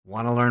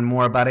Want to learn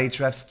more about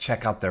Ahrefs?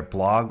 Check out their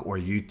blog or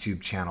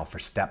YouTube channel for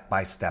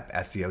step-by-step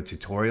SEO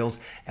tutorials,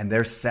 and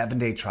their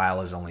 7-day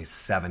trial is only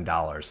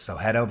 $7. So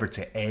head over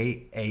to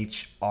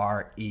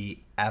ahrefs.com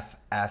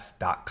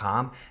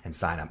and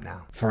sign up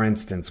now. For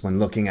instance, when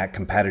looking at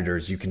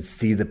competitors, you can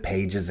see the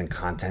pages and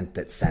content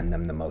that send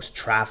them the most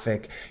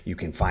traffic. You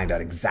can find out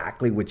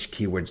exactly which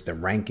keywords they're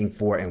ranking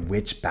for and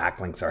which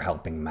backlinks are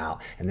helping them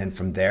out. And then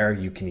from there,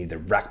 you can either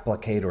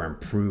replicate or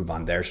improve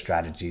on their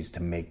strategies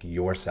to make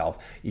yourself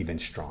even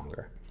stronger.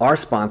 Our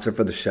sponsor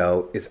for the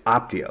show is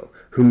Optio,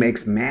 who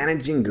makes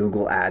managing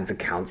Google Ads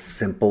accounts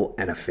simple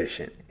and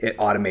efficient. It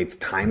automates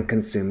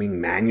time-consuming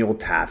manual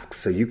tasks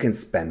so you can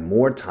spend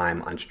more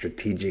time on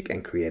strategic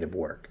and creative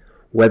work.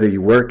 Whether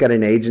you work at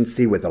an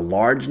agency with a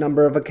large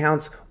number of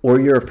accounts or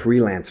you're a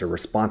freelancer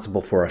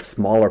responsible for a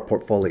smaller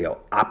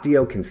portfolio,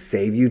 Optio can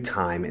save you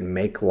time and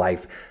make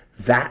life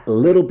that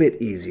little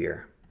bit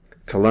easier.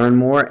 To learn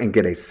more and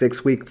get a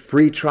 6-week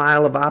free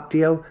trial of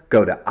Optio,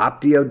 go to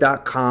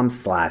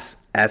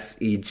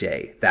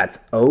optio.com/SEJ. That's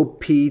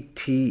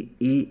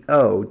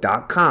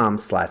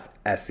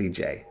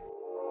OPTEO.com/SEJ.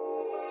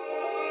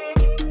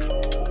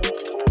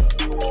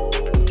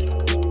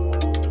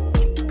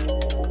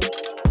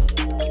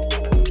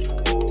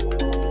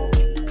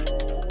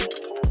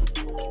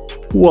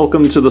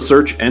 Welcome to the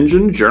Search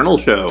Engine Journal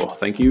Show.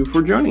 Thank you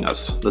for joining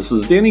us. This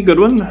is Danny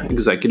Goodwin,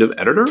 Executive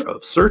Editor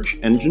of Search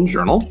Engine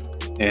Journal,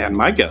 and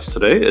my guest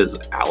today is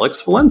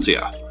Alex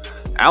Valencia.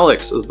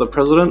 Alex is the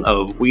president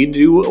of We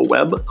Do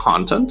Web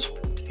Content.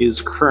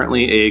 He's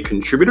currently a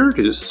contributor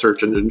to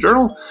Search Engine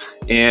Journal,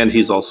 and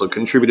he's also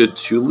contributed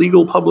to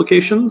legal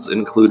publications,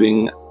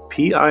 including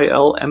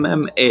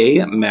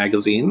PILMMA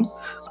magazine.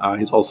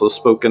 He's also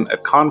spoken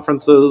at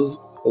conferences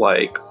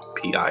like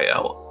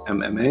PILMMA,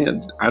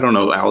 and I don't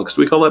know, Alex,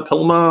 do we call that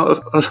PILMA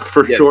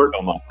for short?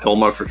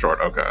 PILMA for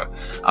short, okay.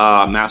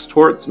 Mass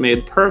Torts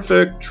Made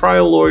Perfect,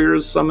 Trial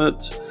Lawyers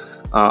Summit,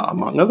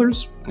 among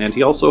others. And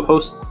he also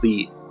hosts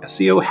the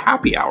SEO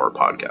Happy Hour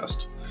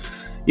podcast.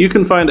 You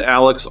can find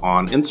Alex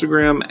on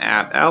Instagram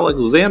at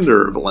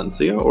Alexander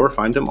Valencia, or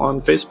find him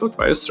on Facebook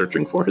by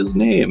searching for his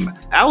name.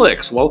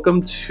 Alex,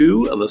 welcome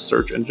to the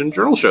Search Engine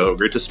Journal Show.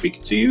 Great to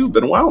speak to you.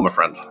 Been a while, my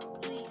friend.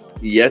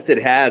 Yes,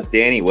 it has.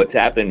 Danny, what's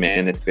happened,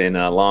 man? It's been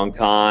a long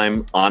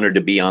time. Honored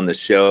to be on the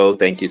show.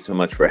 Thank you so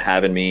much for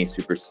having me.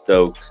 Super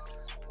stoked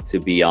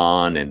to be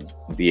on and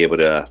be able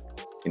to,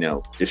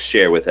 just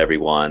share with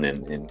everyone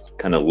and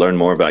kind of learn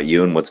more about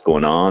you and what's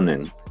going on.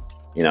 And,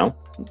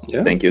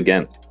 thank you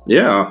again.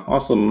 Yeah,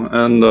 awesome.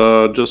 And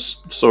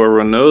just so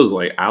everyone knows,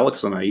 like,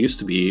 Alex and I used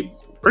to be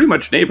pretty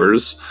much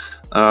neighbors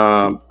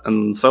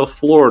in South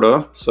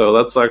Florida. So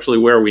that's actually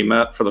where we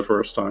met for the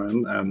first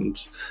time. And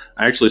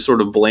I actually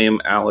sort of blame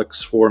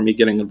Alex for me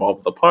getting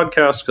involved with the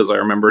podcast, because I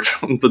remember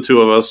the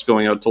two of us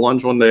going out to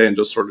lunch one day and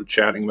just sort of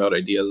chatting about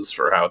ideas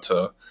for how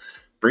to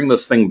bring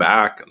this thing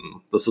back.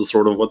 And this is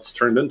sort of what's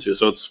turned into.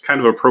 So it's kind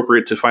of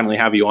appropriate to finally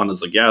have you on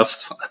as a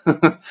guest.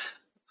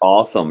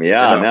 Awesome.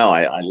 Yeah, no,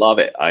 I love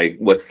it. I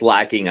was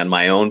slacking on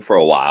my own for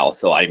a while.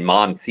 So I'm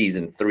on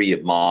season 3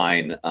 of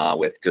mine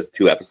with just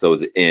 2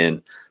 episodes in.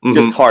 Mm-hmm.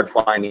 Just hard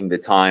finding the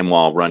time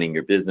while running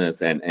your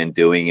business and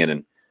doing it,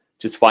 and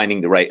just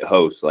finding the right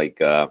host. Like,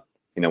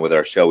 with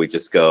our show, we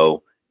just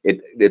go,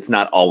 it's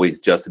not always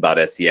just about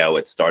SEO.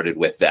 It started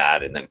with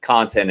that, and then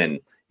content. And,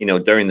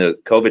 during the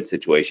COVID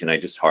situation, I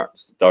just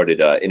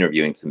started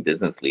interviewing some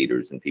business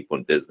leaders and people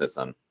in business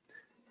on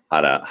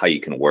how you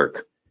can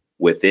work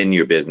within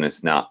your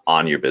business, not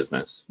on your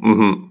business.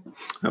 Mm-hmm.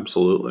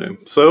 Absolutely.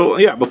 So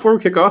yeah, before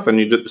we kick off, and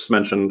you just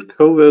mentioned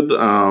COVID,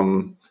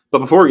 but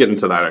before we get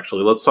into that,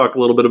 actually, let's talk a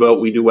little bit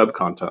about We Do Web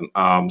Content.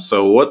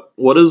 So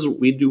what is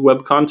We Do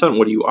Web Content?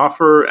 What do you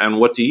offer, and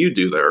what do you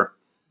do there?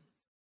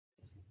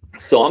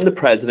 So I'm the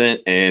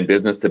president and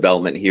business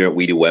development here at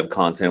We Do Web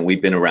Content.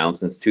 We've been around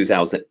since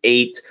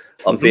 2008,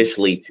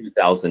 officially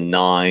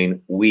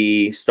 2009.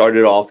 We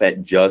started off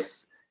at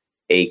just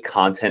a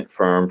content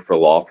firm for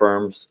law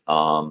firms,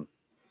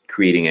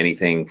 creating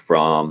anything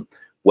from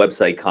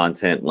website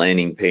content,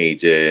 landing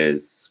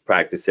pages,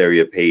 practice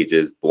area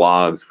pages,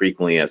 blogs,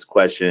 frequently asked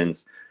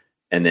questions,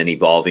 and then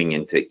evolving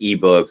into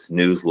ebooks,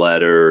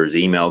 newsletters,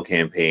 email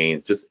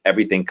campaigns, just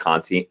everything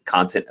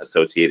content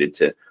associated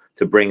to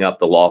bring up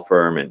the law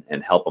firm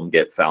and help them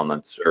get found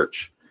on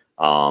search.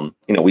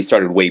 We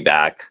started way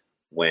back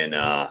when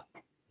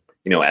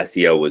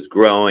SEO was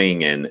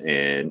growing and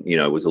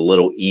it was a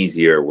little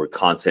easier, where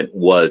content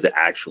was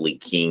actually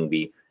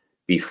king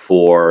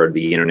before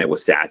the internet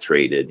was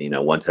saturated.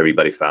 Once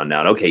everybody found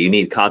out, okay, you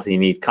need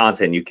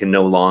content, you can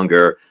no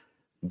longer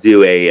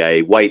do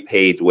a white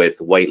page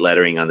with white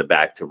lettering on the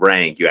back to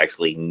rank. You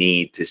actually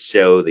need to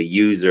show the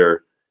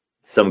user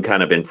some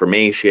kind of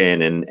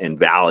information and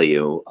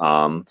value.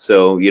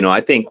 So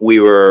I think we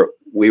were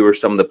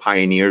some of the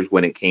pioneers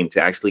when it came to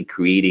actually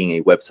creating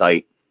a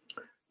website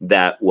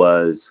that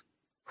was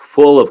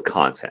full of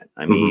content.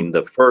 I mean,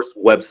 the first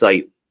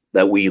website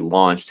that we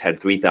launched had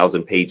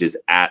 3,000 pages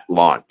at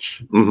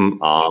launch.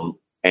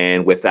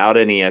 And without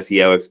any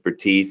SEO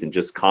expertise and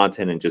just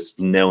content and just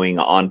knowing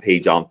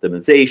on-page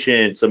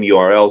optimization, some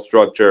URL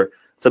structure,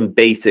 some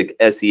basic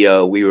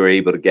SEO, we were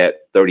able to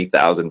get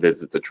 30,000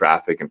 visits of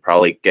traffic and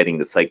probably getting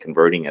the site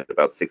converting at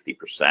about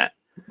 60%.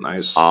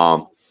 Nice.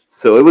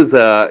 So it was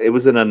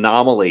an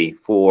anomaly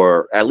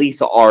for at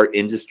least our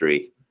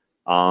industry.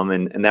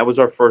 And that was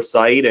our first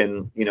site,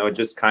 and it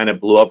just kind of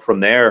blew up from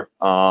there.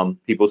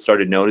 People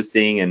started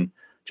noticing and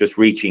just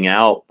reaching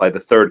out. By the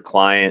third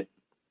client,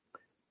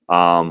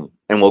 and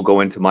we'll go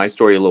into my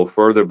story a little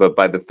further, but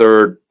by the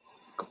third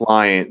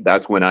client,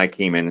 that's when I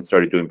came in and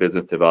started doing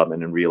business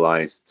development and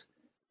realized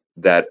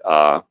that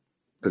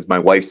because my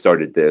wife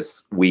started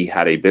this, we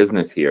had a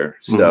business here.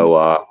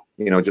 So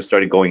just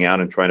started going out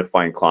and trying to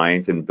find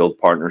clients and build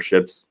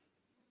partnerships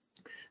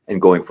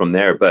and going from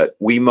there. But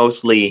we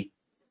mostly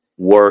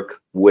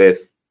work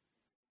with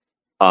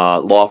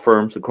law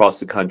firms across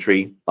the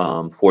country.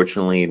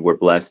 Fortunately, we're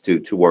blessed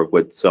to work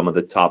with some of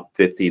the top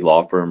 50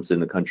 law firms in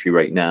the country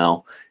right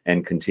now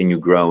and continue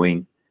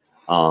growing.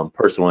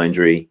 Personal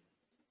injury,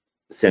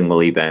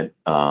 single event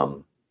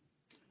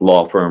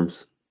law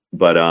firms.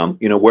 But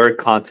we're a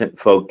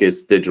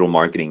content-focused digital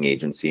marketing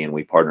agency, and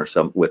we partner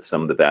with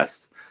some of the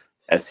best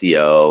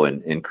SEO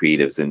and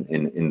creatives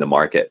in the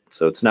market.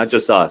 So it's not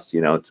just us.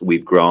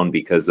 We've grown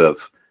because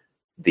of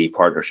the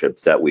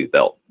partnerships that we've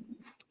built.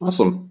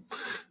 Awesome.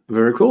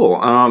 Very cool.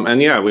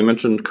 And yeah, we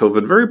mentioned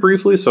COVID very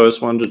briefly, so I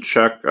just wanted to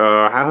check,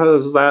 how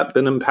has that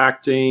been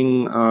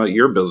impacting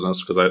your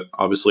business? Because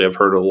I've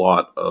heard a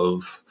lot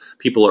of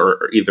people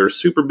are either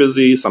super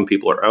busy, some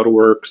people are out of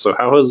work. So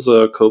how has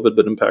COVID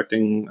been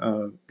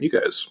impacting you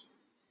guys?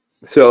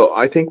 So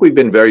I think we've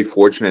been very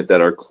fortunate that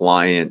our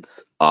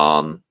clients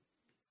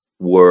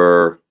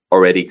were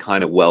already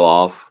kind of well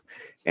off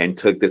and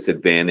took this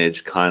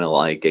advantage, kind of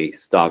like a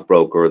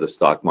stockbroker or the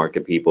stock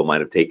market people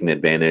might have taken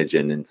advantage.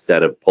 And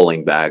instead of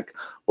pulling back,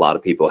 a lot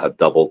of people have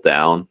doubled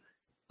down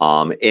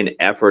in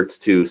efforts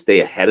to stay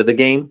ahead of the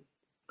game.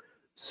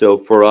 So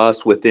for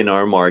us within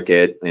our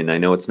market, and I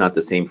know it's not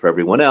the same for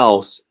everyone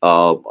else, a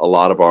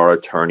lot of our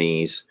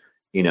attorneys,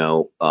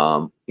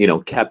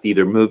 kept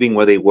either moving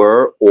where they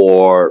were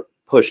or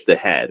pushed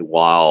ahead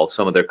while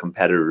some of their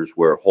competitors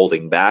were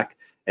holding back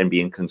and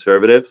being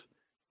conservative.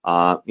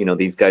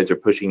 These guys are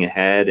pushing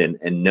ahead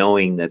and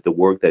knowing that the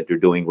work that they're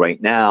doing right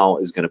now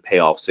is going to pay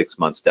off 6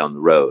 months down the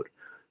road.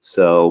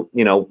 So,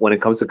 when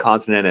it comes to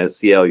content and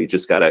SEO,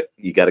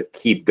 you gotta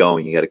keep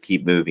going. You got to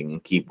keep moving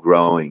and keep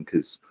growing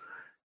because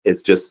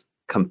it's just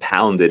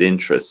compounded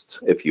interest,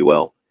 if you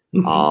will.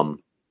 Mm-hmm.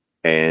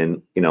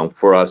 And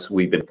for us,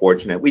 we've been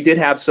fortunate. We did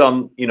have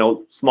some,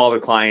 smaller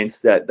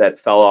clients that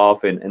fell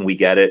off, and we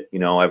get it.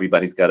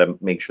 Everybody's got to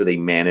make sure they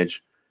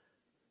manage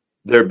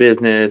their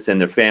business and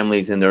their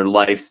families and their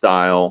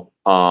lifestyle.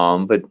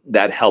 But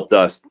that helped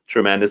us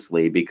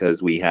tremendously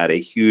because we had a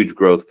huge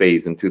growth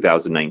phase in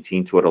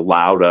 2019. So it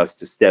allowed us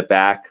to step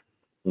back,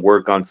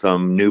 work on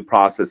some new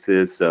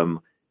processes,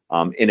 some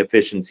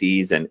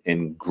inefficiencies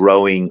and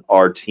growing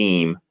our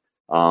team.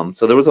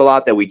 So there was a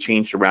lot that we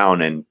changed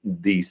around, and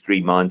these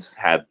 3 months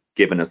have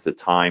given us the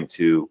time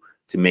to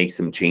make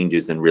some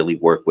changes and really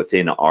work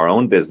within our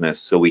own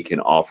business so we can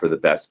offer the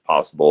best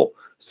possible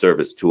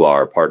service to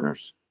our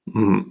partners.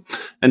 Mm-hmm.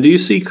 And do you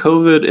see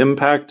COVID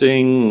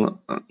impacting,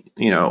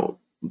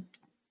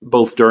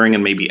 both during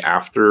and maybe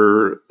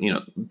after,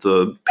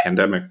 the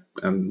pandemic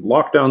and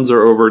lockdowns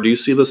are over? Do you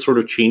see this sort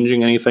of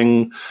changing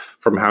anything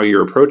from how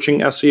you're approaching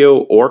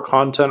SEO or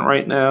content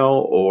right now?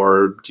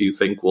 Or do you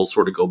think we'll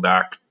sort of go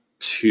back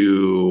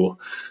to,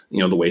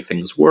 the way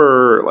things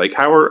were? Like,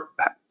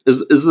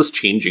 is this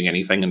changing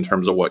anything in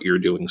terms of what you're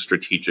doing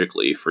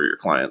strategically for your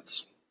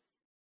clients?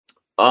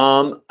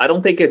 I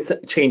don't think it's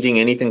changing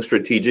anything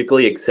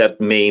strategically except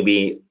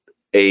maybe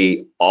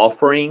a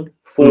offering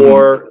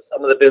for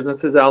some of the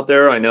businesses out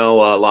there. I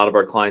know a lot of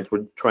our clients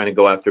were trying to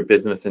go after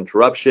business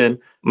interruption.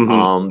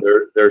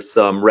 There's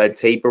some red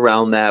tape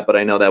around that, but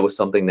I know that was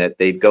something that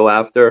they'd go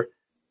after.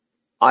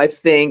 I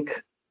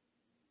think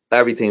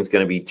everything's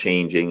going to be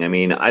changing. I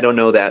mean, I don't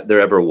know that there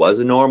ever was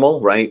a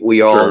normal, right?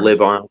 We all live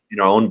in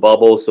our own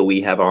bubble, so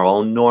we have our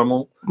own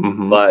normal,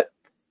 but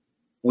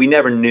we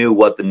never knew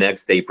what the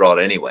next day brought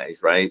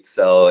anyways, right?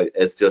 So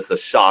it's just a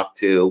shock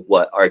to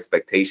what our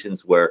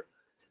expectations were,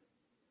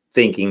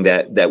 thinking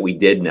that we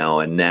did know.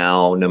 And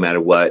now, no matter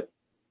what,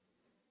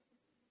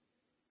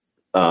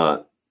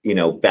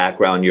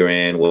 background you're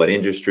in, what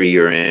industry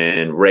you're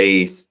in,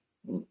 race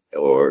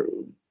or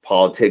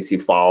politics you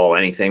follow,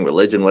 anything,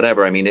 religion,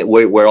 whatever. I mean,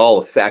 we're all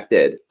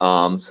affected.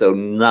 So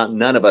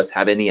none of us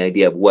have any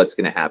idea of what's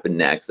going to happen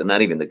next. And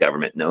not even the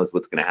government knows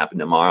what's going to happen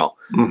tomorrow.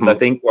 So I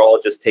think we're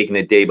all just taking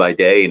it day by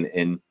day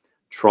and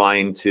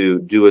trying to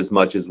do as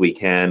much as we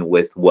can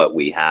with what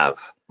we have.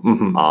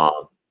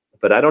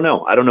 But I don't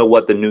know. I don't know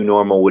what the new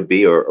normal would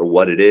be or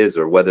what it is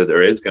or whether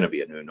there is going to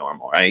be a new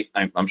normal, right?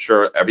 I'm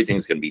sure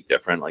everything's going to be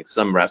different. Like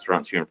some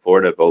restaurants here in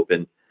Florida have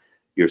opened.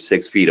 You're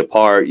 6 feet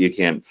apart. You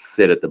can't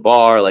sit at the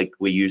bar like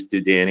we used to,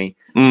 Danny.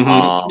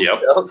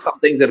 Some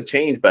things have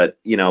changed, but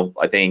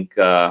I think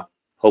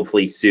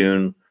hopefully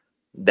soon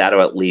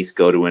that'll at least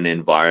go to an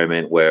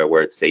environment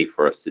where it's safe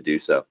for us to do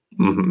so.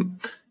 Mm-hmm.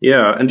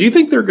 Yeah. And do you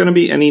think there are going to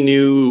be any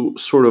new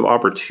sort of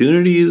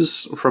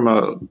opportunities from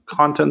a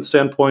content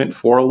standpoint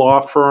for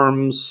law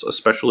firms,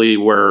 especially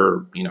where,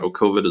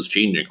 COVID is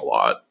changing a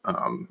lot?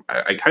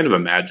 I kind of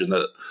imagine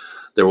that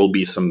there will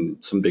be some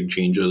big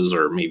changes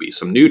or maybe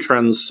some new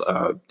trends.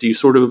 Do you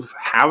sort of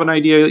have an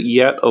idea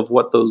yet of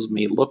what those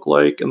may look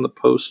like in the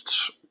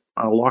post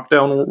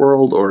lockdown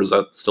world, or is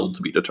that still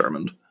to be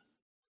determined?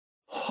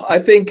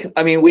 I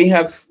mean, we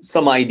have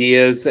some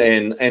ideas,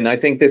 and I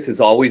think this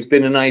has always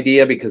been an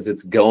idea because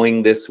it's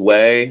going this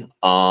way.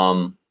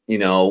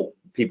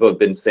 People have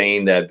been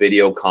saying that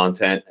video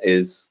content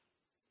is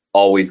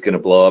always going to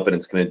blow up and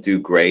it's going to do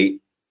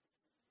great.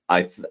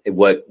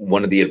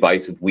 One of the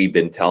advice that we've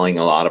been telling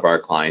a lot of our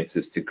clients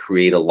is to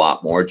create a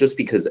lot more, just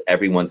because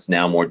everyone's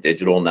now more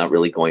digital, not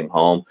really going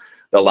home.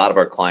 A lot of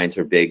our clients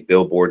are big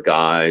billboard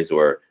guys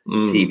or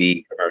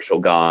TV commercial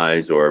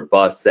guys or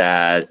bus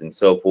ads and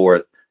so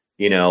forth.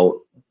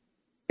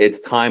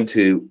 It's time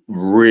to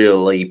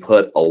really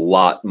put a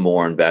lot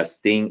more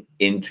investing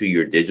into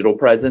your digital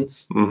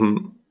presence.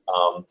 Mm-hmm.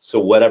 So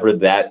whatever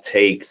that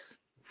takes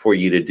for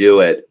you to do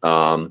it,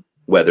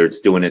 whether it's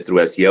doing it through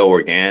SEO,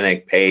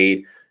 organic,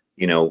 paid,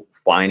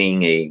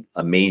 finding a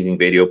amazing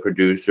video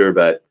producer,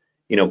 but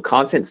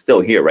content's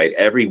still here, right?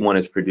 Everyone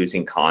is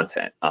producing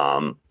content.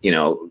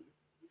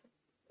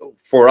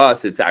 For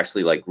us, it's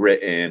actually like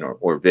written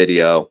or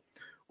video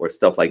or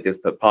stuff like this,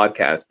 but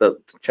podcasts. But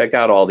check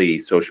out all the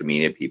social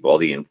media people, all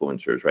the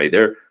influencers, right?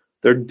 They're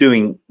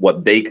doing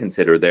what they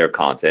consider their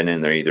content,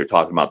 and they're either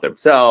talking about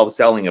themselves,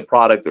 selling a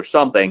product or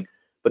something,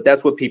 but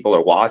that's what people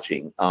are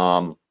watching.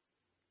 I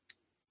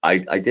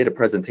did a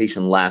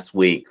presentation last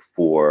week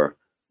for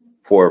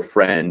a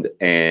friend,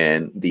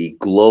 and the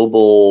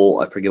global,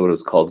 I forget what it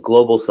was called,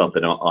 global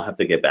something. I'll have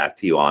to get back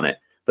to you on it.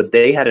 But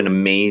they had an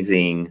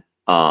amazing,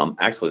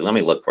 actually, let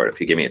me look for it.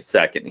 If you give me a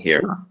second here,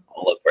 sure.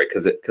 I'll look for it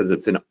because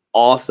it's an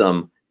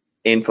awesome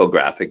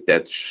infographic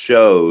that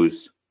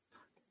shows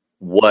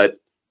what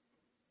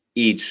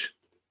each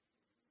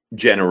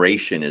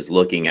generation is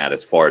looking at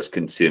as far as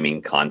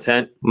consuming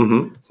content.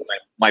 Mm-hmm. So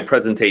my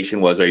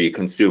presentation was, are you a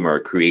consumer or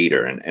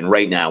creator? And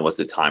right now was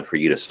the time for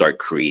you to start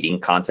creating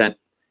content.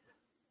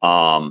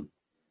 While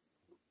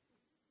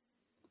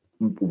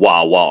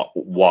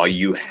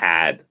you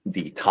had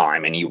the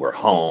time and you were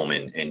home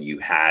and you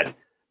had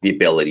the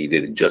ability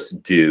to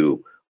just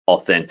do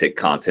authentic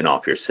content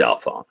off your cell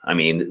phone. I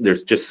mean,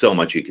 there's just so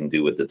much you can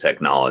do with the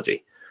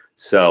technology.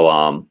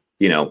 So,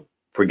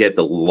 forget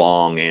the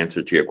long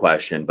answer to your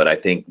question, but I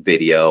think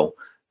video,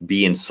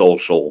 being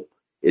social,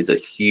 is a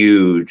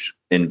huge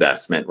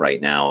investment right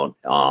now,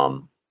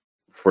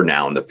 for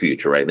now and the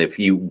future, right? And if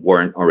you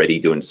weren't already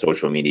doing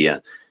social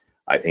media,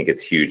 I think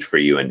it's huge for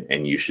you,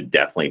 and you should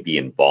definitely be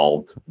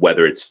involved,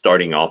 whether it's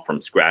starting off from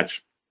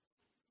scratch,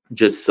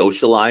 just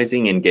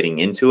socializing and getting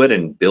into it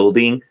and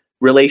building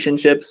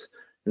relationships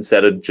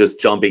instead of just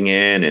jumping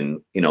in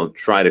and,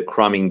 try to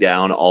crumbing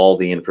down all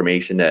the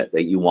information that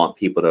you want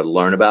people to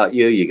learn about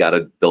you. You got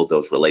to build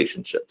those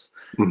relationships.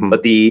 Mm-hmm.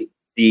 But the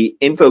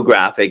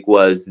infographic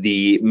was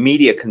the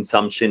media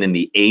consumption in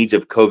the age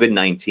of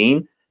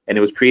COVID-19, and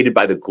it was created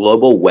by the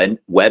Global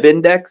Web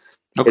Index.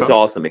 Okay. It's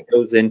awesome. It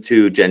goes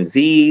into Gen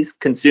Z's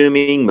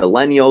consuming,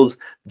 millennials,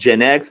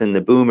 Gen X, and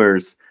the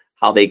boomers,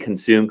 how they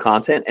consume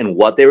content and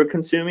what they were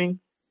consuming.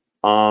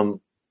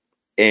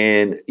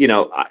 And,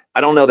 I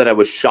don't know that I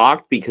was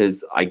shocked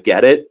because I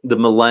get it. The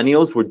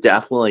millennials were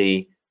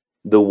definitely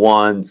the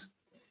ones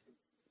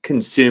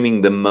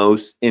consuming the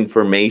most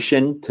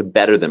information to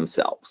better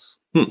themselves.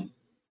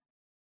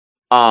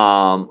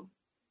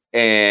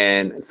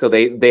 And so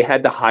they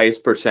had the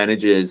highest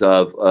percentages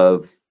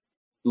of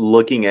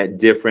looking at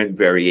different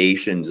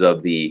variations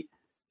of the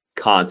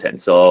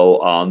content.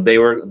 So they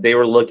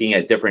were looking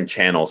at different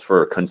channels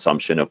for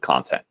consumption of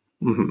content.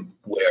 Mm-hmm.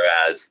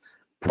 Whereas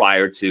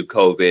prior to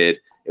COVID,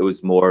 it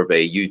was more of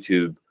a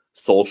YouTube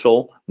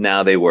social.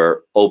 Now they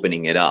were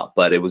opening it up,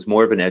 but it was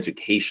more of an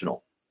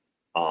educational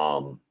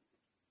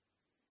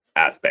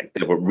aspect.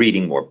 They were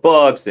reading more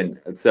books, and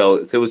so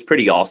it was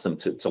pretty awesome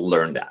to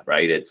learn that,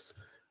 right? It's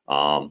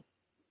I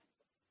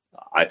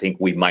think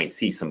we might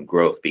see some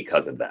growth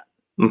because of that.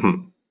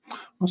 Mm-hmm.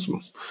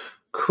 Awesome.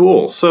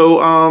 Cool. So,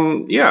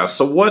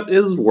 so what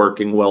is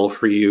working well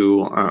for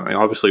you?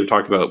 Obviously, we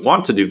talked about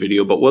want to do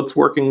video, but what's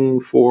working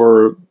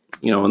for,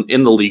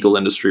 in the legal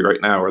industry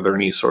right now? Are there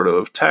any sort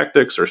of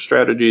tactics or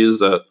strategies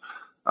that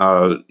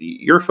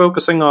you're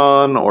focusing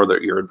on, or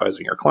that you're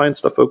advising your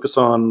clients to focus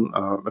on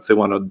if they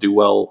want to do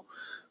well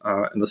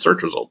in the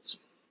search results?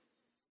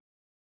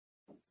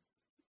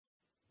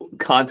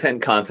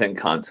 Content.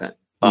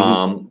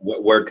 Mm-hmm.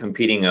 We're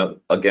competing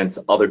against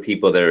other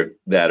people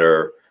that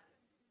are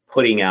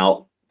putting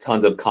out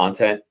tons of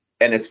content,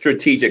 and it's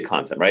strategic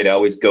content, right? I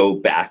always go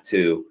back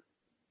to,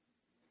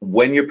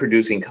 when you're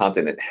producing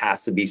content, it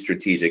has to be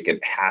strategic.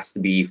 It has to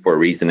be for a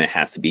reason. It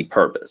has to be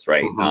purpose,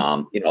 right?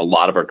 Mm-hmm. A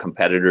lot of our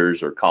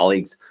competitors or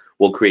colleagues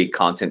will create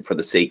content for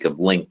the sake of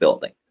link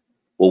building.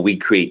 Well, we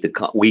create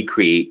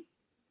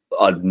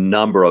a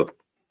number of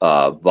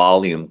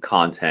volume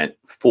content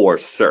for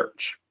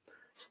search.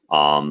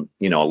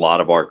 You know, a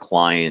lot of our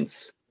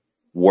clients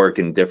work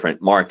in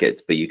different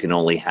markets, but you can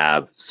only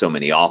have so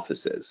many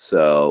offices.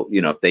 So,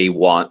 you know, if they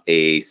want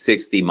a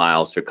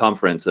 60-mile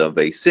circumference of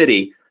a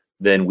city,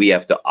 then we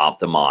have to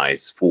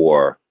optimize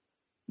for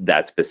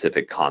that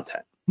specific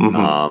content.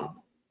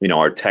 You know,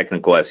 our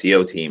technical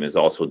SEO team is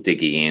also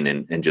digging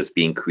in and just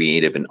being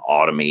creative and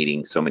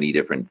automating so many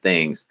different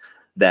things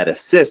that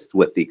assist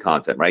with the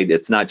content, right?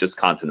 It's not just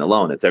content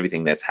alone. It's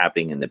everything that's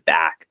happening in the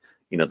back,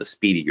 you know, the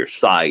speed of your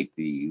site,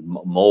 the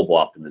mobile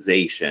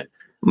optimization,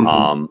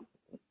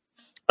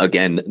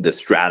 again, the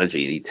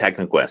strategy, the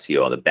technical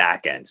SEO, the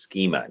back end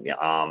schema,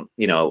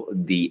 you know,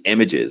 the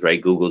images,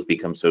 right? Google's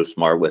become so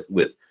smart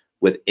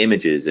with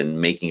images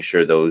and making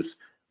sure those,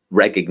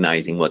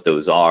 recognizing what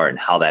those are and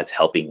how that's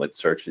helping with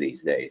search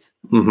these days.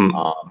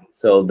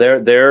 So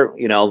they're,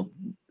 you know,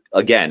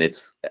 again,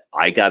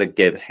 I got to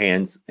give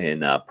hands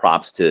and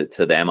props to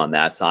them on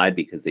that side,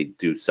 because they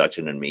do such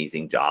an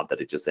amazing job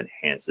that it just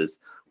enhances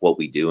what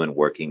we do, and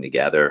working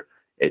together.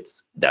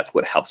 That's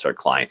what helps our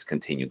clients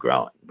continue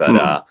growing.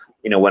 But,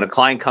 you know, when a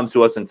client comes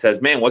to us and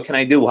says, man, what can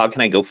I do? How can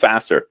I go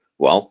faster?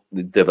 Well,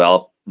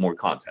 develop more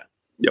content.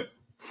 Yep.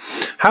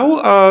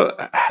 How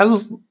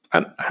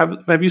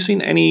have you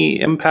seen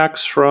any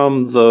impacts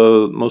from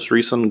the most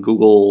recent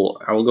Google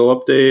algo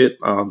update,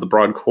 the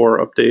broad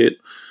core update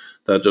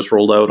that just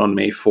rolled out on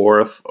May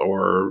 4th?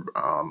 Or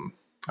I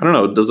don't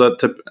know, does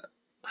that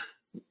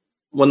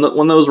when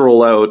those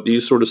roll out, do you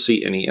sort of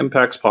see any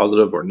impacts,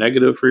 positive or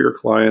negative, for your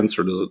clients,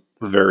 or does it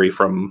vary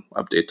from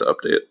update to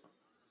update?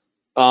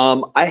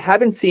 I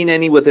haven't seen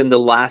any within the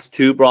last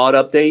 2 broad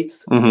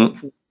updates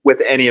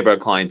with any of our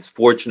clients,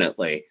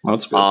 fortunately.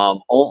 That's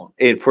good.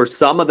 And for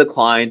some of the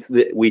clients,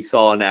 we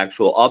saw an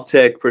actual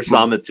uptick. For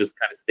some, it just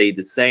kind of stayed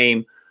the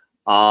same.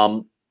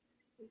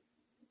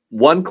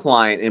 One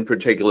client in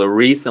particular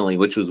recently,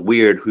 which was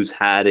weird, who's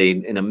had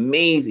an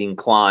amazing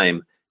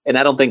climb, and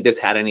I don't think this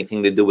had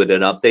anything to do with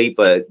an update,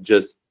 but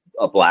just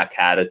a black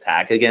hat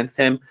attack against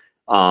him.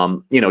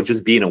 You know,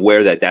 just being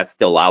aware that that's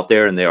still out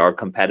there, and there are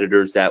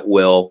competitors that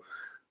will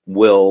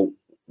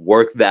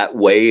work that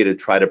way to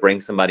try to bring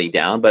somebody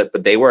down, but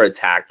they were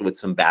attacked with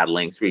some bad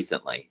links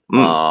recently.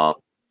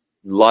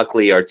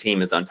 Luckily, our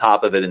team is on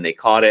top of it, and they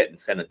caught it and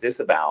sent a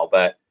disavow.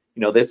 But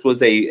you know, this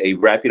was a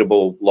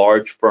reputable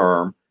large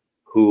firm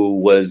who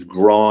was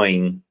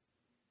growing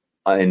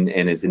and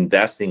is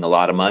investing a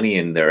lot of money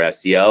in their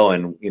SEO,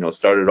 and you know,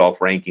 started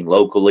off ranking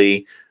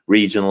locally,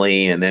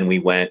 regionally, and then we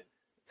went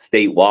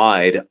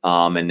statewide,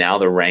 and now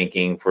they're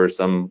ranking for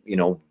some, you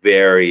know,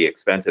 very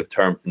expensive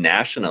terms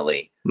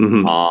nationally.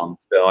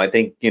 So I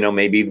think, you know,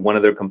 maybe one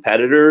of their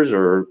competitors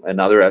or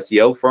another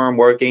SEO firm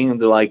working,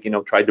 they're like, you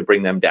know, tried to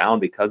bring them down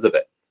because of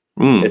it.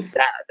 It's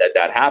sad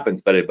that happens,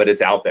 but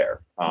it's out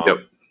there.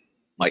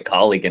 My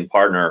colleague and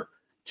partner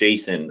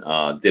Jason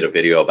did a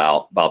video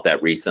about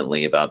that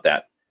recently, about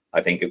that.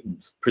 I think it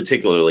was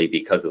particularly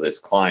because of this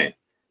client.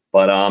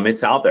 But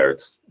it's out there.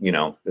 It's, you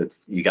know,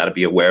 you got to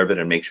be aware of it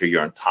and make sure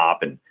you're on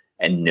top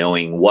and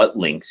knowing what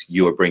links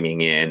you're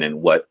bringing in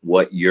and what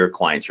your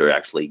clients are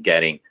actually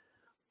getting.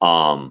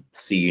 So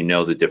you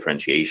know the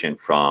differentiation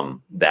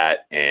from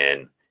that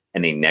and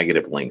any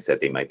negative links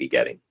that they might be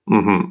getting.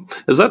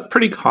 Is that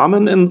pretty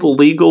common in the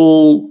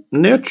legal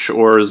niche,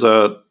 or is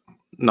that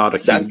not a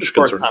huge concern? That's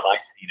the first time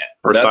I've seen it.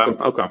 First time?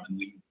 Okay.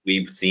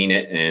 We've seen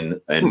it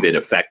and been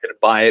affected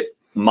by it.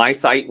 My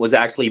site was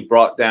actually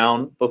brought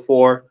down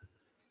before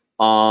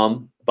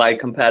by a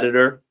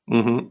competitor,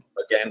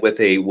 again with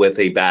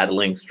a bad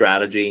link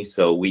strategy.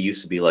 So we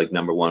used to be like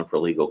 #1 for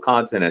legal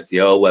content,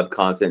 SEO, web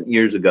content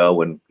years ago,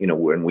 when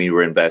we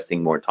were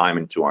investing more time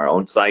into our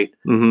own site.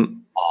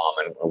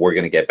 And we're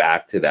going to get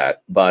back to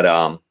that, but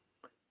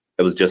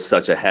it was just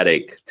such a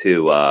headache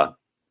to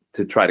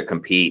try to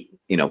compete.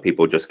 You know,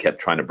 people just kept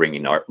trying to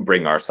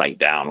bring our site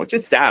down, which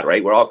is sad,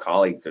 right? We're all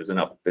colleagues. There's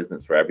enough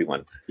business for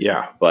everyone.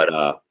 Yeah,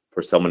 but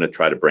for someone to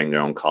try to bring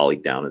their own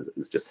colleague down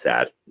is just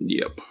sad.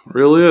 Yep,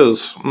 really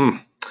is.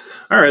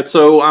 All right,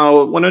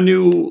 so when a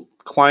new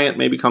client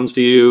maybe comes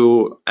to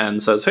you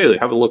and says, hey,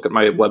 have a look at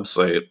my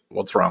website,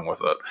 what's wrong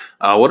with it?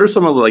 What are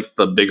some of like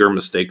the bigger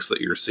mistakes that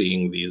you're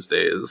seeing these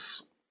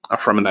days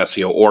from an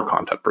SEO or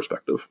content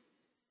perspective?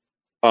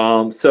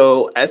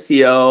 So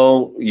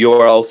SEO,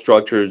 URL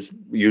structure is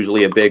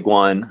usually a big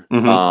one.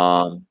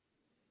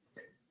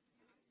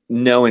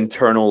 No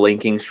internal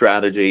linking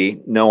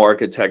strategy, no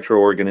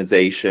architectural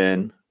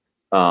organization,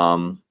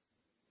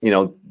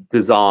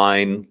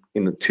 design,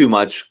 too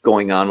much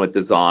going on with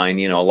design.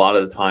 A lot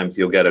of the times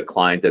you'll get a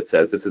client that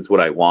says, this is what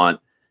I want.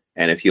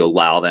 And if you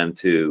allow them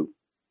to,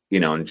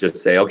 and just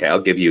say, okay,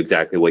 I'll give you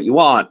exactly what you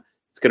want,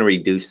 it's going to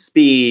reduce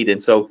speed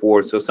and so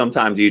forth. So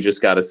sometimes you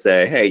just got to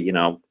say, hey,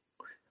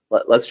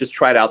 let's just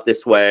try it out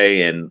this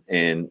way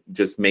and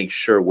just make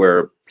sure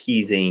we're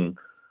appeasing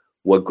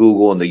what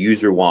Google and the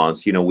user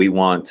wants. We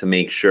want to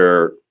make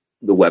sure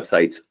the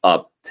website's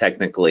up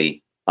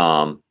technically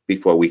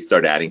before we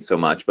start adding so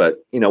much. But,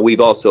 we've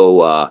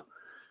also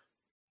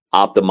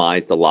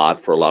optimized a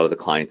lot for a lot of the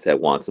clients that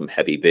want some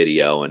heavy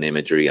video and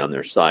imagery on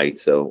their site.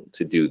 So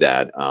to do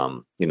that,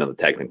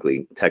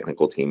 the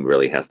technical team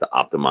really has to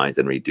optimize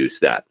and reduce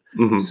that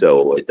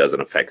so it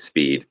doesn't affect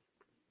speed.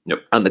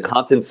 Yep. On the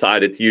content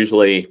side, it's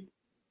usually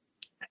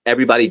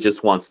everybody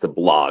just wants to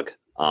blog.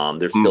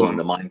 They're still in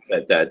the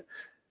mindset that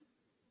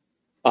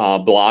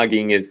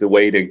blogging is the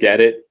way to get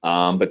it,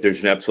 but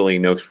there's absolutely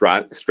no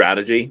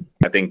strategy.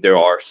 I think there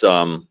are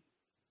some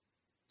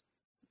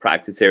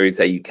practice areas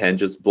that you can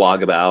just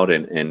blog about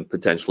and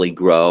potentially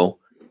grow,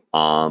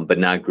 but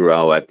not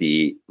grow at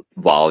the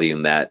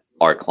volume that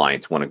our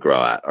clients want to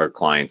grow at. Our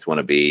clients want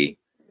to be,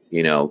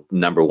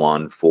 number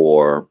one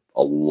for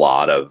a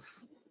lot of,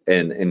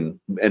 and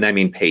I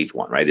mean page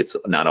one, right? It's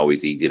not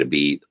always easy to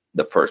be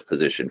the first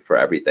position for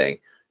everything.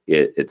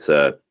 It's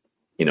a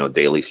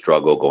daily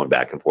struggle going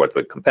back and forth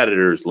with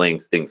competitors,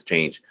 links, things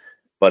change,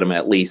 but I'm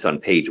at least on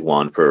page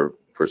one for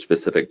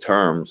specific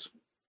terms.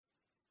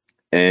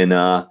 And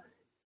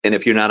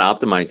if you're not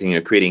optimizing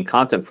or creating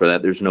content for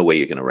that, there's no way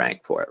you're going to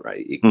rank for it,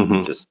 right? You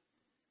can just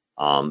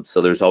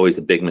so there's always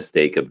a big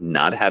mistake of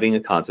not having a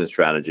content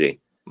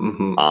strategy,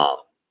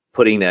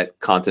 putting that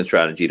content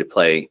strategy to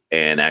play,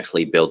 and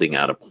actually building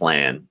out a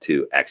plan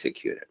to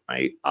execute it,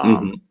 right?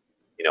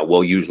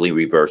 We'll usually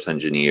reverse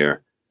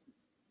engineer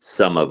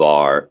some of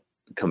our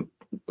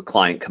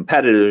client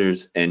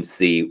competitors and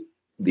see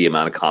the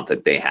amount of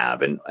content they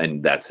have, and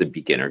that's a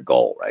beginner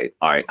goal, right?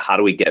 All right, how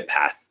do we get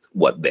past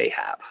what they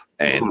have,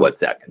 and what's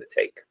that going to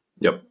take?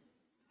 Yep.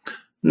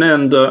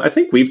 And I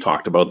think we've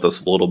talked about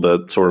this a little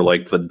bit, sort of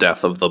like the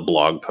death of the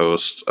blog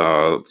post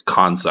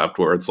concept,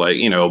 where it's like,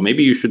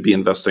 maybe you should be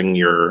investing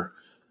your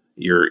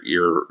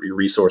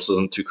resources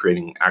into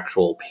creating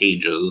actual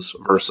pages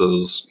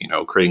versus,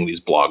 creating these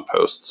blog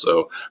posts.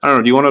 So I don't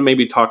know, do you want to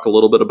maybe talk a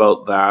little bit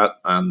about that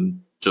and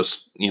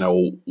just,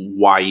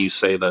 why you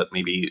say that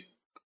maybe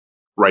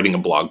writing a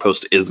blog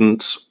post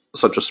isn't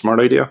such a smart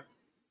idea?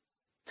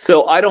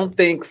 So I don't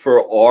think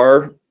for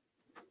our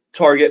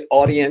target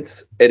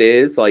audience it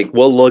is. Like,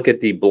 we'll look at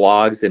the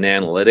blogs and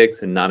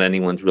analytics and not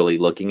anyone's really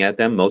looking at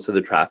them. Most of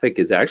the traffic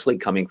is actually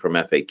coming from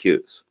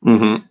FAQs.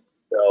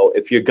 So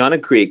if you're going to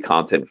create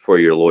content for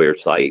your lawyer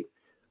site,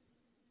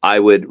 I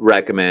would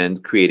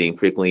recommend creating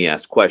frequently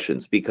asked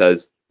questions,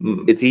 because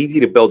it's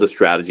easy to build a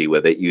strategy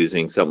with it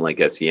using something like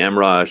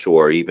SEMrush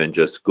or even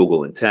just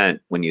Google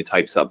Intent. When you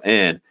type something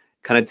in,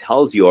 kind of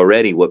tells you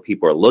already what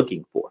people are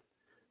looking for.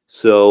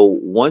 So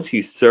once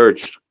you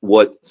search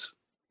what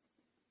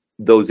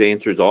those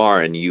answers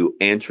are and you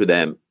answer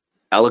them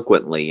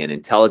eloquently and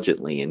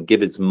intelligently and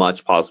give as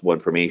much possible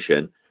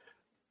information,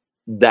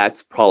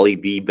 that's probably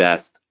the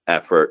best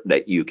effort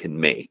that you can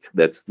make.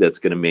 That's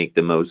going to make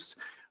the most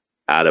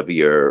out of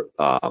your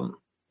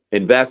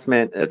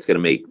investment. That's going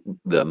to make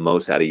the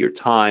most out of your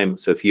time.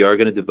 So if you are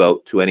going to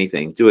devote to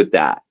anything, do it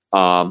that.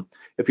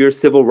 If you're a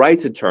civil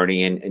rights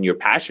attorney and you're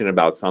passionate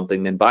about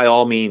something, then by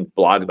all means,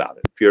 blog about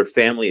it. If you're a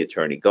family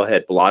attorney, go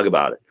ahead, blog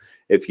about it.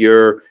 If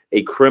you're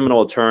a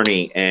criminal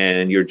attorney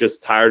and you're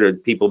just tired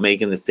of people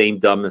making the same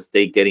dumb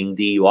mistake, getting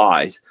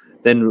DUIs,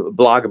 then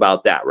blog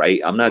about that,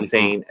 right? I'm not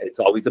saying it's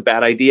always a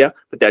bad idea,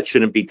 but that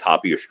shouldn't be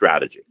top of your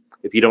strategy.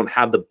 If you don't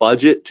have the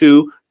budget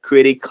to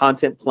create a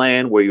content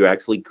plan where you're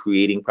actually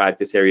creating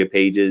practice area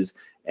pages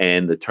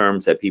and the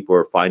terms that people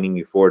are finding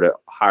you for to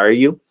hire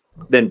you,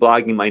 then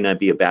blogging might not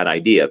be a bad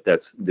idea if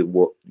that's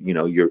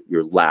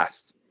your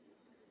last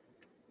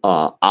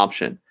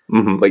option.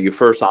 But your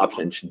first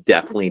option should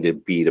definitely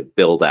be to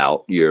build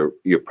out your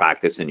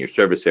practice and your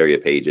service area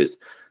pages.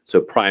 So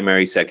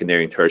primary,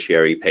 secondary, and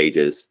tertiary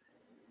pages,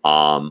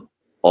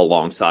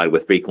 alongside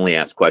with frequently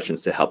asked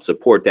questions to help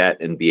support that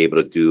and be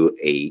able to do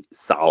a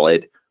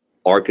solid,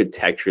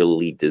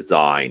 architecturally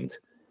designed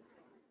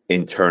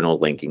internal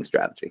linking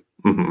strategy.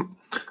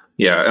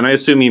 Yeah, and I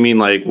assume you mean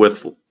like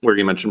with where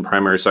you mentioned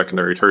primary,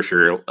 secondary,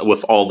 tertiary,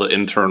 with all the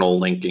internal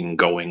linking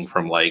going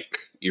from like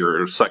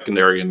your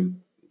secondary and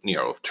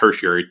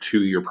tertiary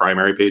to your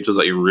primary pages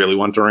that you really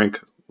want to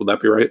rank. Would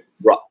that be right?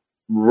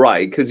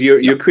 Right, because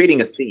you're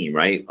creating a theme,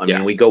 right? I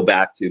mean, we go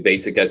back to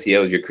basic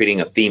SEOs. You're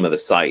creating a theme of the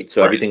site,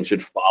 so everything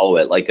should follow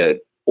it like a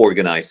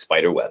organized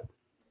spider web.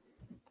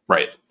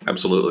 Right,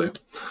 absolutely.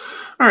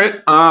 All right,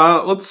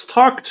 let's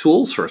talk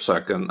tools for a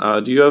second.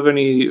 Do you have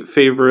any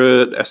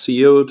favorite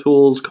SEO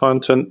tools,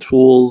 content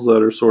tools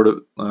that are sort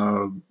of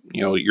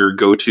your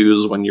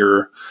go-tos when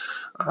you're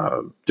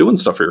doing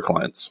stuff for your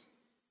clients?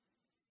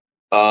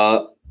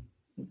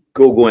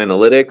 Google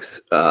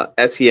Analytics,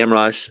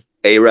 SEMrush,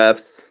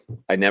 Ahrefs.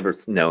 I never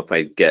know if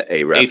I get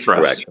Ahrefs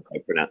correct. If I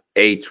pronounce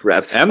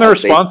Ahrefs, and they're a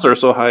sponsor,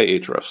 so hi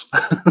Ahrefs.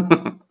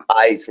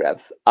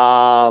 Ahrefs.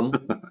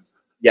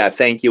 Yeah,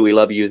 thank you. We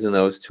love using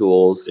those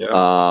tools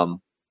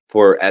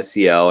for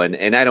SEO,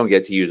 and I don't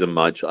get to use them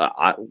much.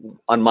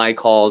 On my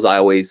calls, I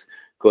always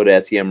go to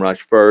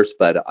SEMrush first,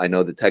 but I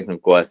know the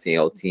technical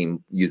SEO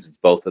team uses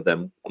both of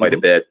them quite a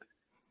bit.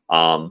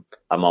 I'm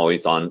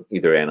always on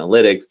either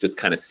analytics, just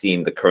kind of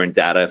seeing the current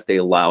data if they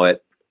allow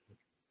it.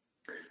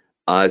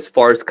 As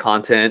far as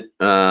content,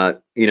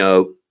 Grammarly,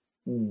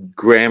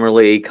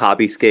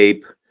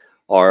 Copyscape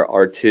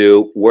are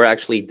two. We're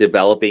actually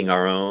developing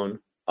our own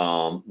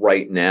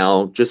right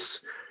now,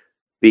 just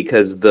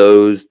because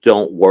those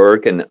don't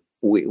work, and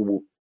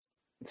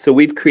so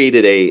we've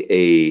created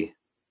a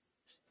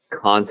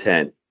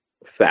content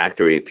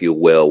factory, if you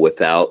will,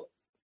 without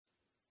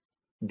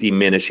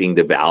diminishing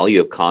the value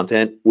of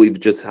content. We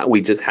just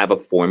have a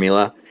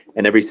formula,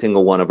 and every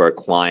single one of our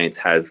clients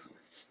has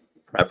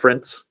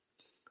preference.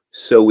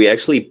 So we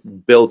actually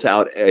built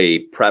out a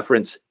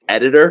preference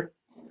editor,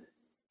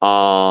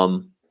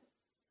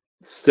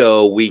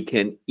 so we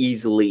can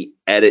easily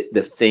edit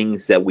the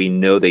things that we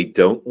know they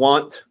don't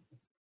want.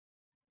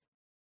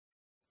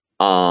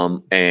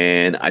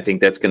 And I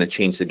think that's going to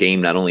change the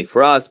game, not only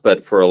for us,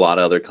 but for a lot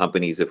of other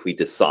companies if we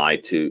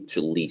decide to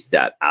lease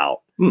that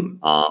out.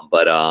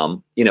 But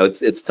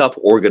it's tough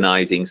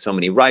organizing so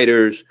many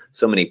writers,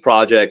 so many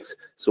projects.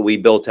 So we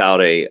built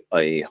out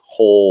a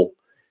whole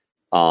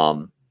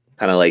kind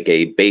of like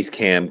a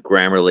Basecamp,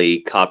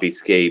 Grammarly,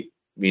 Copyscape,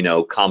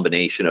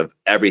 combination of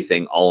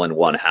everything all in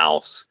one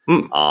house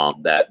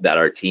that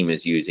our team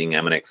is using.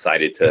 I'm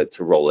excited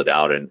to roll it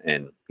out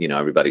and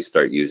everybody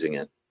start using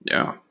it.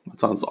 Yeah, that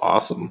sounds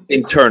awesome.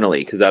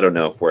 Internally, because I don't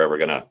know if we're ever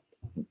gonna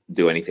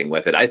do anything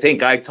with it. I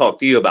think I talked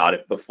to you about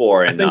it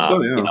before, and I think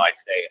so, yeah. I'd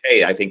say,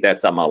 hey, I think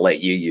that's something I'll let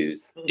you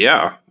use.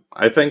 Yeah,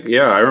 I think,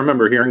 I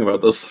remember hearing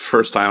about this the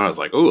first time. I was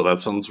like, oh, that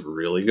sounds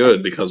really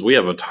good, because we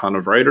have a ton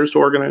of writers to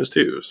organize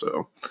too.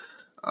 So,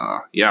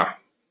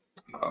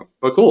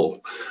 but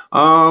cool.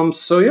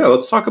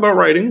 Let's talk about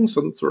writing,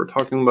 since we're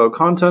talking about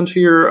content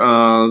here.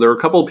 There are a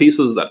couple of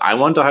pieces that I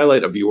want to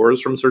highlight of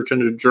yours from Search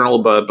Engine Journal,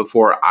 but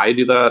before I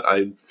do that,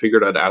 I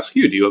figured I'd ask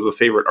you, do you have a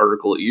favorite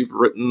article that you've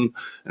written?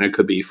 And it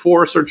could be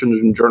for Search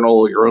Engine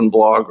Journal, your own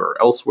blog, or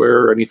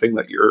elsewhere, anything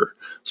that you're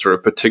sort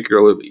of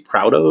particularly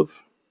proud of?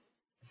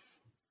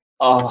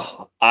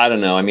 I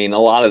don't know. I mean, a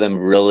lot of them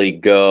really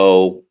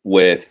go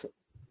with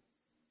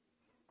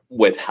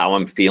how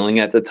I'm feeling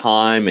at the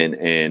time,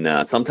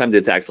 and sometimes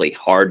it's actually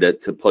hard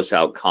to push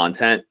out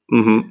content.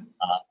 Mm-hmm.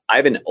 I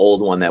have an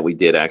old one that we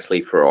did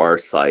actually for our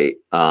site,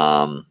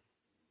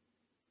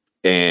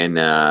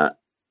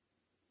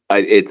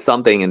 it's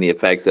something in the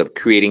effects of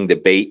creating the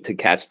bait to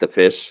catch the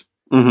fish.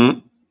 Mm-hmm.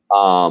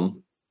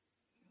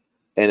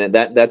 And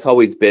that's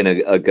always been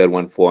a good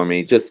one for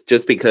me,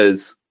 just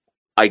because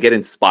I get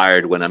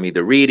inspired when I'm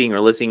either reading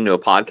or listening to a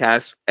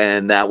podcast,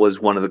 and that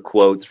was one of the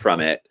quotes from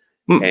it.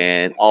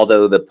 And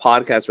although the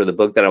podcast or the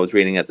book that I was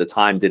reading at the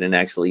time didn't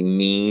actually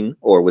mean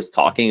or was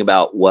talking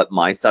about what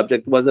my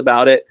subject was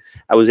about it,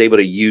 I was able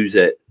to use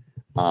it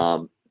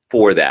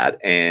for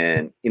that.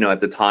 And, at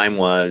the time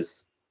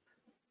was,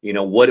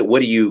 what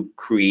are you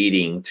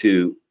creating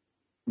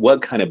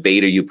what kind of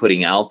bait are you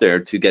putting out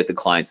there to get the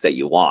clients that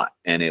you want?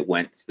 And it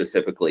went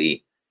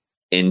specifically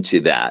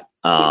into that.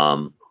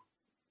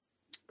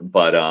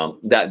 But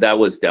that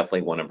was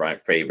definitely one of my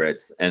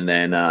favorites. And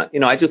then,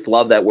 I just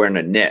love that we're in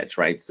a niche,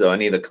 right? So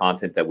any of the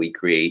content that we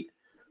create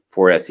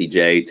for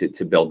SEJ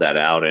to build that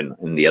out,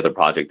 and the other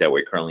project that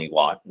we're currently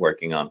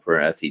working on for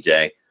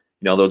SEJ,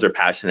 those are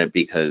passionate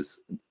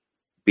because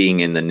being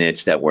in the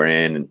niche that we're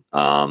in,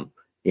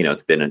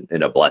 it's been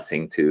a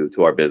blessing to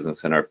our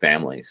business and our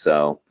family.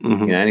 So,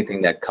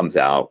 anything that comes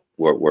out,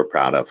 we're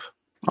proud of.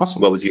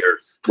 Awesome. What was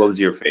yours? What was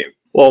your favorite?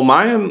 Well,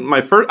 my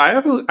first, I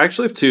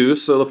actually have two.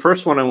 So the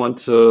first one I want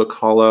to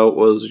call out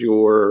was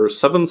your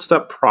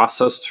 7-step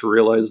process to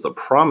realize the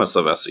promise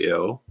of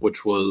SEO,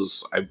 which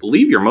was, I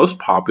believe, your most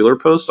popular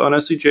post on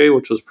SEJ,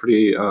 which was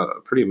pretty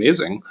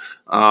amazing.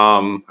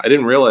 I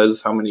didn't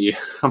realize how many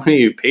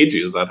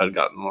pages that had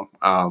gotten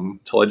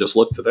until I just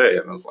looked today,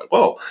 and I was like,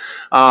 whoa.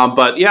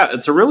 But yeah,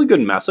 it's a really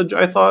good message,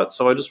 I thought.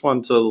 So I just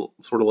wanted to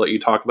sort of let you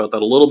talk about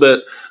that a little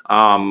bit,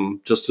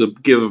 just to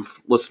give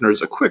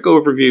listeners a quick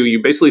overview.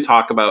 You basically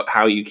talk about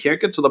how you can't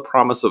get to the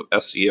promise of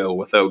SEO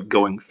without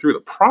going through the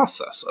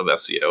process of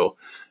SEO.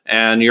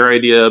 And your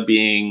idea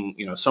being,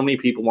 so many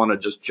people want to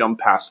just jump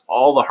past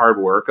all the hard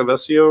work of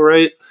SEO,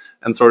 right?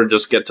 And sort of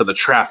just get to the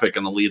traffic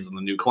and the leads and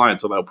the new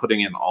clients without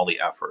putting in all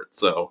the effort.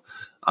 So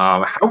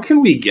how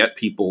can we get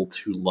people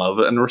to love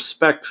and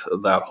respect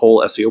that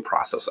whole SEO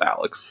process,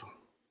 Alex?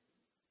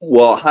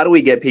 Well, how do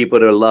we get people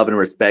to love and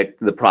respect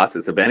the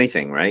process of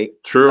anything, right?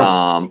 True.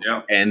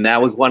 Yeah. And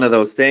that was one of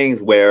those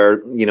things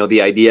where,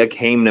 the idea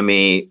came to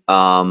me.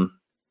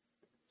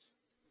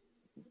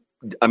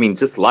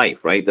 Just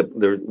life, right?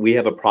 We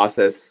have a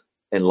process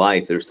in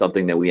life. There's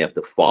something that we have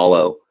to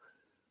follow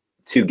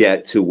to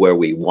get to where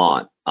we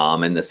want.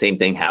 And the same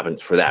thing happens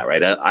for that,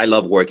 right? I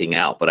love working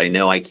out, but I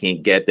know I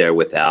can't get there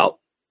without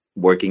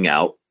working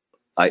out.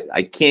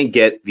 I can't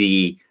get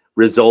the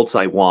results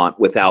I want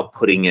without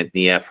putting in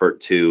the effort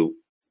to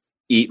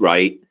eat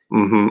right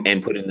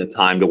and put in the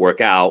time to work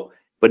out.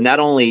 But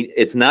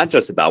it's not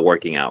just about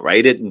working out,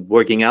 right?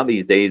 Working out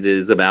these days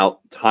is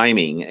about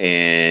timing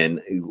and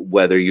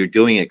whether you're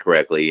doing it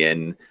correctly,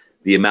 and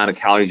the amount of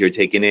calories you're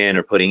taking in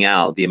or putting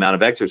out, the amount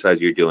of exercise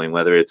you're doing,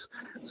 whether it's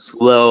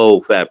slow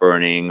fat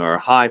burning or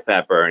high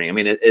fat burning.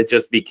 It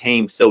just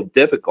became so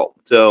difficult.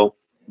 So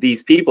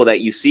these people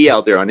that you see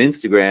out there on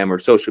Instagram or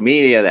social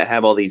media that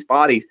have all these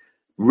bodies,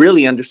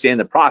 really understand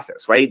the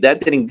process, right?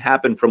 That didn't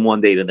happen from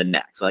one day to the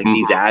next. Like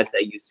these ads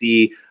that you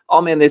see,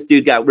 oh man, this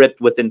dude got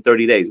ripped within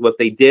 30 days. What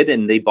they did,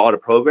 and they bought a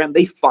program,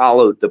 they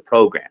followed the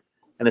program.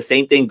 And the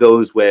same thing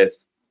goes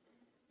with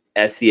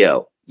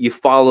SEO. You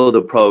follow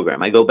the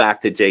program. I go back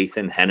to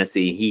Jason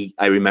Hennessy.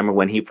 I remember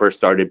when he first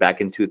started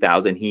back in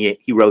 2000, he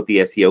wrote the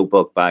SEO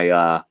book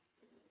by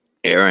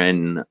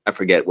Aaron, I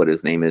forget what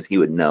his name is. He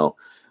would know.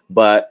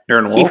 But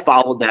Aaron he Wolf?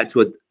 followed that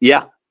to a,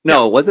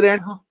 was it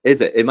Aaron?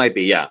 Is it? It might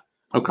be, yeah.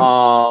 Okay.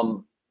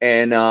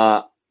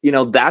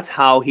 That's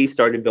how he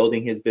started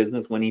building his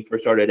business when he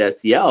first started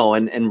SEO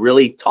and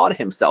really taught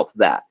himself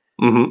that.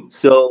 Mm-hmm.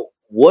 So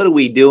what are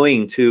we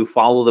doing to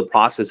follow the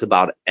process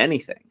about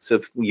anything? So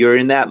if you're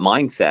in that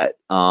mindset,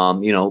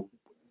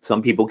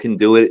 some people can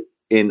do it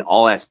in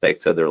all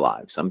aspects of their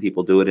lives. Some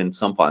people do it in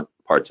some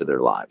parts of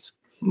their lives.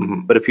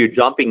 Mm-hmm. But if you're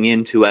jumping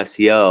into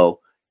SEO,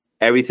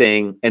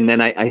 everything, and then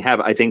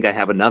I think I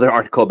have another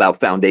article about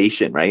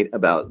foundation, right?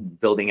 About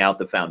building out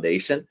the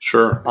foundation.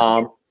 Sure.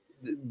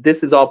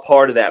 This is all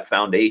part of that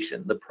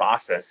foundation. The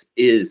process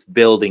is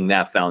building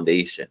that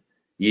foundation.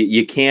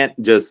 You can't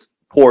just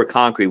pour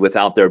concrete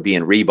without there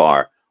being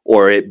rebar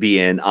or it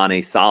being on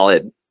a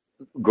solid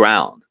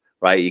ground,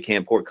 right? You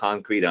can't pour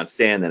concrete on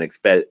sand and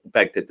expect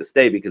it to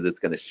stay because it's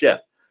going to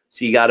shift.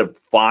 So you got to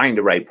find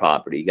the right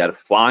property. You got to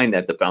find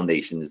that the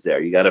foundation is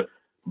there. You got to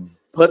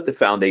put the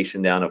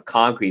foundation down of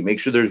concrete, make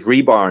sure there's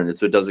rebar in it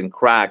so it doesn't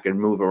crack and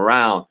move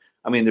around.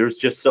 I mean, there's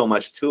just so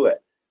much to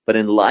it. But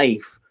in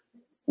life,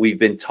 we've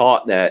been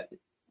taught that,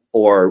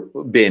 or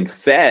been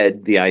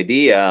fed the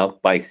idea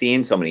by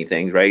seeing so many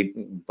things, right?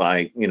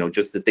 By,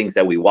 just the things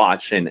that we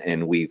watch,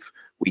 and we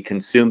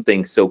consume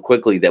things so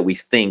quickly that we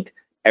think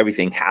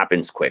everything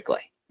happens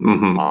quickly.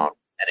 Mm-hmm.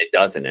 And it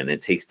doesn't, and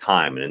it takes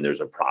time, and then there's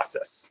a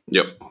process.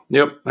 Yep.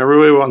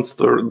 Everybody wants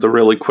the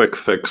really quick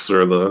fix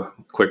or the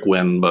quick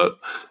win, but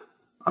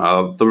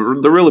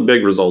the really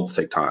big results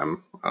take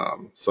time.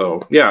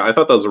 So yeah, I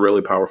thought that was a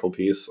really powerful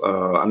piece.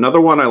 Another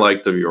one I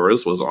liked of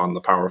yours was on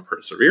the power of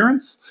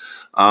perseverance.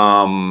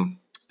 And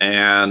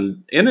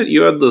in it,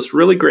 you had this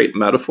really great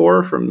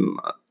metaphor from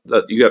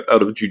that you got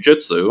out of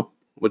jujitsu,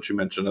 which you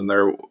mentioned in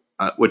there,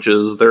 which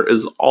is there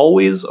is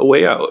always a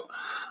way out.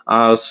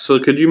 So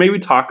could you maybe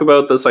talk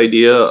about this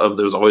idea of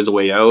there's always a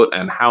way out,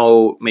 and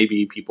how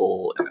maybe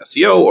people in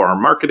SEO or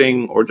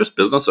marketing or just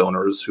business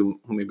owners who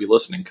may be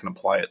listening can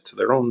apply it to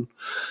their own,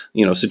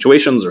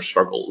 situations or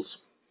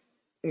struggles?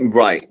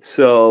 Right.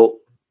 So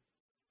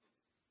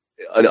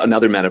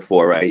another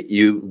metaphor, right?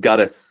 You got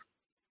to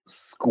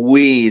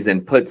squeeze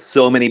and put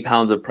so many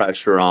pounds of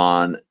pressure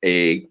on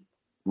a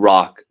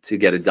rock to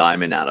get a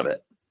diamond out of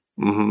it.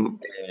 Mm-hmm.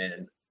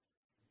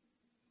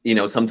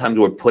 And sometimes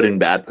we're put in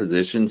bad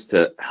positions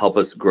to help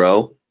us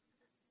grow.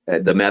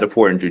 The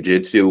metaphor in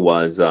jiu-jitsu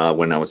was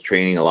when I was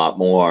training a lot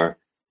more,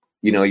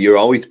 you're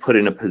always put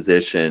in a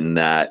position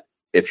that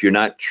if you're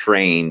not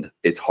trained,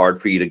 it's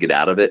hard for you to get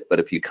out of it.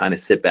 But if you kind of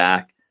sit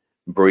back,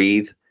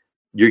 breathe,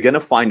 you're going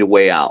to find a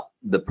way out.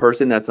 The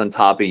person that's on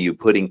top of you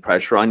putting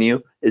pressure on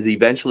you is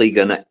eventually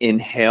going to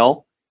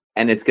inhale,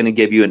 and it's going to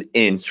give you an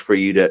inch for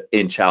you to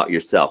inch out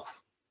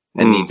yourself.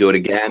 And you do it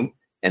again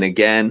and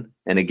again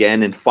and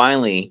again. And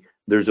finally,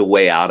 there's a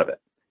way out of it.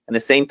 And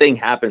the same thing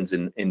happens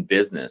in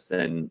business.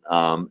 And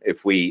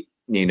if we,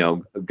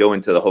 go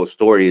into the whole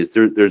story, is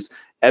there's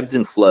ebbs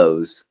and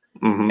flows.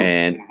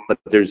 Mm-hmm. But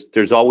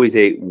there's always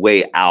a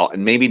way out,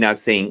 and maybe not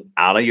saying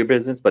out of your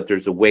business, but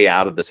there's a way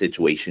out of the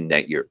situation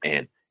that you're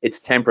in. It's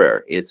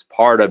temporary. It's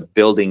part of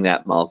building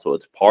that muscle.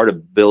 It's part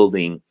of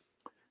building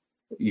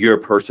your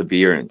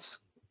perseverance.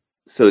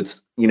 So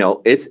it's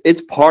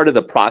part of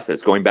the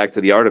process. Going back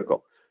to the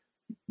article,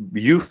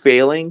 you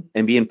failing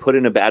and being put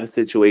in a bad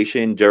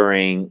situation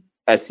during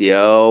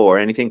SEO or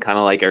anything, kind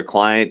of like our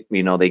client,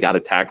 they got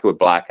attacked with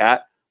black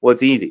hat. Well,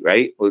 it's easy,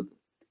 right?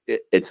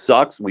 It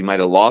sucks. We might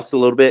have lost a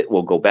little bit.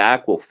 We'll go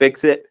back. We'll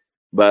fix it.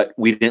 But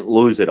we didn't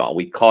lose it all.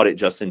 We caught it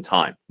just in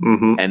time.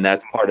 Mm-hmm. And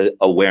that's part of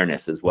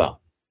awareness as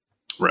well.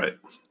 Right.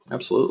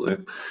 Absolutely.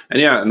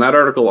 And that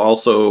article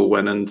also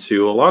went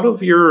into a lot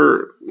of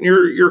your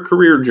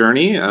career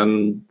journey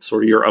and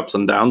sort of your ups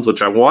and downs,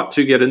 which I want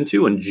to get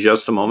into in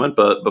just a moment.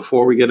 But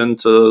before we get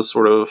into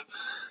sort of,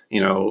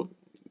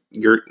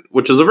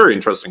 which is a very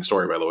interesting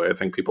story, by the way, I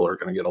think people are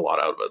going to get a lot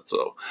out of it.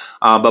 So,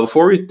 but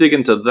before we dig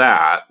into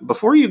that,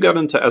 before you got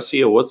into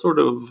SEO, what sort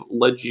of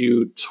led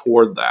you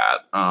toward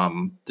that?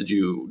 Did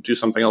you do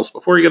something else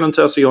before you got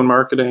into SEO and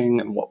marketing,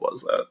 and what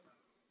was that?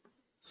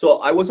 So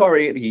I was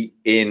already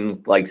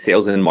in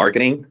sales and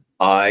marketing.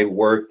 I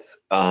worked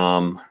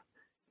in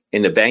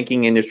the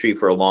banking industry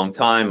for a long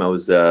time. I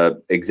was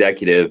an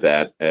executive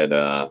at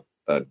a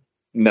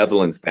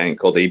Netherlands bank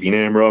called ABN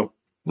AMRO.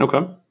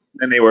 Okay.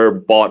 And they were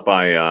bought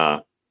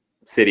by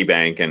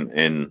Citibank,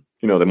 and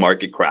the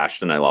market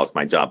crashed and I lost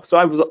my job. So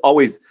I was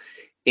always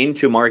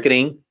into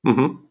marketing.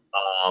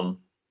 Mm-hmm.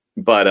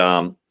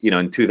 But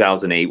in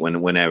 2008,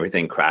 when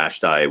everything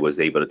crashed, I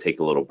was able to take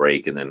a little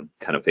break and then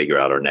kind of figure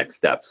out our next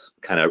steps,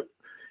 kind of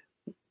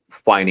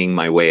finding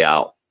my way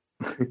out.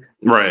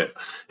 Right.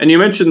 And you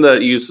mentioned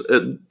that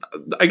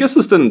I guess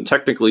this didn't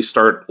technically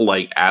start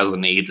like as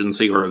an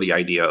agency or the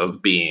idea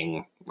of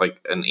being like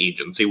an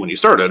agency when you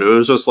started. It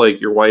was just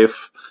like your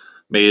wife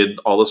made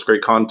all this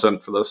great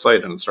content for the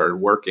site and it started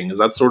working. Is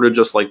that sort of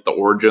just like the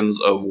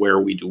origins of where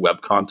We Do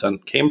Web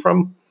Content came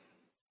from?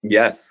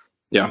 Yes.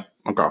 Yeah.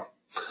 Okay.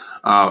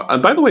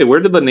 And by the way, where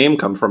did the name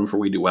come from for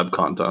We Do Web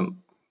Content?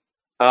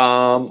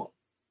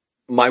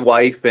 My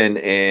wife and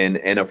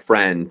a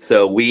friend.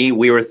 So we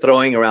were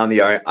throwing around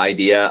the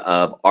idea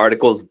of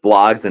articles,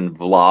 blogs, and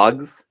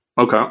vlogs.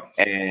 Okay.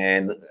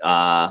 And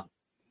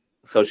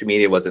social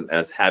media wasn't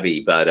as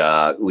heavy,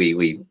 but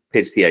we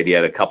pitched the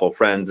idea to a couple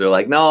friends. They're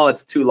like, no,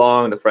 it's too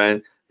long. The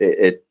friend,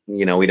 it's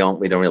we don't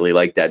really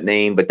like that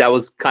name. But that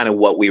was kind of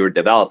what we were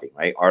developing,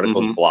 right?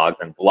 Articles, blogs,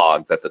 and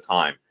vlogs at the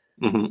time.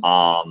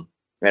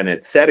 And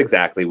it said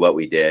exactly what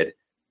we did,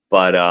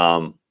 but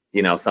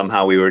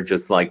somehow we were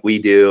just like We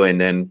Do, and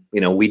then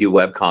We Do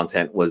Web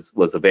Content was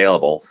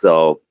available,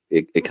 so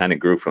it kind of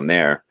grew from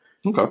there.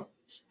 Okay.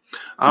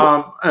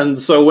 And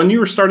so when you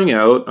were starting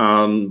out,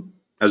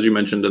 as you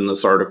mentioned in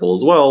this article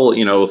as well,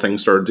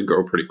 things started to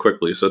grow pretty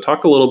quickly. So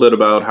talk a little bit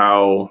about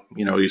how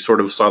you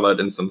sort of saw that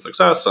instant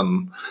success,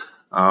 and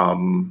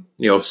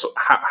so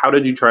how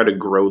did you try to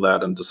grow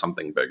that into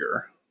something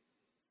bigger?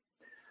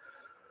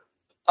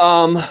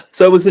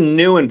 So it was a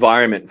new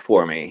environment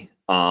for me.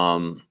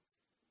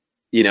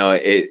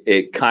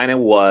 It kind of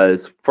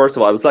was, first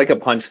of all, it was like a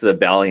punch to the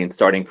belly and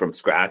starting from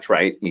scratch,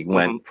 right? You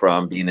went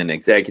from being an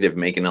executive,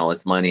 making all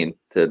this money,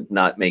 to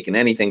not making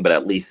anything, but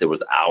at least it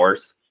was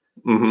hours.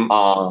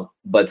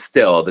 But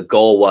still, the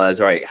goal was,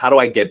 all right, how do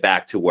I get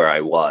back to where I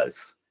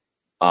was?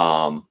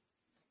 And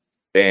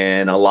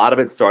a lot of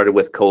it started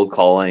with cold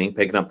calling,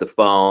 picking up the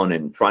phone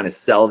and trying to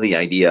sell the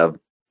idea of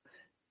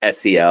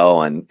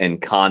SEO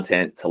and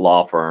content to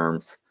law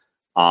firms.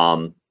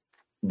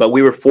 But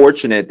we were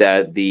fortunate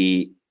that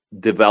the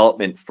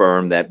development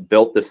firm that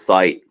built the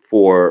site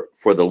for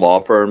the law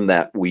firm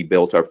that we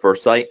built our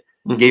first site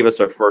gave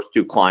us our first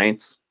 2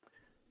 clients.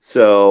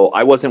 So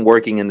I wasn't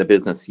working in the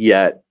business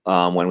yet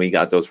when we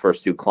got those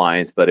first 2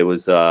 clients, but it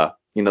was the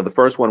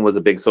first one was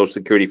a big Social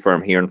Security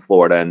firm here in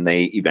Florida, and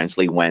they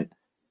eventually went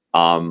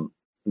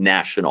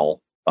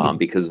national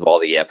because of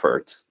all the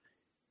efforts.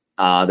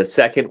 The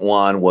second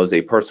one was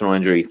a personal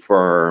injury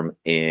firm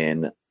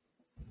in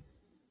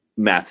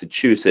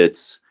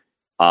Massachusetts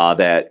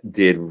that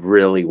did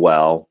really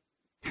well.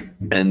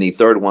 And the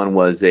third one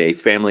was a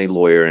family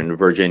lawyer in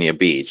Virginia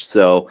Beach.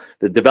 So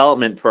the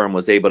development firm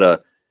was able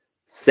to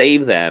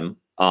save them,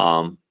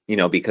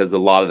 because a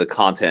lot of the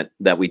content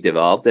that we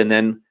developed. And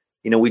then,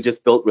 we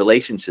just built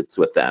relationships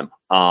with them.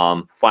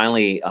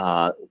 Finally,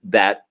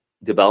 that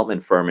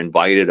development firm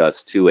invited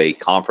us to a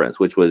conference,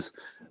 which was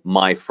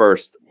my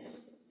first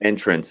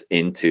entrance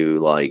into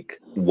like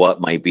what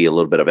might be a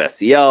little bit of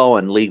SEO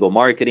and legal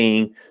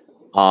marketing,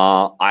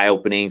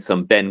 eye-opening,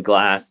 some Ben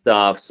Glass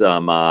stuff,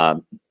 some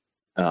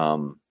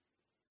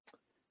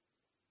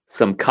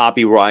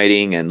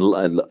copywriting and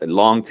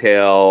long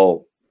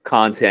tail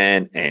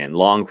content and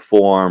long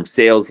form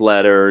sales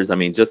letters. I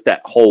mean, just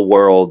that whole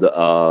world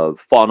of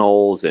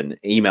funnels and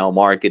email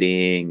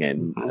marketing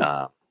and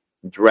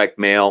direct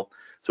mail.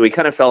 So we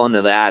kind of fell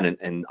into that,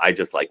 and I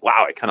just like,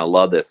 wow, I kind of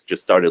love this.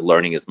 Just started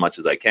learning as much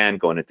as I can,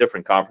 going to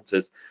different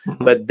conferences.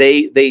 But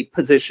they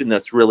positioned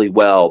us really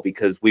well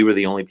because we were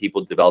the only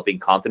people developing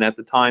content at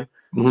the time.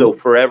 So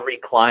for every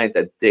client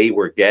that they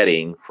were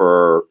getting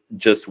for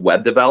just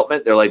web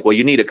development, they're like, well,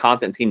 you need a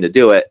content team to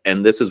do it.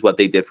 And this is what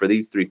they did for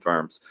these 3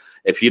 firms.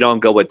 If you don't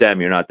go with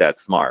them, you're not that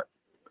smart.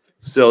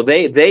 So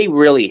they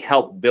really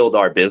helped build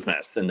our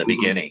business in the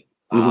beginning.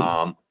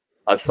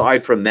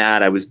 Aside from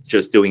that, I was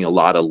just doing a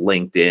lot of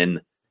LinkedIn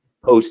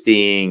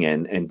posting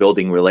and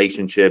building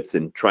relationships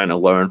and trying to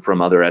learn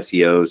from other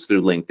SEOs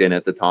through LinkedIn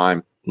at the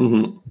time.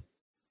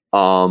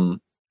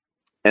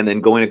 And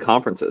then going to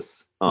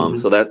conferences.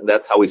 So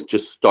that's how we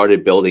just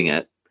started building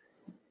it.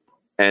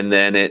 And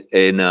then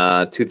in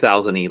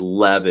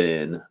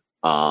 2011,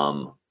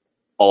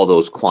 all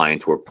those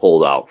clients were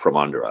pulled out from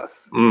under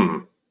us.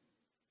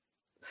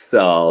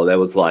 So that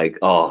was like,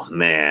 oh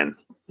man.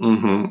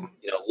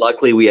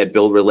 Luckily we had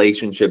built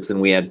relationships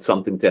and we had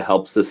something to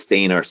help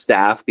sustain our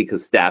staff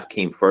because staff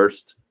came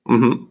first.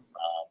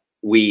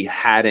 We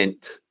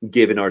hadn't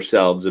given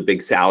ourselves a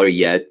big salary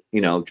yet,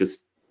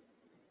 just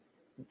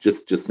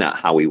not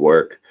how we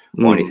work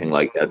or anything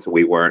like that. So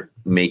we weren't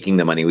making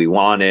the money we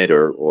wanted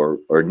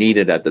or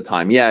needed at the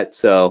time yet.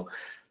 So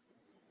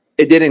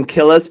it didn't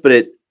kill us,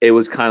 but it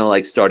was kind of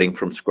like starting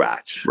from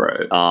scratch.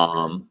 Right.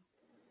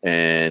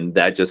 And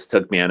that just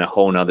took me on a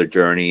whole nother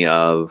journey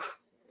of,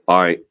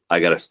 all right, I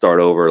got to start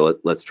over.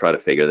 Let's try to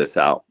figure this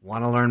out.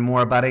 Want to learn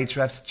more about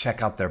Ahrefs?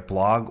 Check out their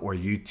blog or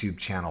YouTube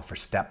channel for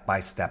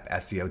step-by-step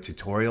SEO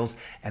tutorials.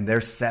 And their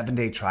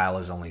 7-day trial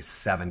is only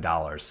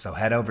 $7. So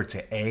head over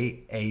to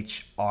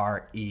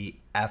ahrefs.com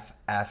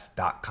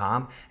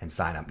fs.com and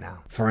sign up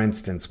now. For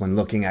instance, when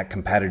looking at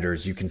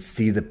competitors, you can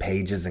see the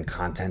pages and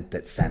content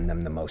that send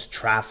them the most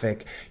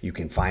traffic. You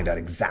can find out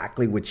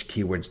exactly which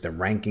keywords they're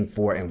ranking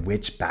for and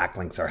which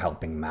backlinks are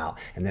helping them out.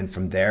 And then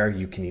from there,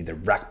 you can either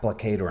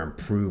replicate or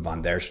improve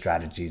on their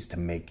strategies to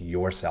make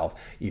yourself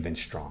even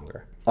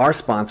stronger. Our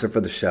sponsor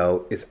for the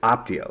show is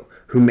Optio,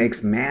 who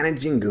makes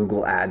managing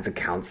Google Ads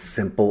accounts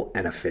simple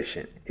and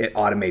efficient. It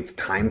automates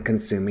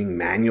time-consuming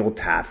manual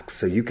tasks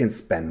so you can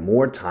spend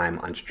more time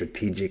on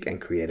strategic and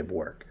creative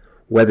work.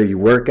 Whether you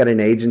work at an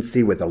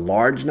agency with a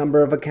large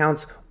number of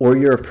accounts or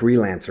you're a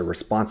freelancer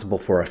responsible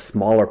for a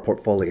smaller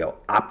portfolio,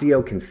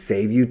 Optio can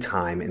save you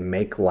time and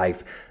make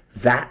life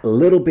that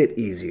little bit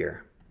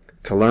easier.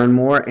 To learn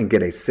more and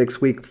get a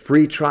 6-week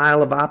free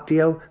trial of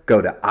Optio,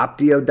 go to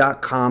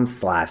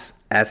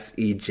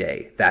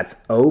optio.com/SEJ. That's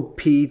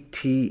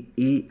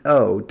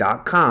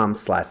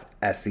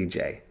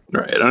opteo.com/SEJ.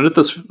 Right. And at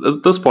this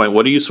point,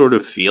 what are you sort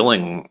of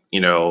feeling?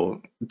 Do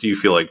you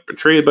feel like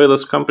betrayed by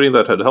this company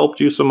that had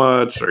helped you so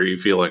much? Or are you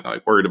feeling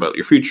like worried about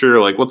your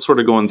future? Like what's sort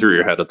of going through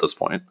your head at this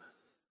point?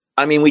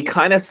 I mean, we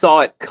kind of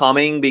saw it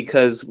coming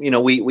because,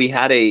 we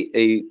had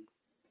a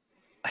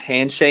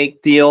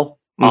handshake deal.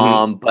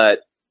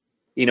 But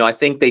I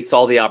think they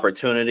saw the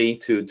opportunity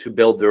to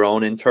build their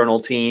own internal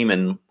team,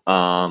 and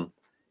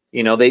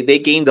they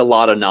gained a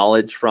lot of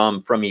knowledge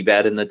from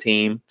Yvette and the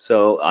team.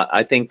 So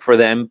I think for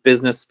them,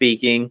 business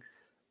speaking,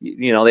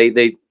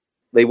 they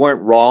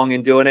weren't wrong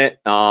in doing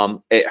it.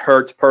 It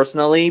hurts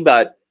personally,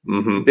 but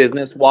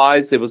business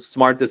wise, it was a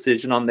smart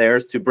decision on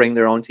theirs to bring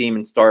their own team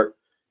and start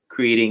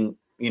creating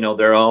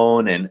their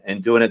own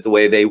and doing it the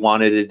way they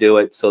wanted to do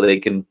it, so they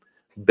can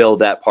build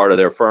that part of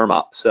their firm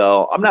up.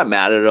 So I'm not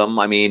mad at them.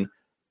 I mean,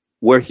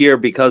 we're here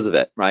because of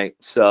it, right?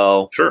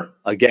 So sure.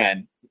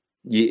 Again,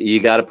 you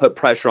got to put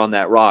pressure on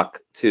that rock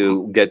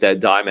to get that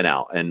diamond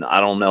out. And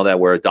I don't know that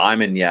we're a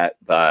diamond yet,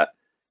 but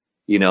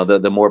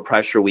the more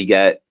pressure we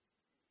get,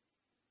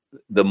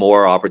 the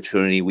more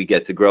opportunity we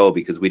get to grow,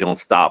 because we don't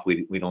stop.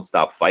 We don't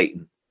stop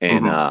fighting.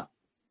 And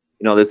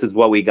this is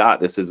what we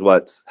got. This is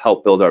what's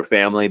helped build our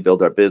family,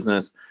 build our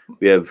business.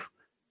 We have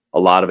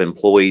a lot of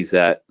employees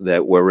that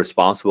we're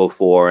responsible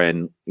for,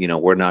 and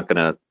we're not going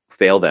to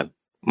fail them.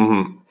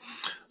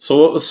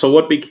 So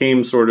what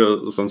became sort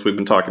of, since we've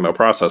been talking about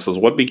processes,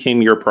 what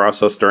became your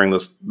process during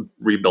this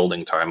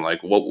rebuilding time?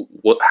 Like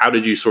how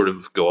did you sort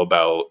of go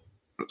about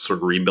sort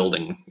of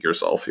rebuilding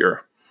yourself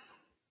here?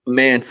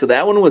 Man, so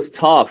that one was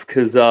tough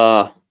because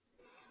I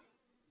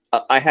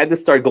had to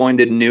start going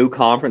to new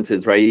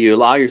conferences, right? You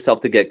allow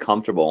yourself to get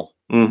comfortable.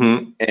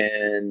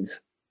 And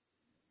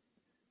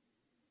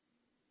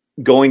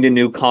going to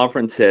new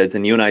conferences,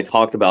 and you and I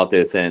talked about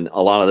this, and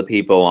a lot of the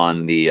people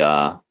on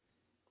the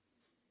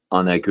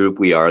on that group,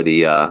 we are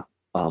the oh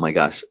my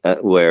gosh,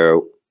 where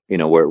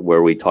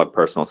we talk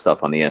personal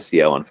stuff on the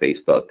SEO on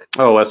Facebook.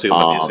 Oh, SEO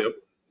buddies.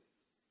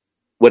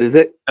 What is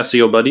it?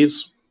 SEO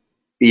buddies.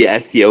 Yeah,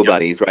 SEO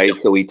buddies, right? Yep.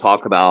 So we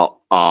talk about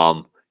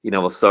some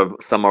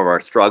of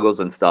our struggles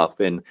and stuff,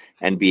 and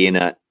being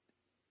an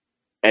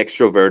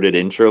extroverted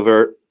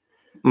introvert.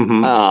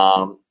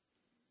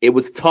 It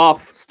was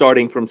tough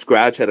starting from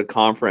scratch at a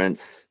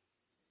conference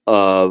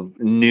of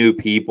new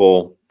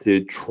people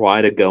to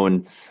try to go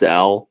and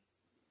sell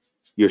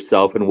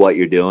yourself and what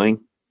you're doing.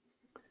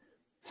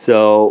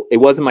 So it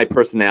wasn't my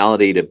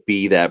personality to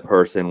be that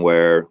person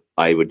where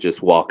I would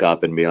just walk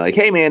up and be like,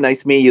 "Hey man,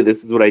 nice to meet you.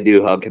 This is what I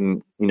do. How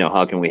can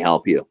we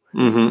help you?"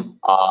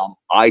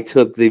 I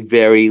took the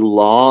very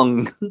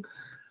long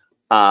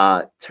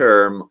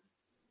term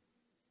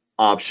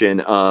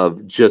option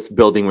of just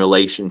building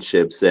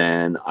relationships,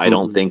 and I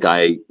don't think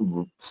I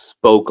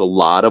spoke a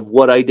lot of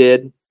what I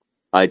did.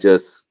 I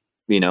just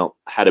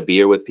had a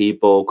beer with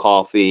people,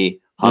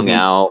 coffee, hung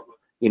out,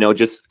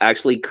 just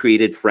actually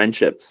created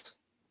friendships.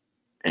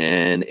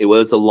 And it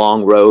was a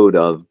long road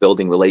of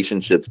building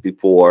relationships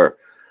before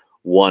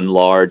one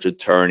large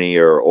attorney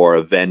or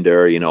a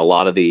vendor. A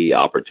lot of the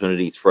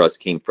opportunities for us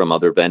came from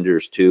other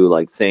vendors too,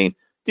 like saying,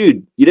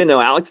 "Dude, you didn't know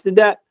Alex did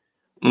that?"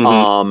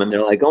 And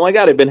they're like, "Oh my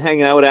God, I've been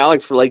hanging out with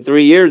Alex for like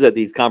 3 years at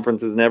these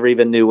conferences, never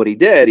even knew what he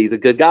did. He's a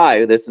good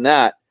guy, this and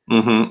that."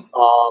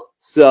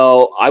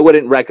 So I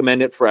wouldn't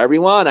recommend it for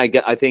everyone.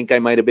 I think I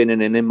might have been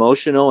in an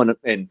emotional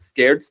and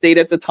scared state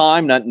at the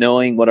time, not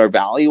knowing what our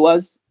value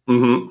was.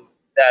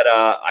 That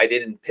I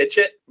didn't pitch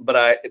it,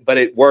 but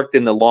it worked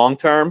in the long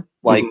term.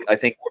 Like I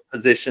think we're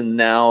positioned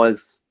now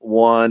as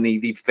one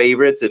of the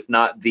favorites, if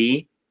not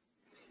the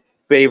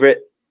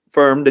favorite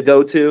firm to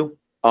go to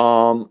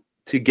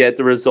get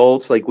the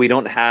results. Like we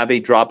don't have a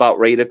dropout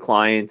rate of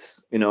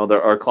clients.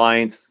 Our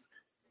clients,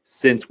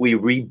 since we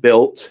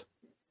rebuilt,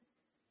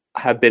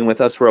 have been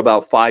with us for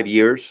about 5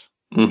 years.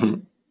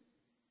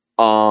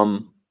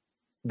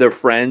 They're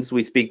friends.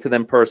 We speak to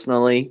them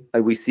personally.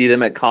 We see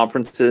them at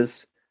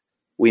conferences.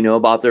 We know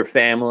about their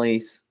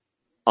families.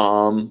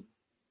 It's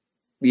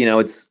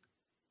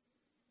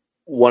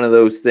one of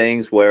those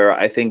things where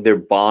I think they're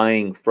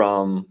buying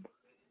from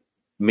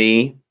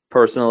me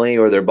personally,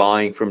 or they're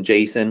buying from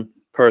Jason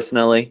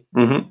personally,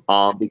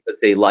 because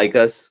they like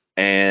us.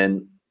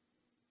 And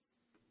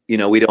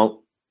we don't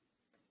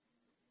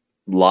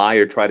lie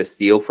or try to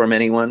steal from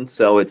anyone.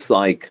 So it's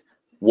like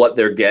what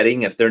they're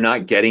getting. If they're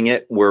not getting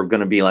it, we're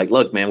going to be like,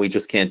 look, man, we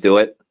just can't do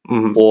it.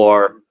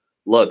 Or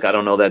look, I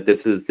don't know that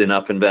this is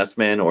enough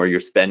investment, or you're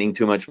spending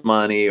too much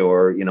money,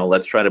 or,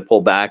 let's try to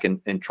pull back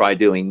and try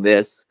doing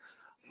this.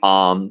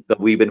 But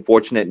we've been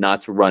fortunate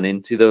not to run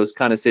into those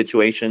kind of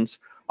situations.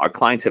 Our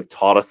clients have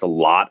taught us a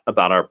lot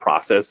about our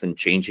process and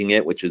changing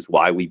it, which is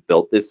why we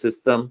built this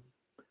system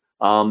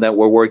that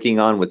we're working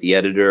on with the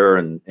editor,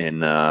 and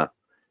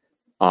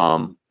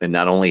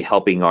not only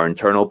helping our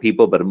internal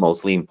people, but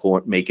mostly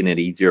making it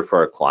easier for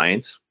our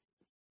clients.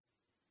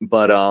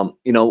 But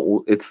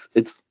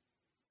it's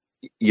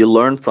you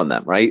learn from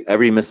them, right?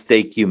 Every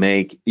mistake you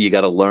make, you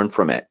got to learn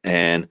from it.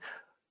 And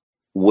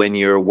when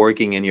you're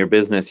working in your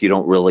business, you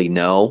don't really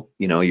know.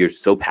 You're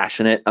so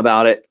passionate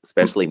about it,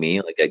 especially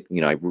me. Like I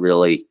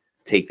really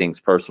take things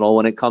personal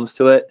when it comes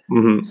to it.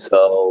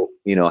 So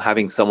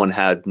having someone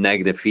have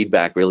negative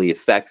feedback really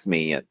affects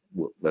me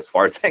as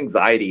far as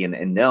anxiety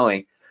and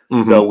knowing.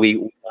 So we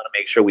want to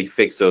make sure we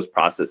fix those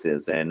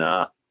processes, and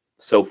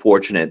so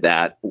fortunate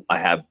that I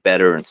have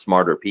better and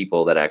smarter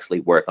people that actually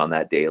work on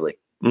that daily.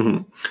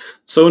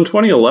 So in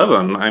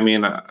 2011, I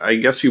mean, I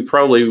guess you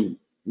probably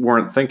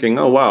weren't thinking,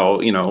 oh, wow,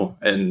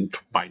 and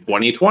by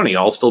 2020,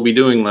 I'll still be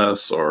doing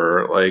this,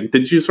 or like,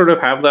 did you sort of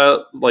have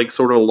that like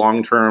sort of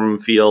long-term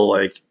feel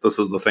like this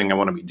is the thing I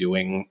want to be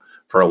doing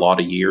for a lot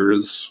of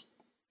years?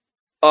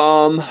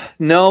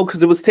 No,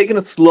 because it was taking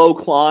a slow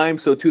climb.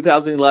 So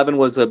 2011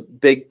 was a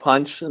big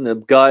punch in the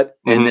gut.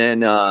 And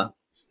then,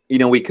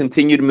 we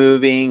continued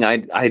moving.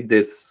 I had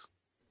this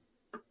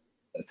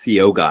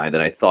SEO guy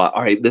that I thought,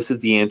 all right, this is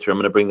the answer. I'm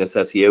going to bring this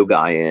SEO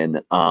guy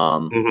in.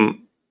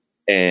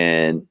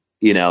 And,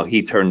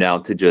 he turned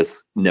out to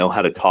just know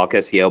how to talk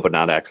SEO, but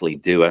not actually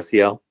do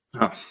SEO.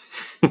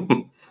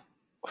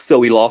 So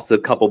we lost a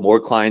couple more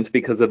clients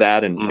because of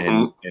that, and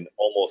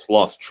almost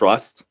lost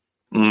trust.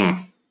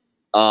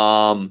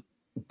 But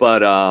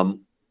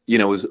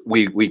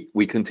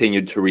we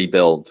continued to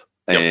rebuild,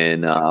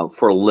 and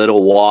for a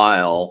little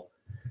while,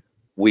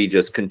 we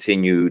just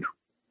continued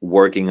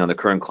working on the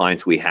current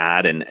clients we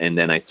had, and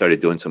then I started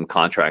doing some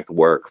contract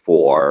work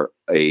for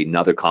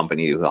another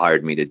company who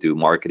hired me to do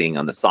marketing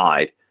on the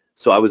side.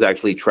 So I was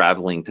actually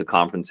traveling to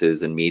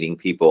conferences and meeting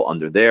people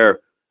under their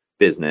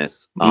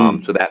business.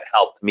 So that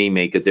helped me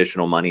make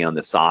additional money on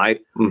the side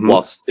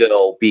while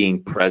still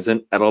being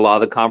present at a lot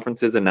of the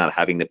conferences and not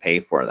having to pay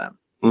for them.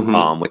 Which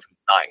was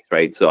nice,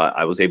 right? So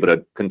I was able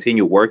to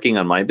continue working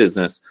on my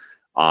business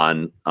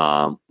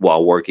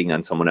while working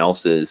on someone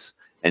else's,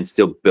 and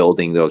still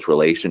building those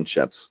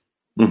relationships.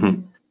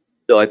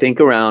 So I think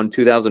around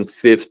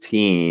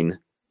 2015,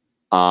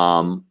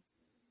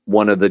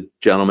 one of the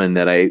gentlemen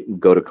that I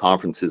go to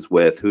conferences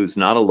with, who's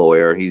not a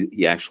lawyer,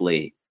 he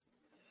actually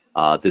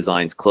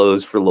designs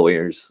clothes for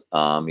lawyers.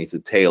 He's a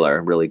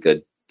tailor, really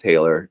good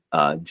tailor,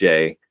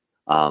 Jay.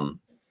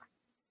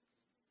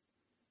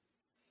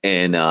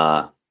 And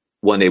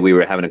one day we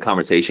were having a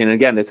conversation. And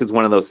again, this is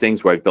one of those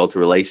things where I've built a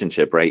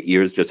relationship, right?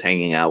 Years just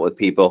hanging out with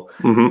people.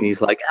 And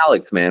he's like,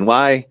 Alex, man,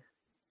 why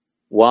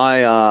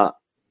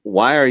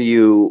are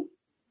you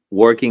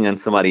working on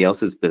somebody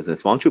else's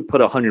business? Why don't you put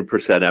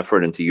 100%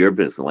 effort into your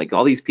business? Like,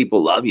 all these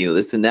people love you,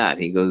 this and that.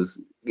 He goes,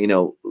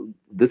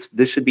 this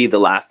should be the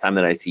last time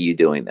that I see you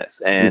doing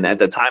this. And at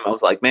the time I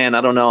was like, man,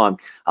 I don't know.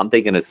 I'm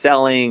thinking of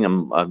selling.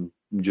 I'm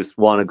just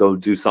want to go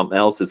do something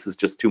else. This is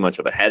just too much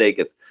of a headache.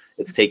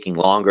 It's taking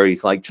longer.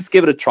 He's like, just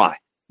give it a try.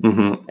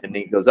 And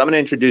he goes, I'm going to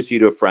introduce you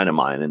to a friend of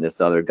mine. And this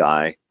other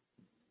guy,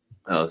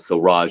 so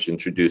Raj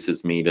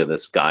introduces me to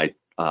this guy,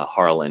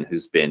 Harlan,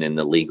 who's been in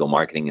the legal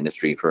marketing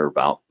industry for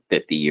about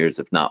 50 years,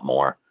 if not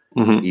more.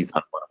 He's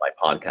on one of my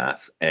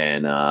podcasts.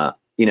 And,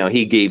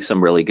 he gave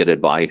some really good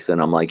advice.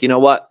 And I'm like, you know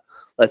what?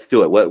 Let's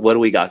do it. What do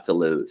we got to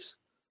lose?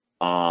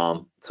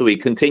 So we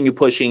continue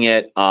pushing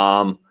it.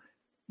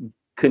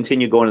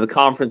 Continue going to the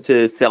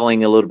conferences,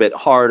 selling a little bit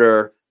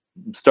harder,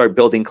 start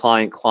building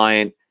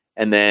client.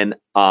 And then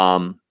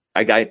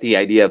I got the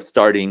idea of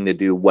starting to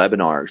do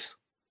webinars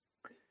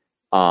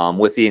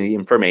with the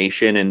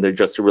information and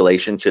just the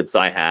relationships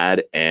I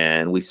had.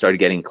 And we started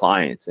getting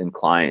clients and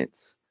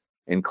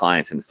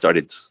it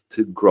started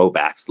to grow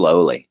back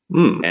slowly.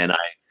 And I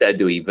said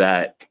to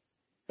Yvette,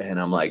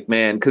 and I'm like,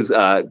 man, because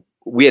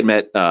we had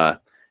met,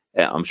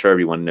 I'm sure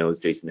everyone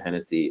knows Jason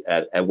Hennessy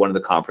at one of the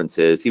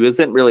conferences. He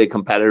wasn't really a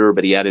competitor,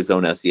 but he had his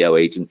own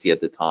SEO agency at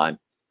the time.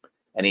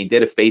 And he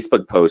did a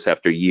Facebook post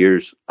after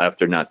years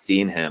after not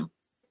seeing him,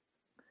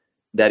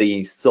 that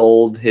he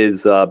sold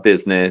his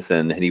business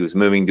and he was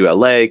moving to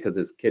LA because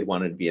his kid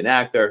wanted to be an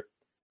actor.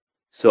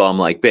 So I'm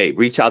like, babe,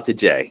 reach out to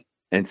Jay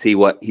and see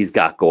what he's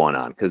got going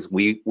on, because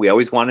we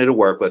always wanted to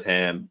work with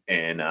him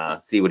and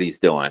see what he's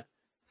doing.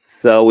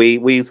 So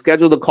we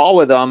scheduled a call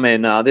with him,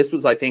 and this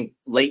was, I think,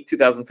 late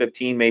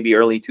 2015, maybe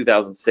early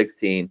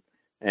 2016,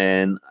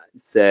 and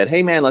said,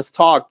 hey, man, let's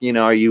talk.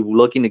 Are you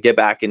looking to get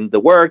back into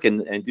work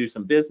and do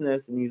some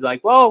business? And he's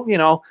like, well,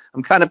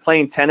 I'm kind of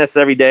playing tennis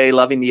every day,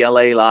 loving the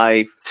LA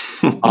life.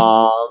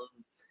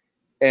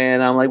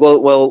 And I'm like,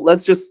 well,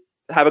 let's just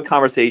have a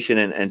conversation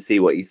and see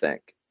what you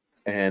think.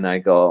 And I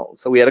go,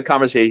 so we had a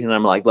conversation. And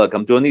I'm like, look,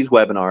 I'm doing these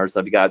webinars.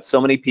 I've got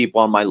so many people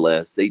on my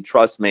list. They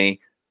trust me,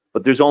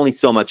 but there's only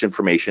so much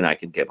information I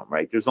can give them,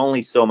 right? There's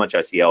only so much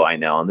SEO I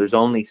know, and there's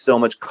only so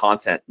much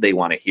content they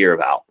want to hear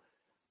about.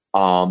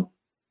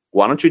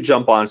 Why don't you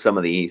jump on some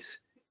of these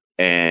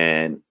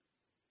and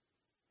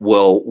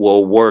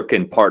we'll work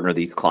and partner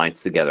these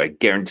clients together. I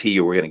guarantee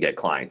you we're going to get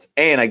clients.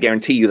 And I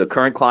guarantee you the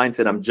current clients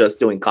that I'm just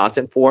doing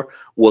content for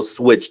will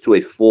switch to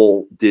a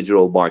full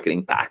digital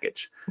marketing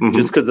package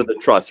just because of the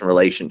trust and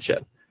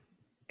relationship.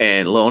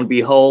 And lo and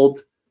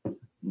behold,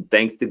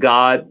 thanks to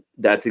God,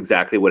 that's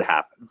exactly what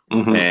happened.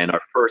 And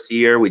our first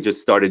year, we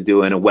just started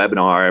doing a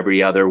webinar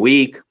every other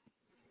week.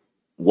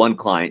 1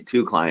 client,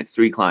 2 clients,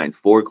 3 clients,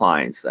 4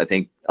 clients. I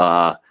think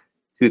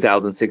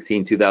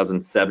 2016,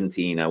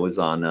 2017, I was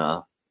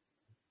on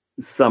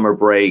summer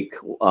break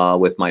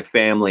with my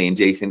family, and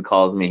Jason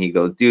calls me. He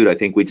goes, dude, I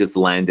think we just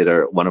landed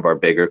one of our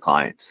bigger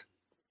clients.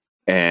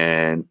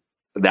 And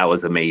that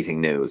was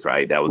amazing news,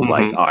 right? That was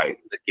like, all right,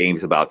 the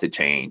game's about to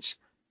change.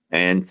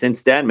 And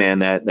since then, man,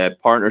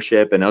 that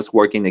partnership and us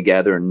working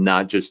together and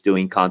not just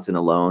doing content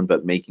alone,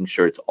 but making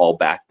sure it's all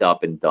backed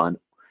up and done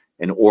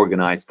and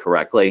organized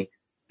correctly.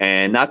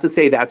 And not to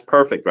say that's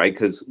perfect, right?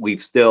 Because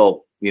we've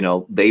still,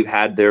 they've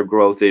had their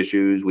growth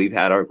issues. We've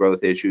had our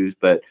growth issues,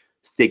 but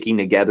sticking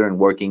together and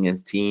working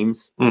as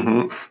teams,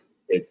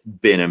 it's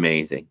been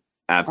amazing.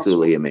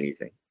 Absolutely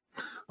amazing.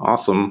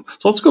 Awesome.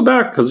 So let's go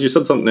back, because you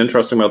said something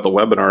interesting about the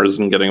webinars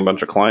and getting a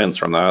bunch of clients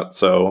from that.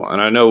 So,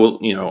 and I know,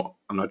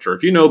 I'm not sure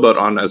if you know, but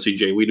on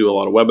SEJ, we do a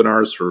lot of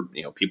webinars for,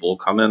 people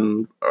come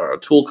in,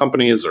 tool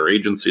companies or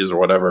agencies or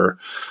whatever,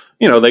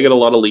 they get a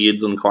lot of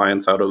leads and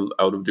clients out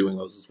of doing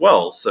those as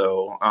well.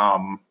 So,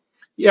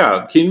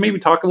 yeah, can you maybe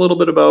talk a little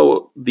bit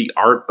about the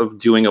art of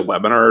doing a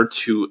webinar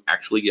to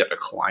actually get a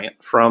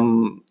client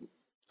from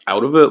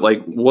out of it?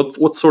 Like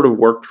what sort of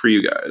worked for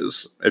you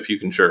guys, if you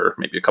can share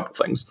maybe a couple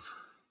things?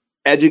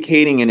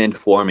 Educating and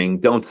informing,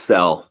 don't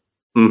sell.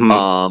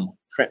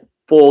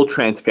 Full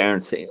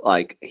transparency.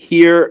 Like,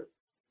 here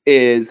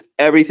is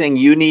everything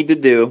you need to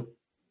do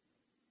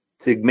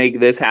to make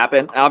this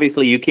happen.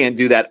 Obviously, you can't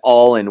do that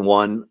all in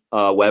one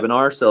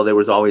webinar. So there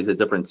was always a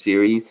different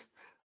series.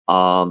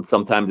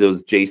 Sometimes it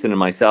was Jason and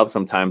myself.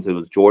 Sometimes it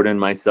was Jordan and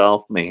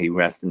myself. May he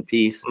rest in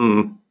peace.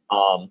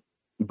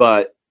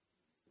 But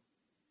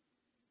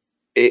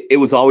it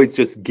was always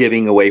just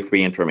giving away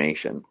free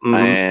information.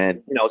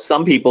 And,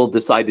 some people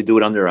decide to do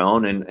it on their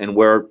own, and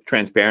we're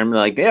transparent. We're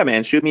like, yeah,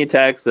 man, shoot me a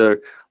text,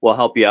 or we'll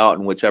help you out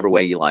in whichever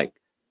way you like.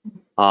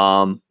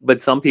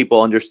 But some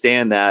people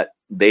understand that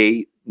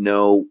they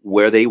know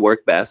where they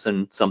work best,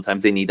 and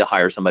sometimes they need to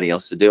hire somebody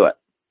else to do it.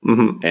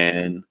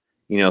 And,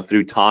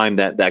 through time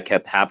that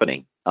kept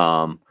happening.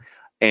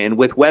 And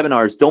with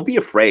webinars, don't be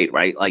afraid,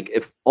 right? Like,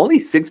 if only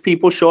 6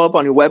 people show up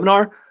on your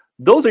webinar,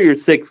 those are your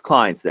 6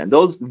 clients. Then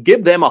those,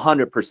 give them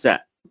 100%,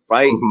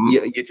 right?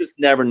 You just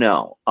never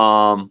know.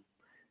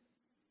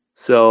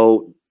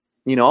 So,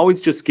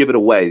 always just give it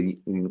away.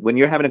 When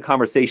you're having a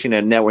conversation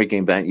at a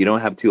networking event, you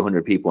don't have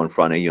 200 people in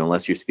front of you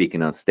unless you're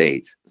speaking on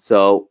stage.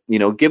 So,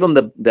 give them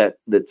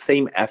that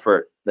same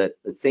effort, that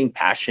same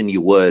passion you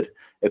would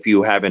if you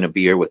were having a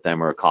beer with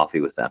them or a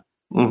coffee with them.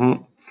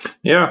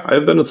 Yeah,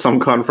 I've been at some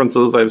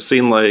conferences. I've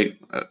seen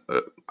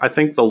I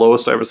think the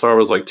lowest I ever saw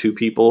was 2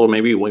 people,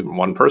 maybe even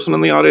 1 person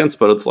in the audience.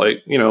 But it's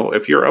like,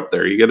 if you're up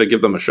there, you got to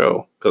give them a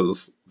show,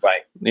 because,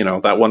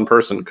 that 1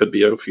 person could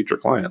be a future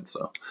client.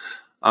 So,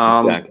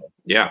 Exactly.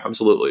 Yeah,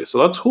 absolutely. So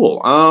that's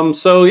cool.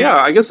 So yeah,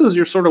 I guess as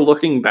you're sort of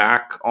looking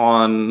back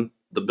on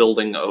the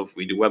building of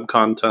We Do Web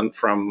content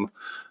from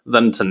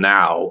then to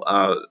now,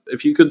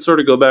 if you could sort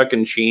of go back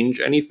and change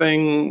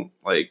anything,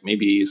 like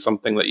maybe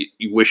something that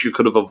you wish you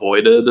could have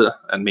avoided,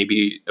 and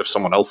maybe if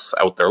someone else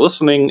out there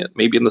listening,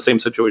 maybe in the same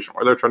situation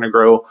where they're trying to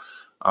grow,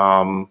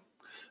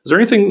 is there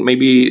anything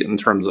maybe in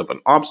terms of an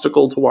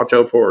obstacle to watch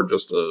out for, or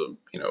just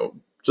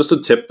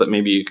a tip that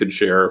maybe you could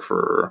share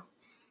for,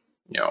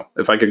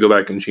 if I could go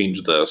back and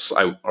change this,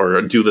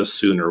 or do this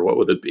sooner, what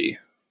would it be?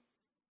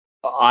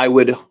 I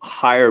would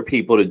hire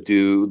people to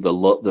do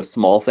the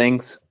small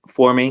things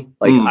for me.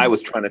 Like, I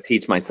was trying to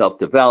teach myself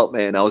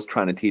development. I was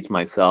trying to teach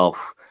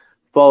myself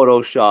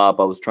Photoshop.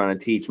 I was trying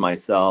to teach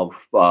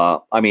myself.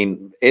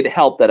 It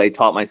helped that I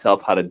taught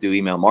myself how to do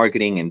email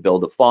marketing and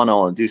build a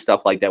funnel and do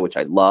stuff like that, which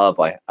I love.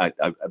 I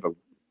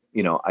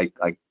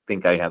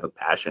think I have a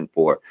passion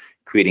for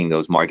creating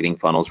those marketing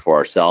funnels for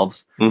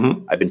ourselves.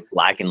 I've been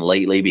slacking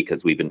lately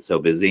because we've been so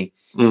busy,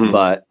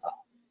 but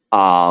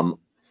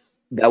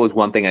that was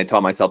one thing I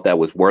taught myself that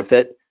was worth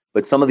it.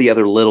 But some of the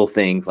other little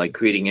things, like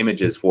creating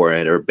images for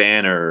it, or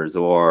banners,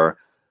 or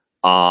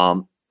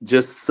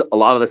just a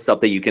lot of the stuff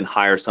that you can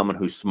hire someone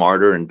who's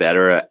smarter and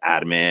better at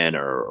admin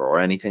or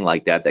anything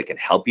like that can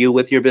help you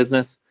with your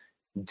business,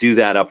 do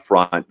that up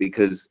front,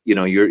 because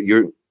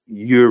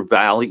your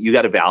value, you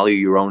got to value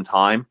your own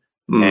time.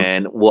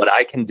 And what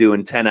I can do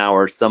in 10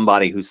 hours,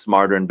 somebody who's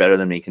smarter and better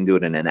than me can do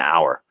it in an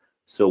hour.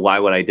 So why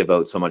would I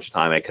devote so much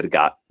time? I could have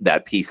got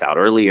that piece out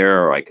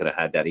earlier, or I could have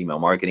had that email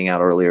marketing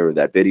out earlier, or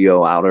that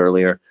video out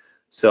earlier.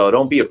 So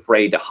don't be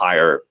afraid to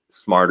hire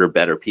smarter,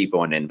 better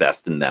people and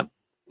invest in them.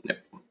 Yeah.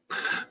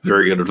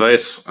 Very good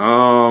advice.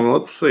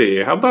 Let's see.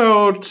 How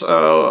about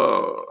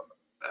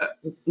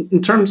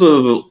in terms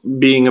of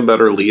being a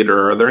better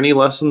leader, are there any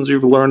lessons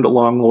you've learned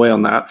along the way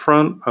on that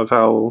front of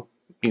how,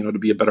 to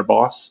be a better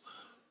boss?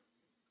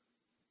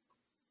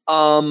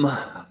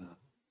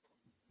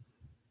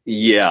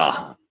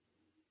 Yeah.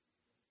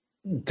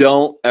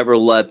 Don't ever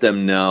let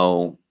them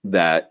know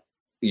that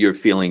you're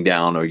feeling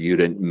down or you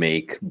didn't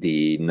make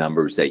the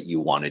numbers that you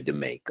wanted to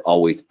make.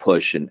 Always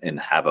push and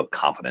have a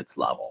confidence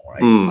level,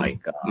 right?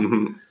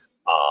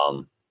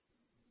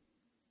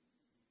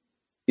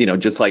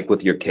 Just like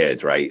with your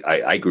kids, right?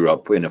 I grew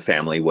up in a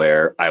family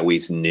where I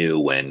always knew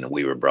when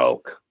we were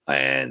broke,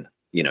 and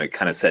it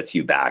kind of sets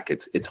you back.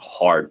 It's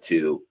hard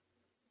to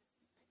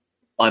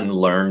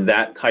unlearn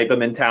that type of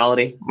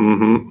mentality.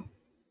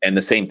 And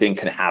the same thing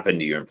can happen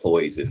to your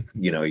employees if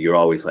you're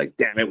always like,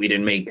 damn it, we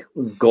didn't make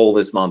goal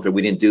this month, or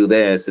we didn't do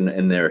this,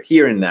 and they're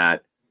hearing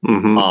that.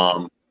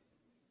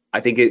 I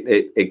think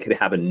it could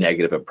have a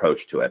negative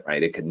approach to it,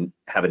 right? It could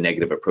have a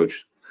negative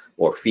approach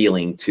or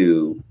feeling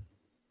to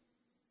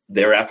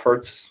their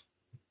efforts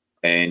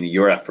and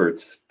your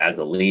efforts as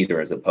a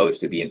leader, as opposed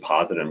to being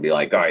positive and be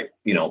like, all right,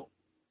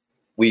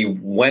 we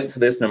went to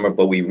this number,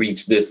 but we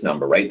reached this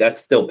number, right? That's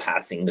still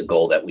passing the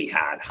goal that we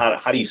had.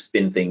 How do you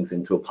spin things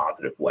into a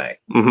positive way?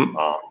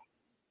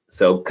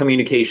 So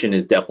communication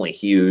is definitely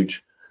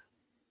huge.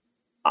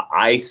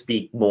 I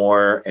speak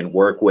more and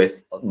work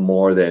with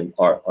more than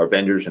our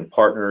vendors and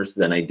partners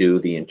than I do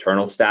the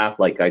internal staff.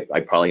 Like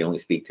I probably only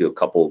speak to a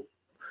couple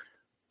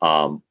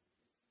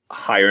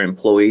higher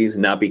employees,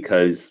 not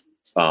because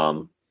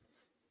only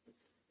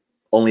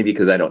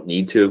because I don't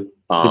need to.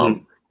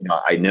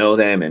 I know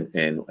them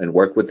and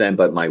work with them,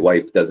 but my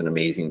wife does an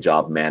amazing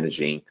job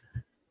managing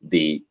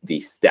the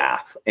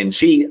staff. And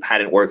she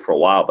hadn't worked for a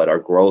while, but our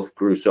growth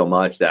grew so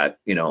much that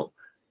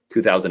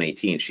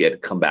 2018 she had to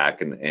come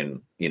back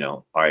and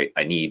all right,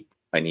 I need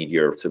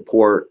your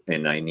support,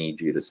 and I need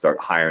you to start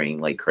hiring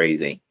like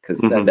crazy,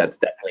 because that's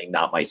definitely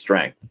not my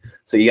strength.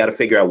 So you got to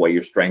figure out what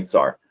your strengths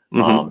are.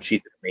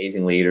 She's an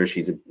amazing leader.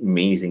 She's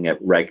amazing at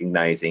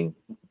recognizing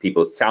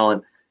people's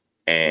talent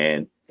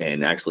and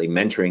actually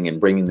mentoring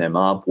and bringing them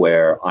up,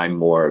 where I'm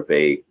more of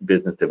a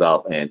business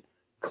development,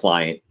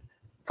 client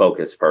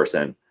focused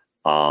person.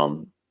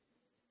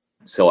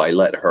 So I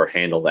let her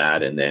handle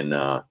that, and then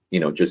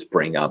just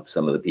bring up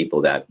some of the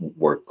people that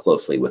work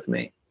closely with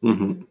me.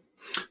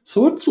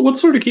 So what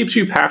sort of keeps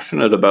you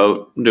passionate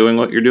about doing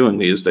what you're doing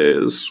these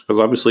days? Because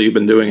obviously you've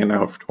been doing it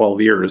now for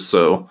 12 years.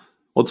 So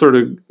what sort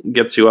of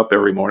gets you up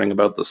every morning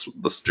about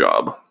this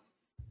job?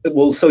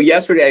 Well, so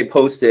yesterday I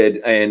posted,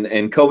 and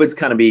COVID's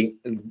kind of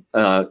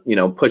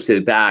pushed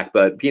it back,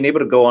 but being able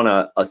to go on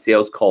a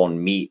sales call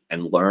and meet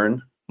and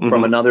learn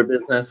from another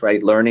business,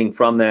 right? Learning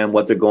from them,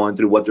 what they're going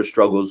through, what their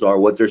struggles are,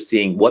 what they're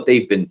seeing, what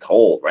they've been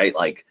told, right?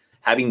 Like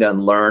having to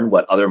unlearn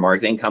what other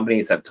marketing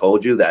companies have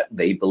told you that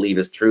they believe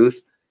is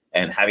truth,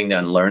 and having to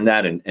unlearn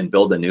that and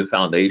build a new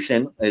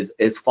foundation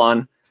is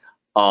fun.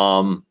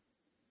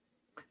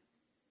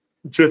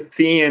 Just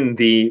seeing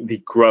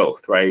the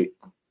growth, right?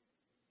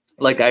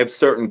 Like I have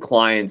certain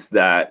clients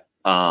that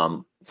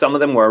some of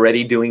them were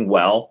already doing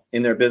well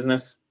in their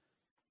business.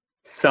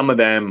 Some of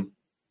them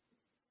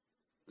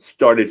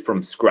started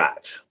from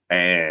scratch,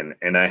 and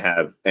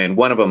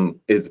one of them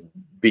is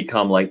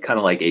become kind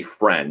of like a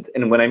friend.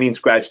 And when I mean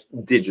scratch,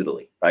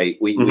 digitally, right?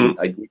 We've done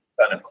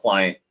a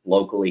client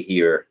locally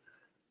here,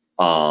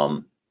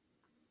 and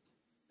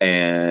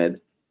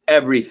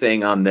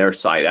everything on their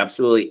site,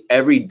 absolutely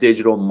every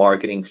digital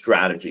marketing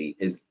strategy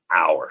is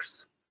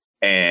ours.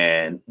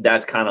 And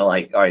that's kind of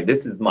like, all right,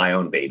 this is my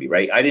own baby,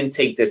 right? I didn't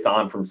take this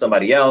on from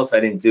somebody else. I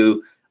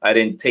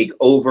didn't take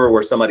over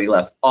where somebody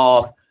left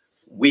off.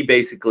 We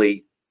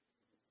basically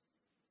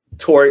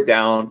tore it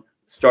down,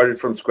 started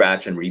from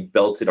scratch, and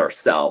rebuilt it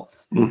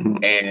ourselves.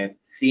 And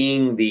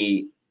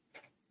seeing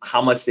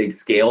how much they've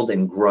scaled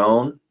and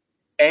grown,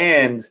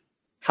 and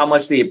how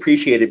much they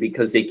appreciate it,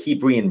 because they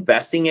keep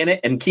reinvesting in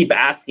it and keep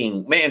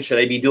asking, man, should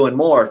I be doing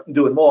more?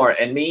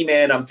 And me,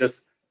 man, I'm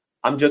just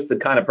the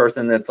kind of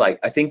person that's like,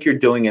 I think you're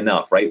doing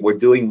enough, right? We're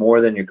doing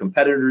more than your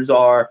competitors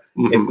are.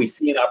 If we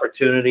see an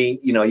opportunity,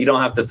 you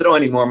don't have to throw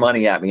any more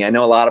money at me. I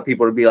know a lot of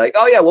people would be like,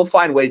 oh yeah, we'll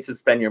find ways to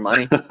spend your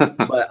money.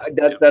 But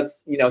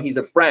that's, he's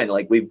a friend.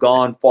 Like, we've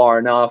gone far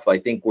enough. I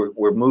think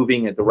we're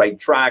moving at the right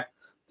track.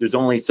 There's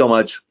only so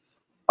much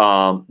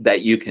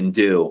that you can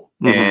do.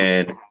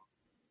 And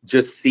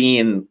just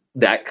seeing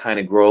that kind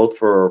of growth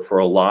for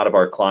a lot of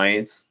our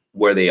clients,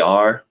 where they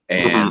are,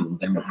 and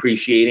them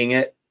appreciating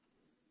it,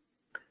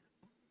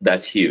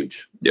 that's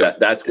huge.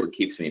 That's what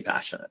keeps me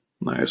passionate.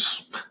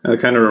 Nice. And it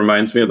kind of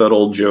reminds me of that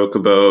old joke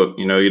about,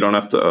 you don't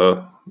have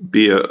to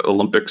be an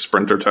Olympic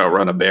sprinter to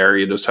outrun a bear.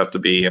 You just have to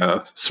be,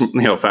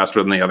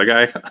 faster than the other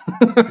guy.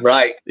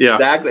 Right. Yeah.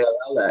 Exactly. I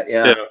love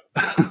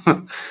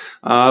that.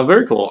 Yeah.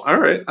 Very cool. All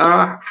right.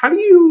 How do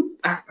you,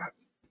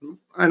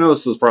 I know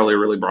this is probably a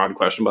really broad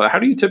question, but how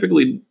do you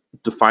typically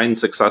define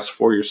success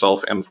for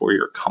yourself and for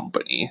your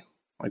company?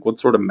 Like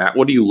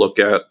what do you look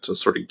at to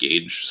sort of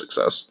gauge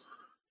success?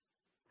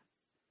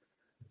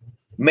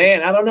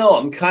 Man, I don't know.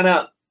 I'm kind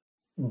of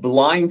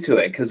blind to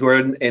it because we're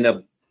in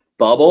a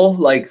bubble.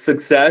 Like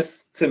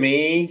success to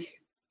me,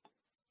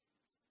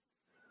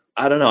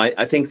 I don't know.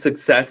 I think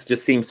success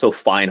just seems so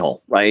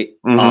final, right?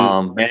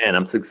 Man,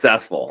 I'm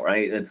successful,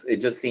 right? It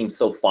just seems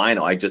so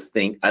final. I just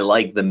think I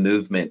like the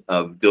movement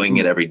of doing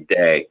it every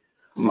day.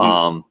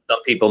 Some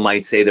people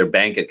might say their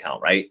bank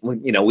account, right?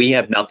 We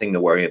have nothing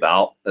to worry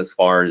about as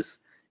far as,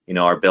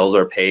 our bills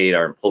are paid,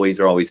 our employees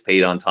are always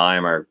paid on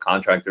time, our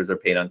contractors are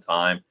paid on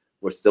time.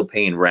 We're still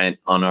paying rent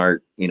on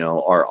our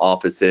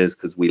offices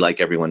because we like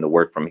everyone to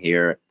work from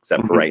here,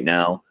 except for right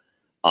now.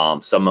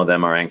 Some of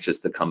them are anxious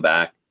to come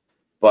back.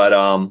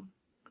 But,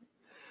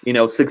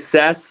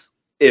 success,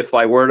 if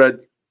I were to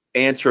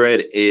answer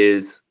it,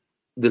 is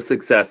the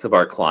success of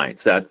our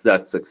clients.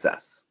 That's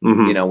success.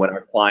 When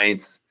our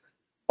clients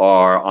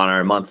are on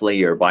our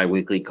monthly or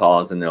biweekly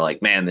calls and they're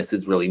like, man, this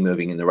is really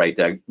moving in the right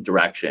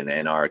direction.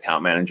 And our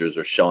account managers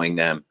are showing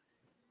them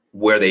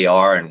where they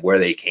are and where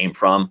they came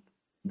from.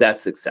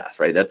 That's success,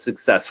 right? That's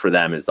success for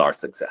them is our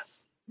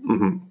success.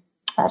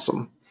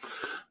 Awesome.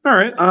 All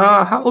right.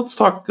 Let's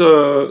talk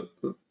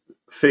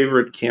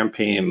favorite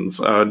campaigns.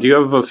 Do you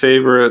have a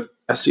favorite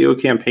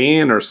SEO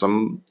campaign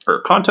or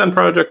content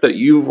project that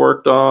you've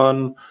worked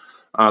on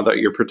that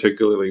you're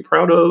particularly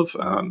proud of?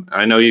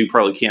 I know you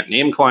probably can't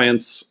name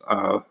clients,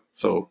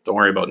 so don't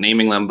worry about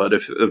naming them. But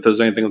if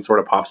there's anything that sort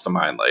of pops to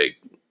mind, like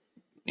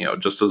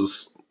just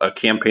as a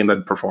campaign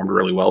that performed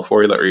really well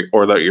for you,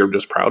 that you're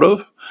just proud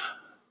of.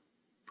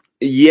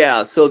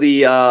 Yeah. So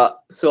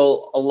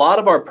so a lot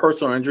of our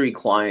personal injury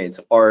clients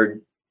are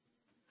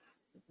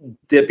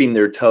dipping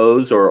their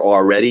toes or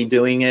already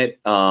doing it.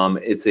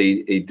 It's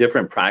a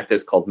different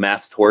practice called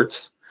mass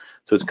torts.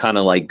 So it's kind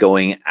of like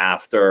going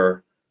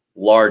after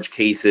large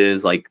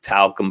cases, like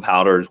talcum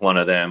powder is one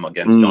of them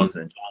against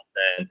Johnson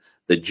 & Johnson.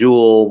 The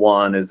Jewel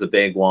one is a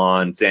big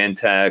one,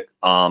 Zantec.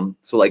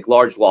 So like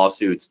large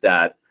lawsuits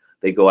that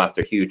they go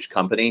after huge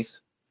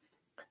companies.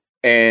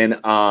 And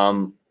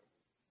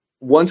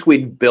once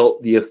we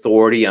built the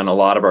authority on a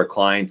lot of our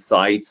client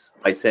sites,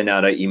 I sent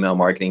out an email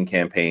marketing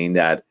campaign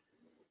that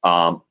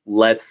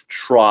let's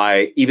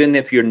try, even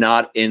if you're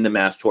not in the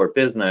mass tort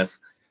business,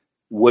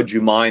 would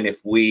you mind if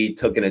we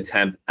took an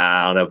attempt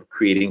out of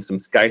creating some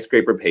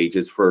skyscraper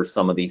pages for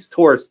some of these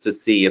torts to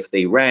see if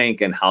they rank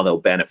and how they'll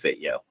benefit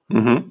you?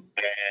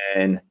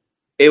 And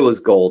it was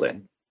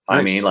golden. Nice.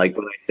 I mean, like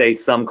when I say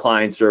some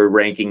clients are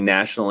ranking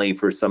nationally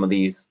for some of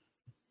these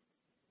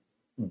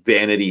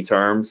vanity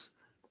terms,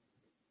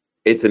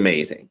 it's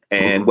amazing.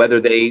 And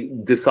whether they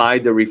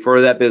decide to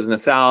refer that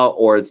business out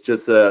or it's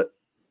just a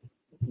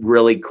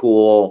really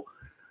cool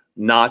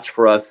notch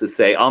for us to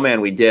say, oh man,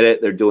 we did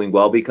it. They're doing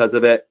well because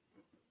of it.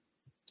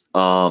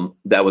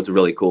 That was a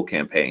really cool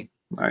campaign.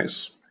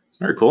 Nice.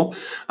 Very cool.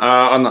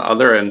 On the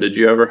other end, did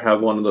you ever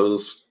have one of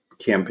those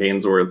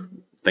campaigns where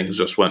things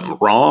just went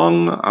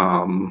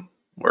wrong?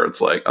 Where it's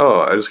like,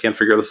 oh, I just can't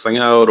figure this thing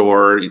out,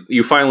 or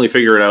you finally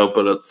figure it out,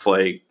 but it's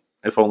like,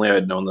 if only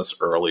I'd known this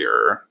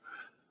earlier.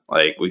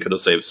 Like, we could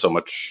have saved so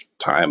much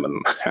time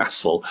and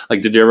hassle.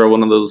 Like, did you ever have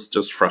one of those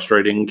just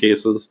frustrating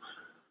cases?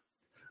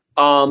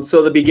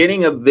 So the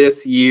beginning of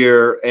this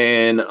year,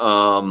 and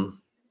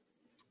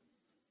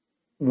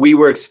we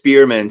were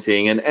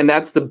experimenting, and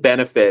that's the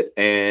benefit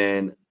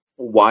and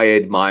why I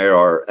admire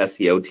our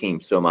SEO team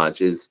so much,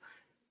 is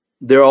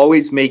they're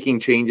always making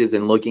changes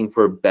and looking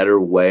for a better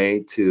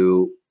way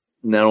to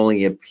not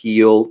only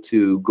appeal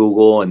to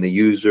Google and the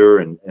user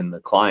and the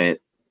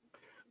client,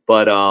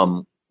 but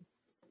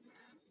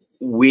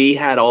we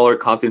had all our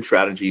content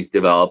strategies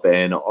developed,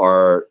 and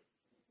our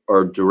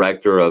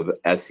director of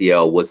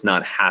SEO was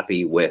not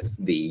happy with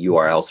the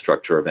URL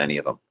structure of any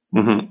of them.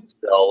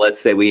 So let's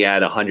say we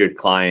had 100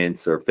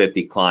 clients or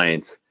 50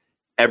 clients.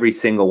 Every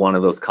single one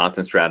of those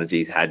content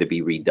strategies had to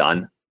be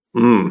redone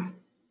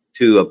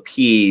to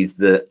appease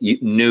the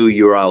new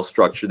URL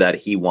structure that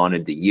he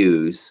wanted to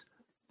use.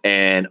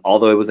 And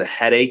although it was a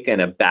headache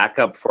and a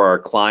backup for our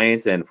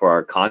clients and for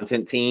our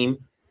content team,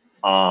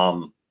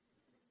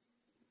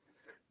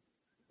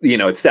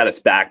 it set us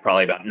back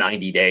probably about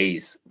 90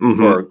 days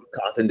for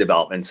content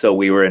development. So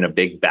we were in a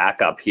big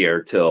backup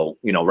here till,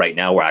 right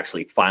now we're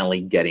actually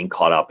finally getting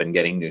caught up and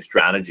getting new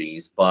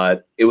strategies,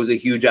 but it was a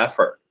huge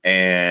effort.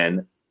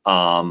 And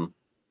I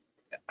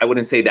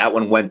wouldn't say that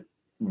one went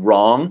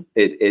wrong.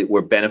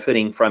 We're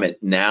benefiting from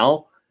it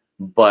now,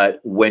 but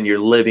when you're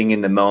living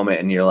in the moment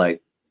and you're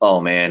like, oh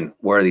man,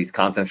 where are these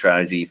content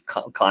strategies?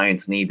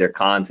 Clients need their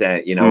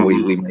content.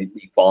 We might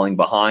be falling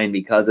behind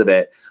because of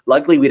it.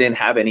 Luckily, we didn't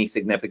have any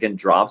significant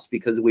drops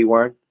because we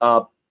weren't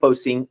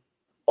posting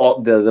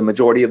all the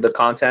majority of the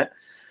content.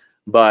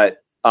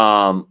 But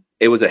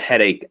it was a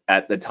headache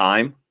at the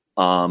time.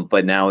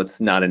 But now it's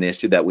not an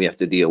issue that we have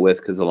to deal with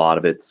because a lot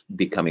of it's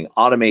becoming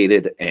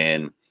automated,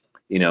 and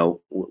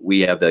we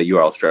have the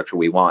URL structure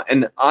we want.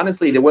 And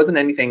honestly, there wasn't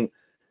anything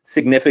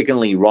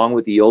significantly wrong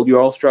with the old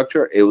URL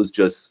structure. It was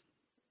just,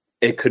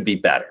 it could be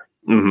better.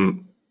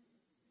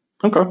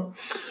 Okay.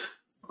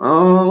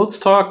 Let's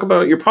talk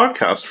about your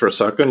podcast for a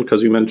second,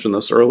 because you mentioned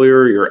this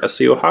earlier, your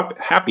SEO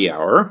happy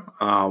hour.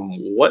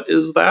 What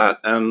is that,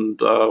 and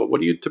what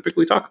do you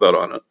typically talk about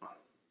on it?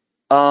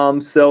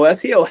 So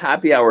SEO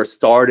Happy Hour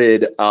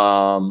started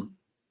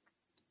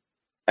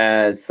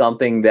as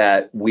something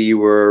that we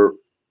were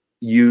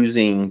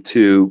using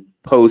to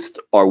post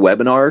our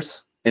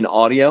webinars in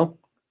audio.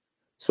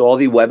 So all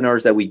the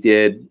webinars that we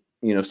did,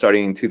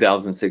 starting in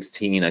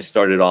 2016, I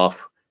started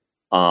off.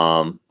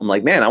 I'm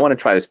like, man, I want to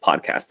try this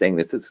podcast thing.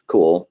 This is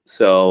cool.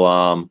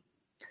 So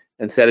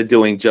instead of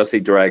doing just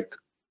a direct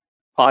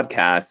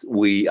podcast,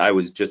 I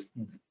was just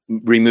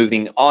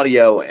removing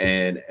audio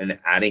and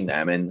adding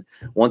them. And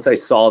once I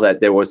saw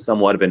that there was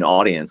somewhat of an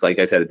audience, like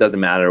I said, it doesn't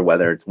matter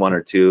whether it's 1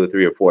 or 2,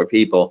 3 or 4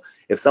 people.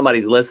 If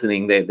somebody's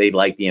listening, they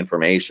like the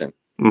information.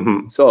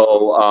 Mm-hmm.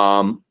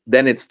 So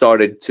then it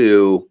started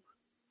to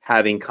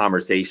having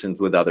conversations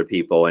with other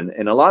people.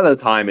 And a lot of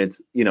the time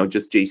it's,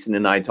 just Jason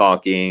and I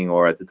talking,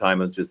 or at the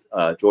time it was just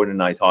Jordan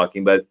and I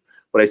talking. But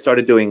what I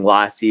started doing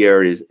last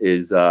year is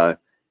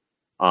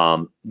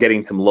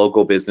getting some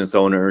local business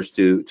owners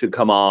to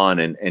come on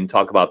and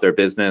talk about their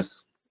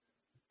business.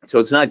 So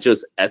it's not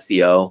just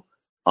SEO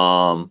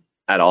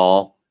at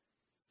all.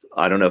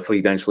 I don't know if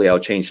eventually I'll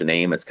change the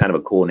name. It's kind of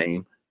a cool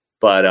name.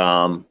 But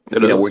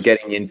we're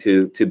getting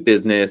into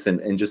business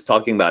and just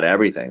talking about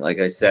everything. Like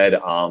I said,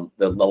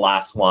 the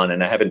last one,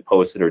 and I haven't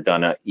posted or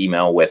done an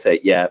email with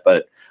it yet,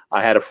 but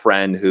I had a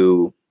friend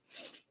who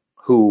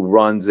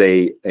runs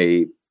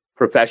a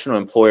professional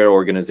employer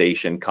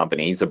organization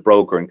company. He's a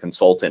broker and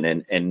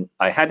consultant, and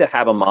I had to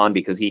have him on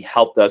because he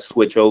helped us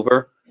switch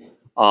over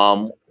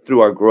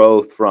through our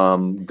growth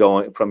from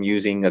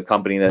using a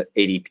company that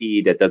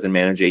ADP that doesn't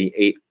manage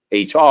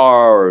HR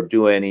or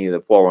do any of the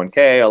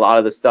 401k, a lot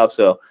of the stuff.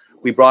 So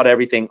we brought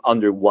everything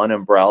under one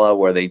umbrella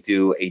where they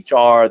do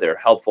HR. They're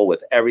helpful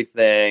with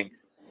everything,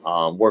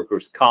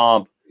 workers'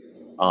 comp,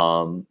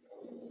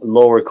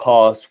 lower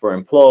costs for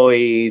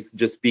employees,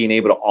 just being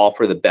able to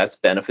offer the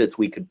best benefits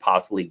we could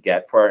possibly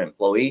get for our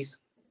employees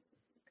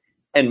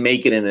and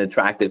make it an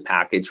attractive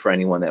package for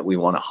anyone that we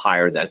want to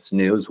hire that's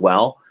new as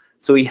well.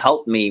 So he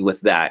helped me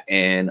with that,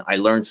 and I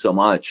learned so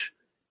much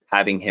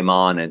having him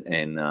on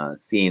and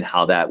seeing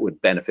how that would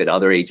benefit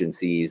other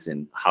agencies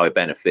and how it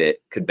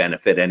could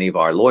benefit any of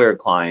our lawyer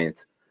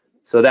clients.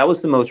 So that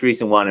was the most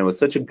recent one. It was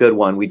such a good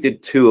one. We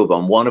did 2 of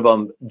them. One of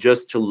them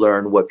just to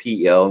learn what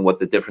PEO and what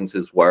the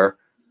differences were.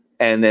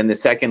 And then the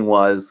second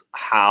was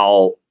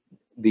how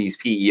these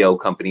PEO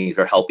companies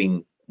are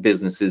helping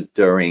businesses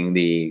during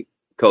the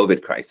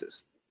COVID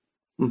crisis.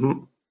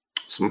 Mm-hmm.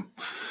 Awesome.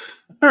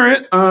 All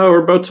right,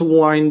 we're about to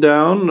wind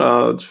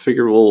down.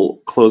 Figure we'll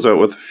close out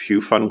with a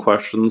few fun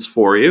questions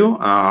for you.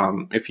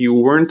 If you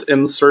weren't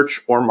in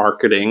search or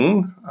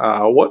marketing,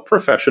 what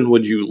profession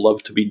would you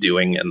love to be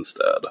doing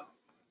instead?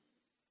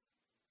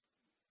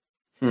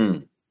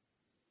 I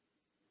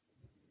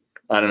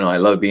don't know. I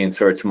love being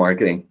search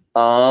marketing.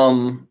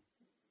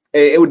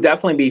 It would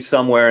definitely be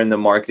somewhere in the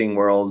marketing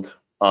world.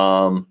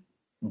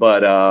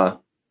 But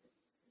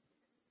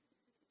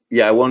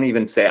yeah, I won't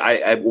even say.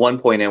 At one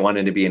point I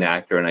wanted to be an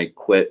actor, and I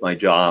quit my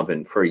job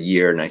and for a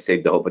year, and I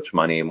saved a whole bunch of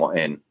money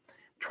and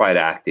tried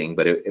acting,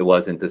 but it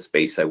wasn't the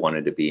space I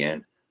wanted to be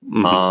in.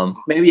 Mm-hmm.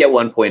 Maybe at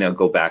one point I'll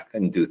go back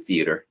and do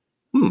theater.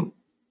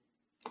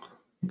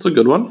 That's a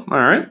good one. All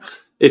right.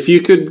 If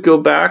you could go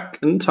back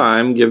in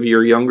time, give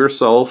your younger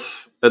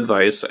self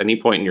advice at any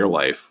point in your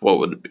life, what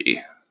would it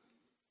be?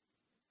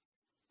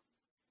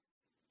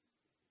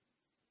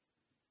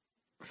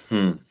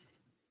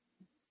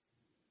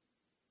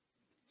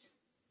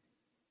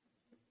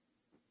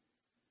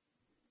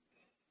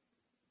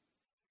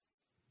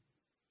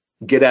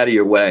 Get out of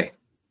your way.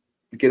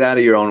 Get out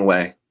of your own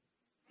way.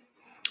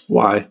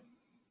 Why?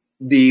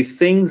 The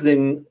things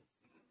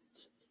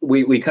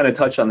we kind of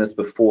touched on this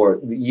before.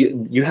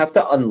 You have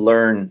to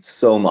unlearn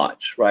so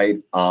much,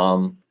 right?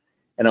 And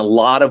a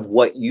lot of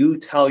what you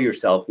tell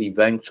yourself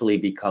eventually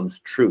becomes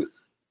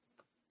truth.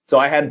 So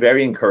I had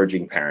very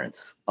encouraging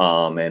parents,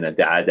 and a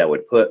dad that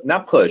would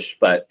not push,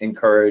 but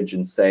encourage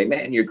and say,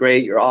 man, you're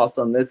great, you're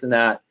awesome, this and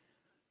that.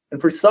 And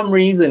for some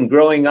reason,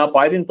 growing up,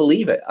 I didn't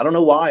believe it. I don't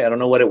know why. I don't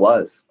know what it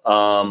was.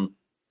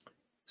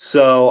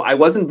 So I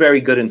wasn't very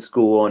good in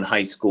school, in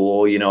high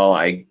school.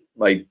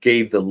 I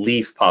gave the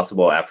least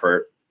possible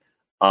effort.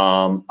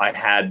 I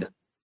had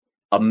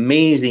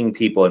amazing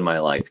people in my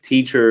life,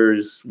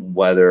 teachers,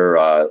 whether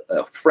a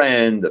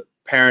friend, a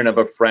parent of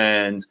a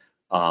friend,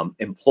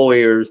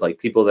 employers, like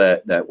people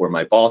that were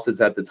my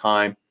bosses at the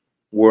time,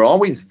 were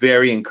always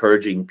very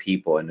encouraging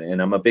people. And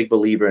I'm a big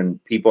believer in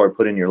people are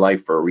put in your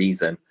life for a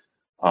reason.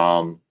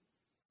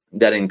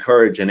 That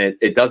encourage, and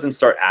it doesn't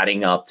start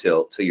adding up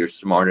till you're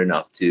smart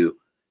enough to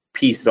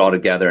piece it all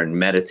together and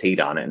meditate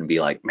on it and be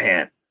like,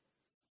 man,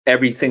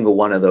 every single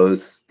one of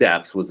those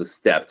steps was a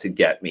step to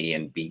get me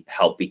and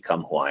help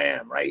become who I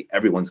am, right?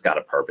 Everyone's got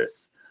a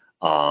purpose.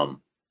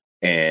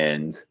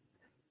 And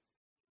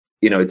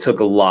it took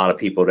a lot of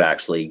people to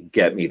actually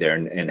get me there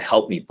and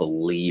help me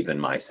believe in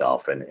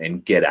myself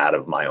and get out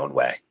of my own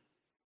way.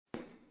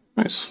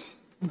 Nice.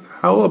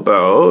 How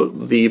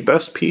about the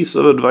best piece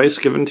of advice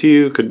given to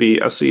you? Could be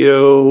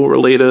SEO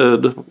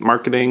related,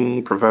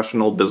 marketing,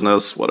 professional,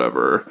 business,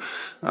 whatever.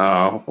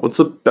 What's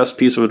the best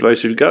piece of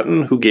advice you've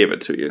gotten? Who gave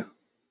it to you?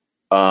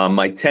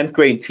 My 10th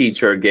grade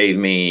teacher gave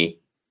me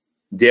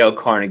Dale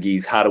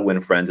Carnegie's How to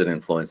Win Friends and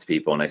Influence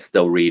People, and I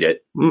still read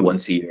it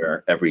once a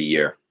year, every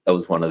year. That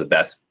was one of the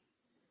best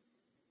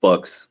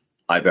books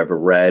I've ever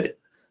read.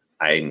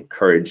 I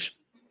encourage,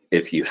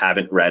 if you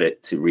haven't read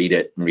it, to read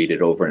it and read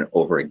it over and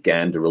over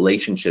again. The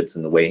relationships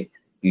and the way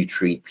you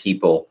treat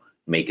people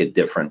make a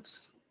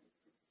difference.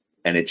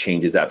 And it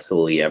changes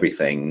absolutely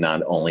everything,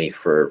 not only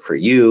for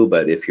you,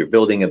 but if you're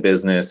building a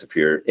business, if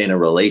you're in a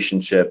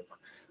relationship,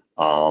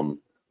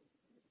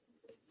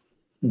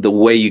 the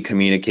way you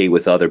communicate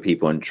with other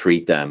people and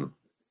treat them,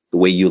 the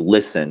way you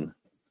listen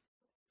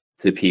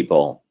to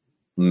people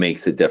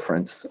makes a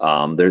difference.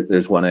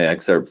 There's one of the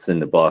excerpts in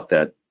the book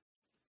that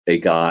a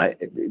guy,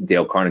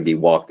 Dale Carnegie,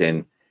 walked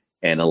in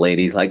and a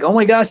lady's like, "Oh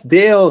my gosh,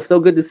 Dale, so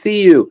good to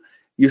see you.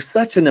 You're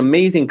such an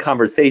amazing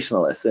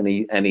conversationalist." And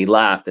he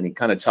laughed and he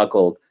kind of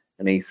chuckled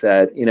and he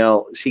said, "You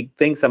know, she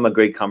thinks I'm a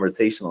great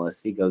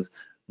conversationalist." He goes,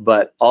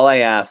 "But all I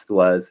asked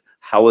was,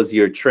 how was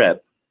your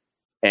trip?"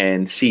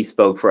 And she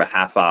spoke for a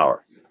half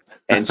hour.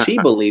 And she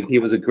believed he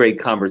was a great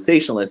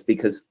conversationalist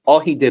because all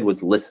he did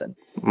was listen.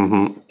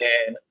 Mm-hmm.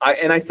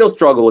 And I still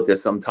struggle with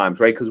this sometimes,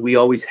 right? Because we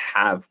always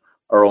have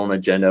our own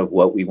agenda of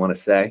what we want to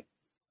say.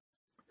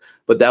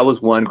 But that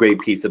was one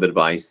great piece of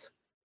advice.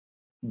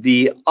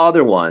 The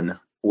other one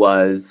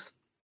was,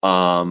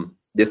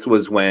 this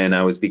was when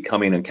I was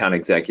becoming an account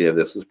executive.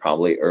 This was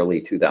probably early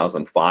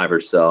 2005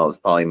 or so. It was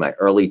probably my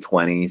early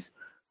 20s.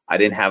 I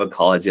didn't have a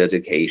college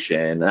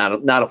education,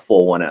 not a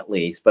full one at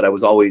least, but I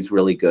was always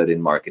really good in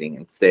marketing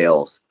and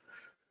sales.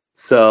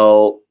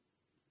 So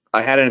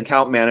I had an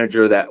account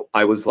manager that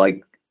I was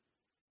like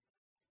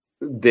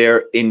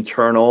their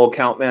internal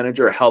account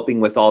manager, helping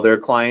with all their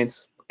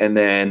clients. And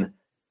then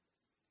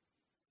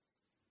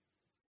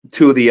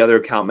two of the other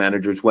account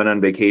managers went on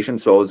vacation.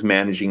 So I was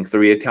managing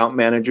 3 account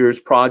managers'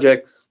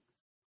 projects.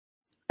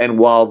 And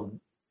while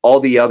all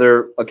the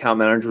other account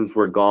managers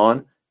were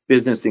gone,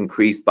 business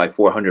increased by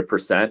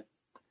 400%.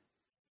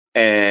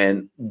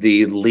 And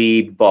the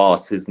lead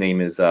boss, his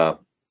name is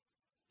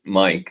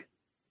Mike,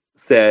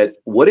 said,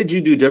 "What did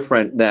you do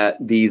different that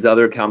these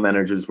other account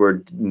managers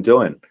were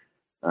doing?"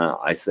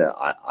 I said,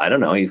 I don't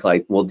know. He's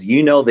like, "Well, do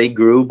you know they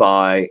grew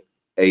by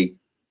a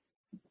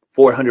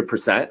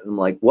 400%? I'm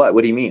like, what?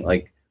 What do you mean?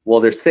 Like,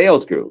 well, their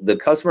sales grew. The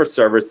customer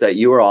service that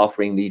you were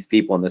offering these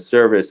people in the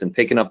service and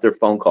picking up their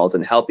phone calls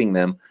and helping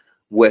them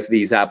with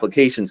these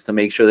applications to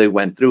make sure they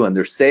went through, and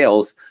their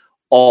sales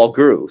all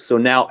grew. So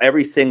now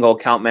every single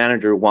account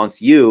manager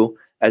wants you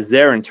as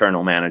their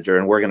internal manager,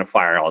 and we're going to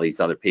fire all these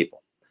other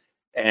people."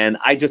 And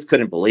I just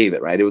couldn't believe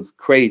it, right? It was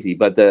crazy.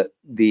 But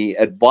the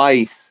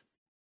advice,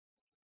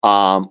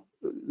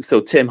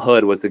 so Tim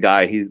Hood was the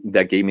guy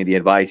that gave me the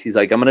advice. He's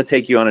like, "I'm going to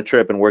take you on a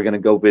trip and we're going to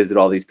go visit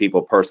all these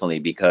people personally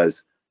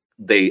because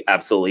they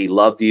absolutely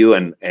loved you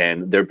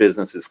and their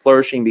business is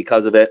flourishing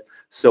because of it.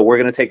 So we're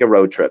going to take a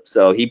road trip."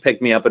 So he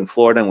picked me up in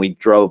Florida and we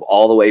drove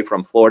all the way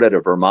from Florida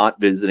to Vermont,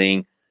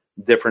 visiting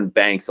different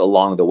banks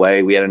along the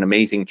way. We had an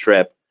amazing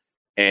trip.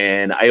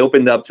 And I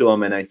opened up to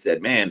him and I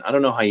said, "Man, I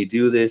don't know how you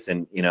do this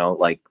and, you know,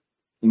 like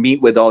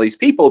meet with all these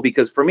people."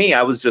 Because for me,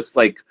 I was just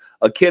like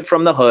a kid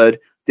from the hood,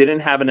 didn't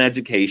have an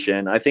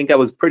education. I think I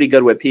was pretty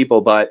good with people,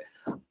 but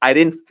I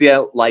didn't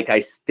feel like I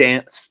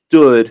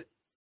stood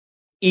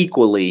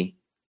equally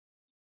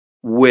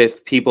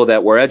with people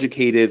that were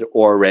educated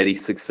or already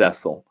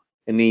successful.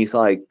 And he's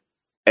like,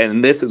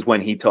 and this is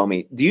when he told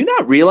me, "Do you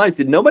not realize,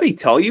 did nobody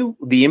tell you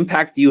the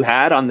impact you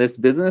had on this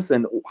business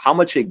and how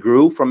much it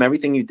grew from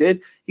everything you did?"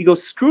 He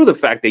goes, "Screw the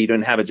fact that you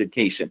didn't have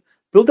education.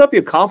 Build up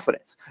your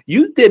confidence.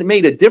 You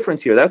made a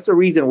difference here. That's the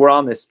reason we're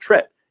on this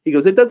trip." He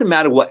goes, "It doesn't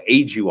matter what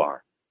age you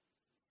are."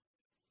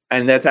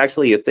 And that's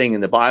actually a thing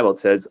in the Bible. It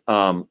says,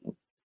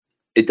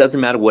 it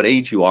doesn't matter what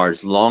age you are,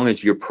 as long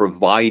as you're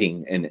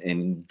providing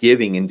and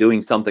giving and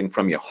doing something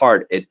from your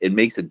heart, it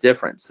makes a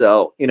difference.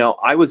 So, you know,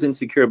 I was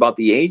insecure about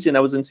the age, and I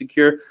was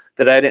insecure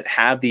that I didn't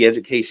have the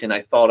education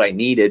I thought I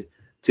needed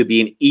to be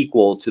an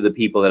equal to the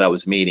people that I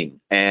was meeting.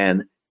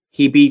 And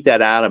he beat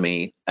that out of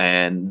me,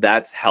 and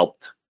that's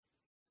helped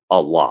a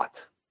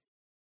lot.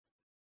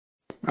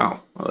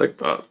 Oh, I like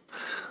that.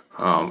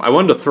 I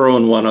wanted to throw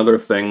in one other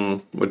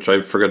thing, which I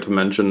forgot to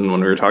mention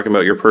when we were talking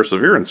about your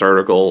perseverance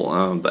article.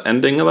 The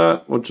ending of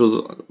that, which was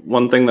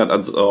one thing that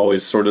has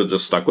always sort of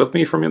just stuck with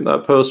me from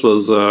that post,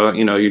 was,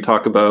 you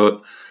talk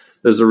about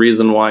there's a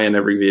reason why in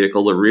every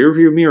vehicle the rear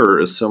view mirror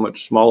is so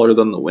much smaller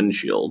than the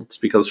windshield. It's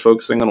because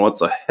focusing on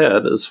what's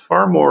ahead is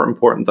far more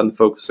important than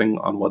focusing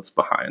on what's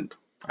behind.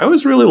 I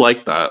always really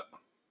liked that.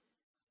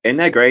 Isn't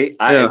that great?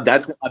 Yeah.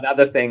 That's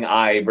another thing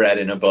I read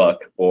in a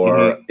book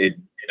or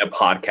in a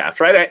podcast,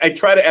 right? I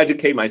try to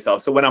educate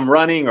myself. So when I'm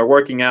running or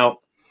working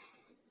out,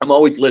 I'm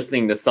always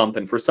listening to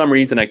something. For some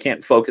reason, I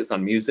can't focus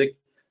on music,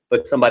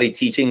 but somebody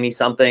teaching me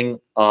something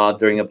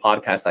during a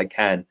podcast, I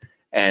can.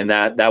 And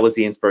that was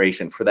the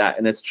inspiration for that.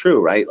 And it's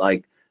true, right?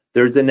 Like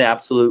there's an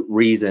absolute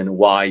reason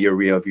why your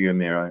rear view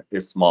mirror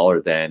is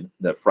smaller than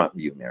the front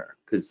view mirror,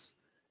 because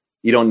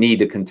you don't need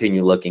to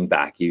continue looking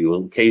back. You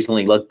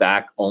occasionally look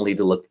back only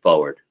to look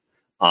forward.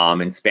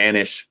 In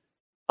Spanish,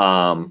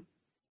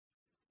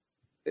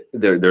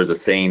 there's a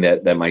saying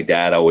that my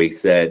dad always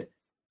said,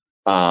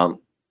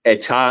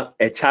 echar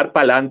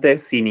pa'lante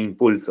sin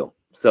impulso.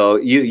 So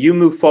you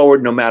move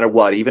forward no matter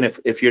what, even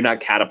if you're not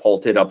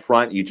catapulted up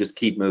front, you just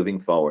keep moving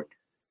forward.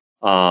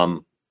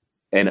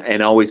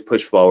 And always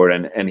push forward.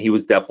 And he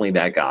was definitely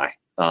that guy.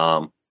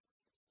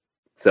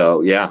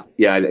 So yeah,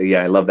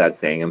 I love that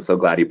saying. I'm so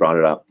glad he brought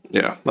it up.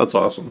 Yeah, that's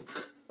awesome.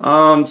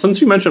 Since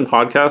you mentioned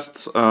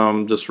podcasts,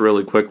 just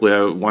really quickly,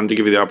 I wanted to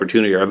give you the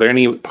opportunity. Are there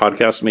any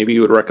podcasts maybe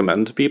you would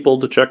recommend to people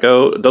to check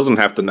out? It doesn't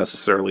have to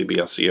necessarily be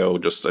SEO,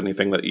 just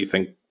anything that you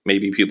think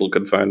maybe people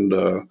could find,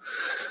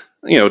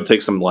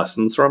 take some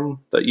lessons from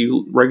that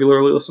you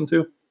regularly listen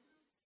to?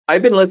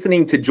 I've been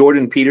listening to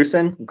Jordan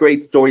Peterson,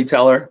 great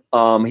storyteller.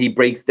 He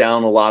breaks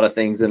down a lot of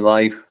things in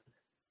life.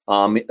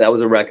 That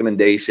was a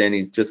recommendation.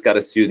 He's just got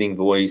a soothing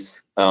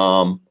voice.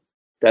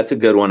 That's a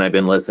good one I've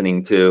been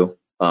listening to.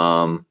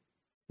 I'm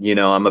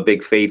a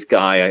big faith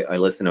guy. I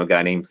listen to a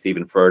guy named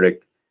Stephen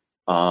Furtick.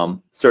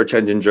 Search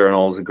Engine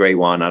Journal is a great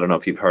one. I don't know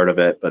if you've heard of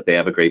it, but they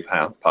have a great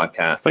podcast.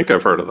 I think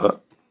I've heard of that.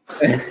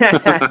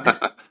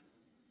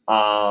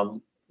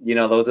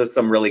 Those are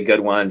some really good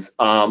ones.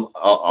 I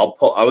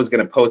was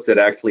going to post it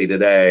actually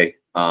today,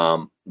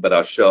 but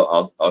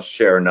I'll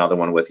share another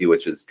one with you,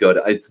 which is good.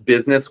 It's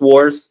Business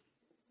Wars.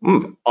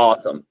 It's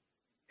awesome.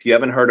 If you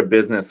haven't heard of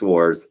Business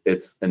Wars,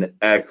 it's an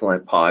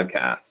excellent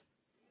podcast.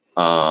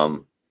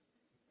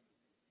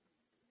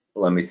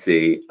 Let me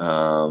see.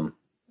 What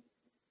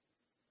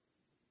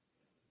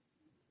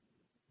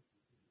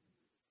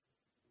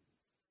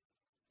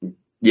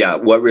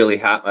really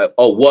happened?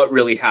 What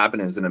really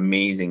happened is an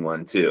amazing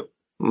one too.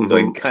 Mm-hmm. So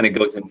it kind of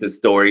goes into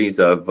stories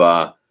of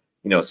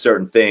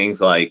certain things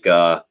like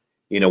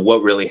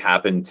what really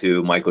happened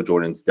to Michael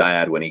Jordan's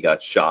dad when he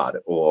got shot,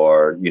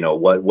 or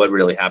what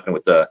really happened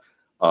with the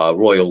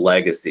royal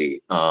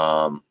legacy.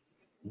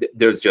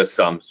 There's just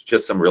some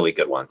really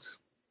good ones.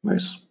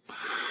 Nice.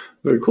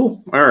 Very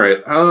cool. All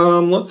right.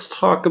 Let's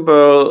talk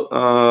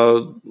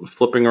about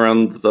flipping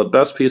around the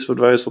best piece of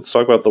advice. Let's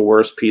talk about the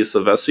worst piece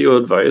of SEO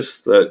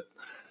advice that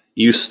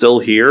you still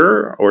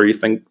hear, or you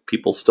think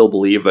people still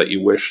believe that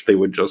you wish they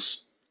would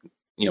just,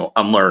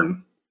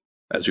 unlearn,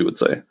 as you would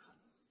say.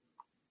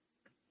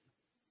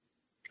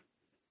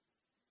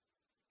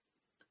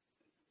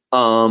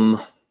 Man,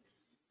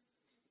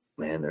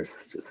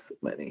 there's just so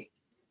many.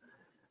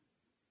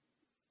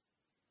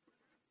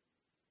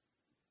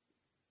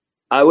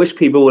 I wish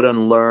people would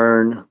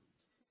unlearn,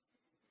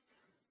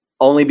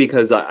 only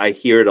because I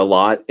hear it a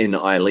lot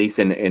at least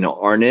in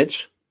our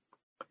niche,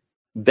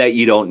 that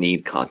you don't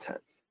need content.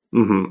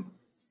 Mm-hmm.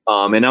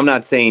 And I'm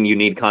not saying you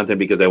need content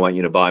because I want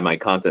you to buy my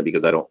content,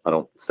 because I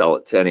don't sell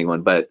it to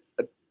anyone, but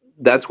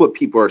that's what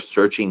people are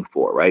searching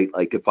for, right?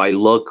 Like if I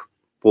look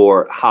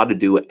for how to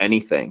do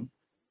anything,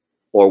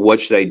 or what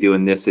should I do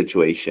in this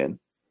situation,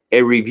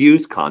 it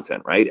reviews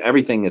content, right?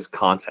 Everything is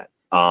content.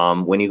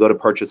 When you go to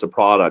purchase a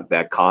product,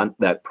 that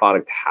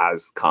product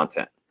has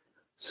content.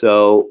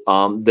 So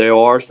there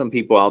are some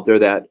people out there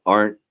that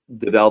aren't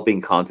developing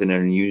content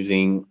and are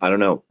using, I don't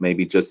know,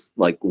 maybe just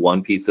like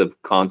one piece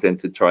of content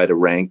to try to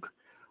rank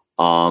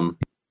for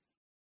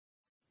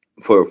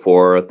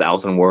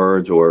 1,000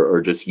 words, or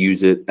just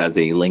use it as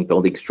a link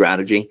building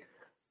strategy.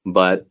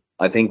 But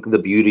I think the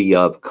beauty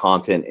of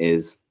content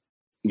is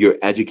you're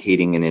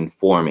educating and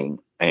informing,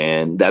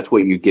 and that's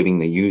what you're giving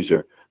the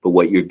user. But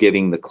what you're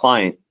giving the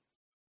client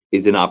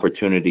is an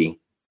opportunity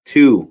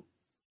to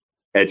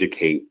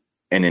educate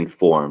and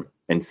inform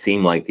and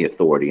seem like the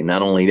authority. And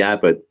not only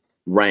that, but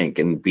rank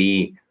and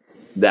be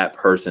that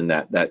person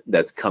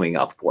that's coming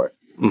up for it.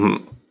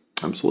 Mm-hmm.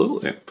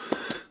 Absolutely.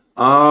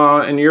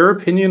 In your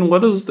opinion,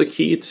 what is the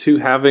key to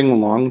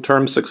having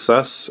long-term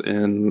success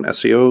in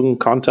SEO and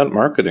content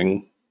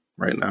marketing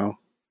right now?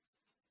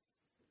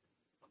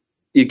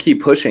 You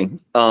keep pushing.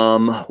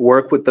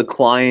 Work with the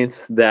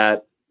clients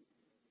that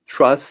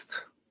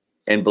trust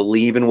and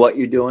believe in what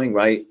you're doing,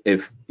 right?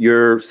 If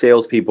your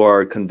salespeople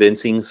are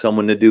convincing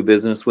someone to do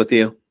business with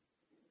you,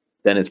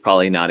 then it's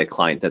probably not a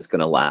client that's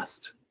going to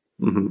last.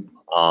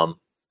 Mm-hmm.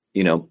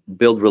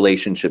 Build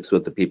relationships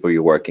with the people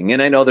you're working.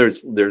 And I know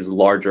there's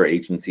larger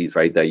agencies,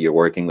 right, that you're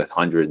working with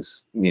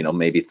hundreds,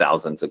 maybe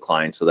thousands of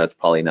clients. So that's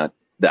probably not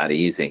that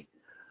easy.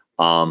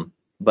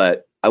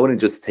 But I wouldn't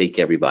just take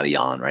everybody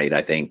on, right?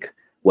 I think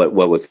what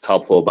was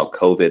helpful about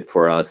COVID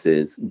for us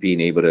is being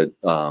able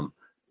to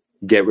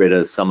get rid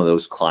of some of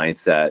those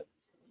clients that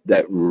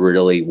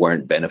really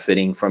weren't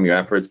benefiting from your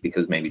efforts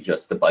because maybe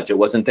just the budget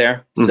wasn't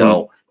there. Mm-hmm.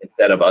 So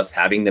instead of us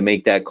having to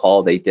make that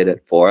call, they did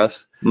it for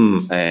us,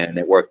 and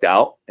it worked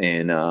out.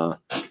 And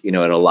it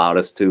allowed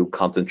us to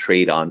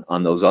concentrate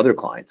on those other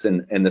clients.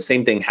 And the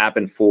same thing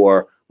happened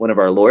for one of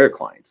our lawyer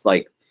clients.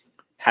 Like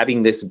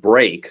having this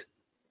break,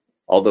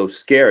 although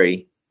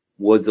scary,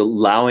 was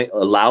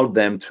allowed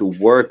them to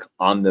work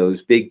on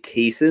those big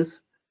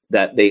cases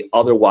that they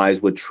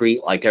otherwise would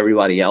treat like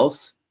everybody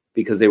else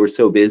because they were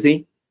so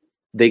busy,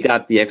 they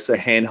got the extra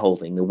hand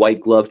holding, the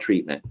white glove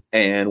treatment,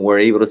 and were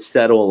able to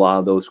settle a lot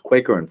of those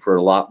quicker and for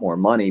a lot more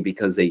money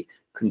because they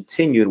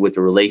continued with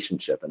the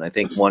relationship. And I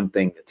think one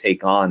thing to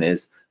take on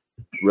is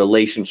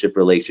relationship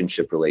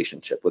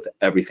with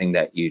everything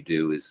that you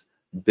do, is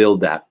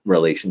build that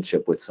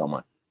relationship with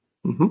someone.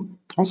 Mm-hmm.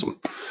 Awesome.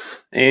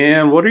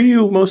 And what are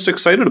you most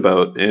excited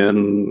about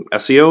in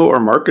SEO or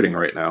marketing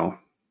right now?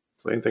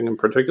 Is there anything in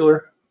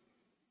particular?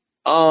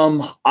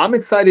 I'm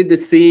excited to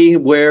see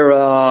where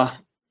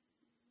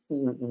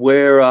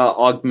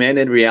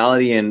augmented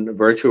reality and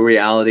virtual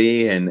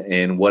reality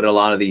and what a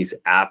lot of these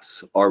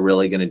apps are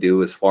really going to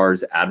do as far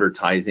as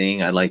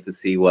advertising. I'd like to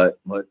see what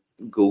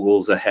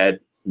Google's ahead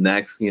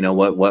next,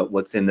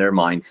 what's in their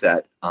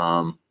mindset.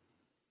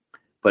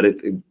 But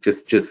it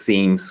just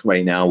seems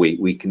right now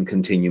we can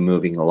continue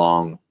moving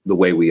along the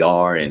way we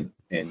are. And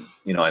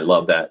I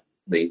love that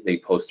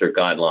they post their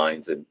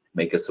guidelines and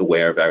make us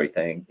aware of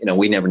everything.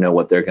 We never know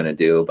what they're going to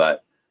do,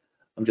 but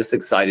I'm just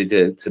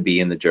excited to be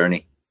in the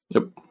journey.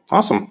 Yep.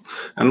 Awesome.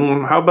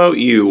 And how about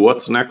you?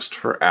 What's next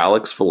for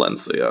Alex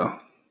Valencia?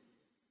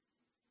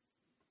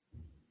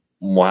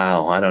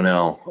 Wow. I don't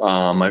know.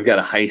 I've got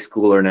a high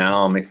schooler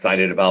now. I'm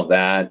excited about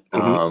that.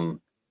 Mm-hmm.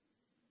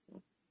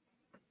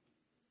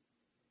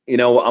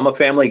 I'm a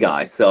family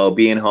guy, so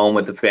being home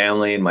with the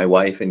family and my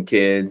wife and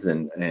kids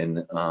and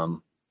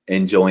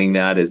enjoying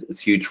that is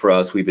huge for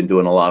us. We've been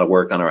doing a lot of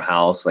work on our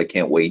house. I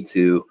can't wait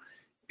to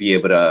be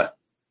able to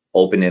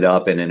open it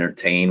up and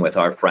entertain with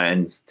our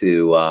friends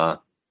to,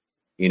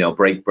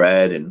 break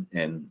bread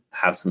and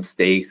have some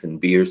steaks and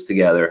beers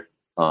together.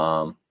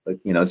 But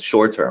it's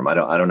short term. I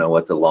don't know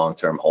what the long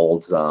term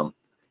holds.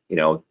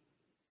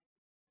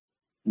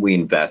 We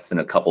invest in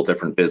a couple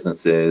different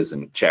businesses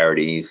and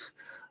charities.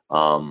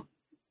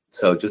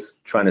 So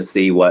just trying to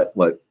see what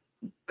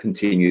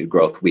continued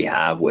growth we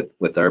have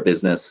with our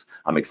business.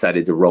 I'm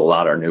excited to roll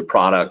out our new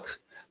product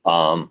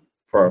for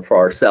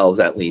ourselves,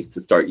 at least,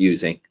 to start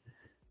using.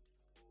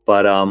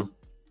 But I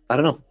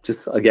don't know.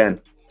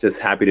 Just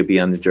happy to be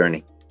on the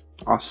journey.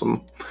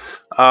 Awesome.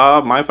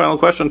 My final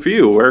question for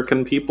you: where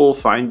can people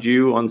find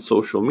you on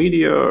social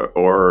media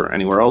or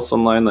anywhere else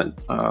online that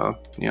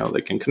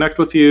they can connect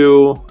with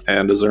you?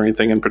 And is there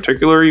anything in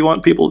particular you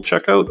want people to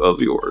check out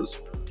of yours?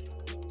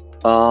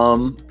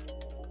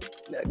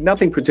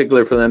 Nothing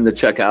particular for them to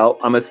check out.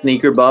 I'm a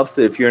sneaker buff,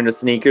 so if you're into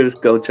sneakers,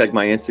 go check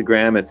my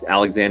Instagram. It's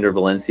Alexander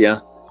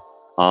Valencia.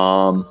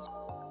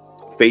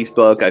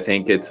 Facebook, I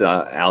think it's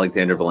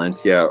Alexander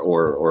Valencia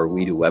or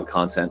We Do Web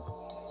Content.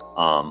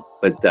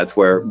 But that's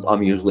where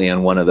I'm usually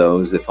on one of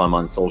those if I'm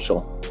on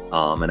social.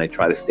 And I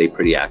try to stay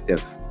pretty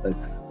active.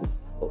 It's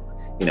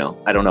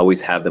I don't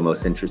always have the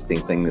most interesting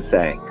thing to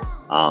say.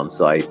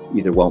 So I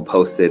either won't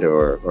post it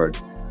or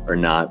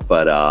not.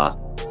 But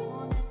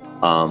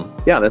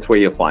that's where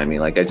you'll find me.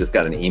 Like, I just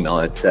got an email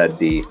that said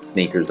the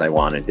sneakers I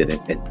wanted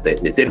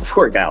it didn't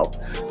work out.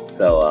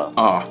 So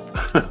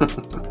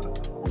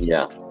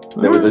yeah,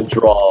 there was a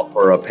draw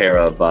for a pair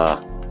of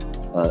a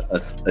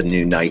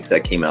new Nikes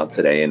that came out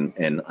today,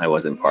 and I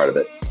wasn't part of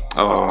it.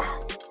 Oh,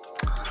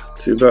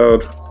 too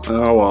bad.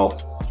 Oh well.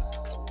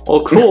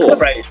 Well, cool.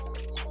 Right.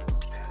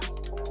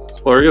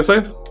 What were you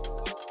gonna say?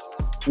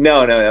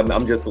 No,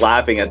 I'm just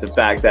laughing at the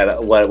fact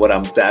that what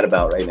I'm sad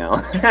about right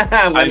now.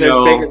 When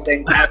there's bigger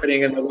things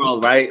happening in the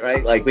world,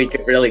 right? Like, we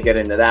could really get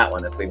into that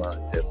one if we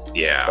wanted to.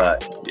 Yeah.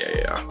 But,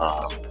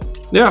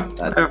 yeah.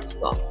 That's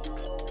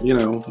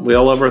we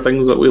all love our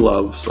things that we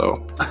love,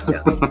 so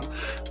yeah.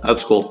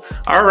 That's cool.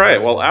 All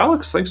right. Well,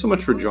 Alex, thanks so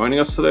much for joining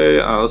us today.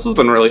 This has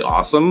been really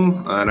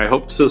awesome, and I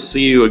hope to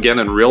see you again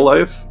in real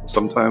life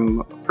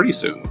sometime pretty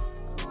soon.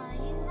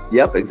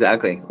 Yep,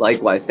 exactly.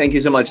 Likewise. Thank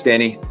you so much,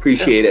 Danny.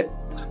 Appreciate it.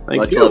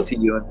 Much love to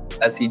you and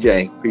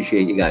SEJ.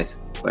 Appreciate you guys.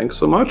 Thanks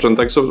so much, and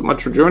thanks so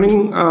much for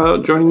joining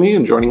me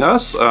and joining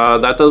us.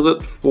 That does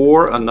it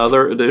for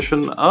another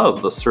edition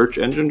of the Search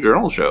Engine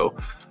Journal Show.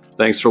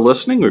 Thanks for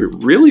listening. We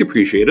really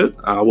appreciate it.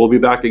 We'll be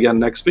back again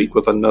next week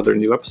with another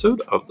new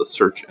episode of the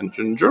Search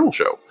Engine Journal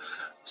Show.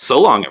 So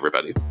long,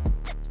 everybody.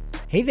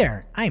 Hey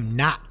there, I'm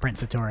not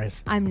Prince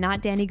Torres. I'm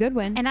not Danny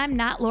Goodwin. And I'm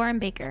not Lauren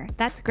Baker.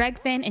 That's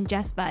Greg Finn and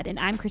Jess Budd, and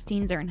I'm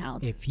Christine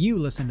Zernhaus. If you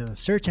listen to the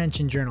Search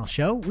Engine Journal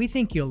Show, we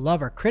think you'll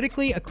love our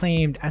critically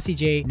acclaimed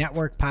SEJ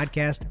Network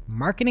podcast,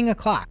 Marketing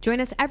O'Clock.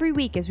 Join us every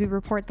week as we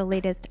report the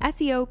latest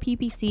SEO,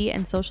 PPC,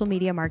 and social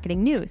media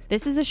marketing news.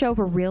 This is a show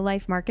for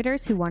real-life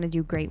marketers who want to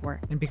do great work.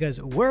 And because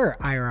we're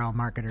IRL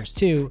marketers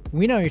too,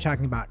 we know you're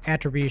talking about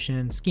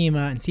attribution,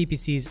 schema, and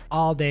CPCs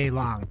all day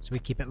long. So we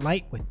keep it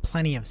light with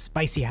plenty of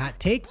spicy hot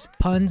takes,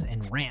 puns,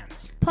 and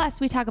rants.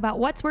 Plus, we talk about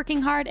what's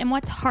working hard and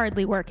what's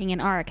hardly working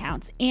in our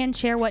accounts, and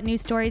share what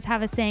news stories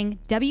have us saying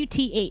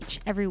WTH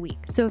every week.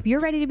 So if you're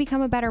ready to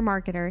become a better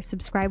marketer,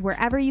 subscribe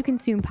wherever you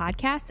consume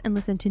podcasts and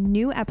listen to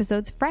new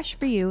episodes fresh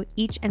for you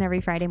each and every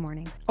Friday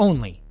morning.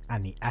 Only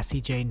on the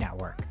SEJ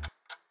Network.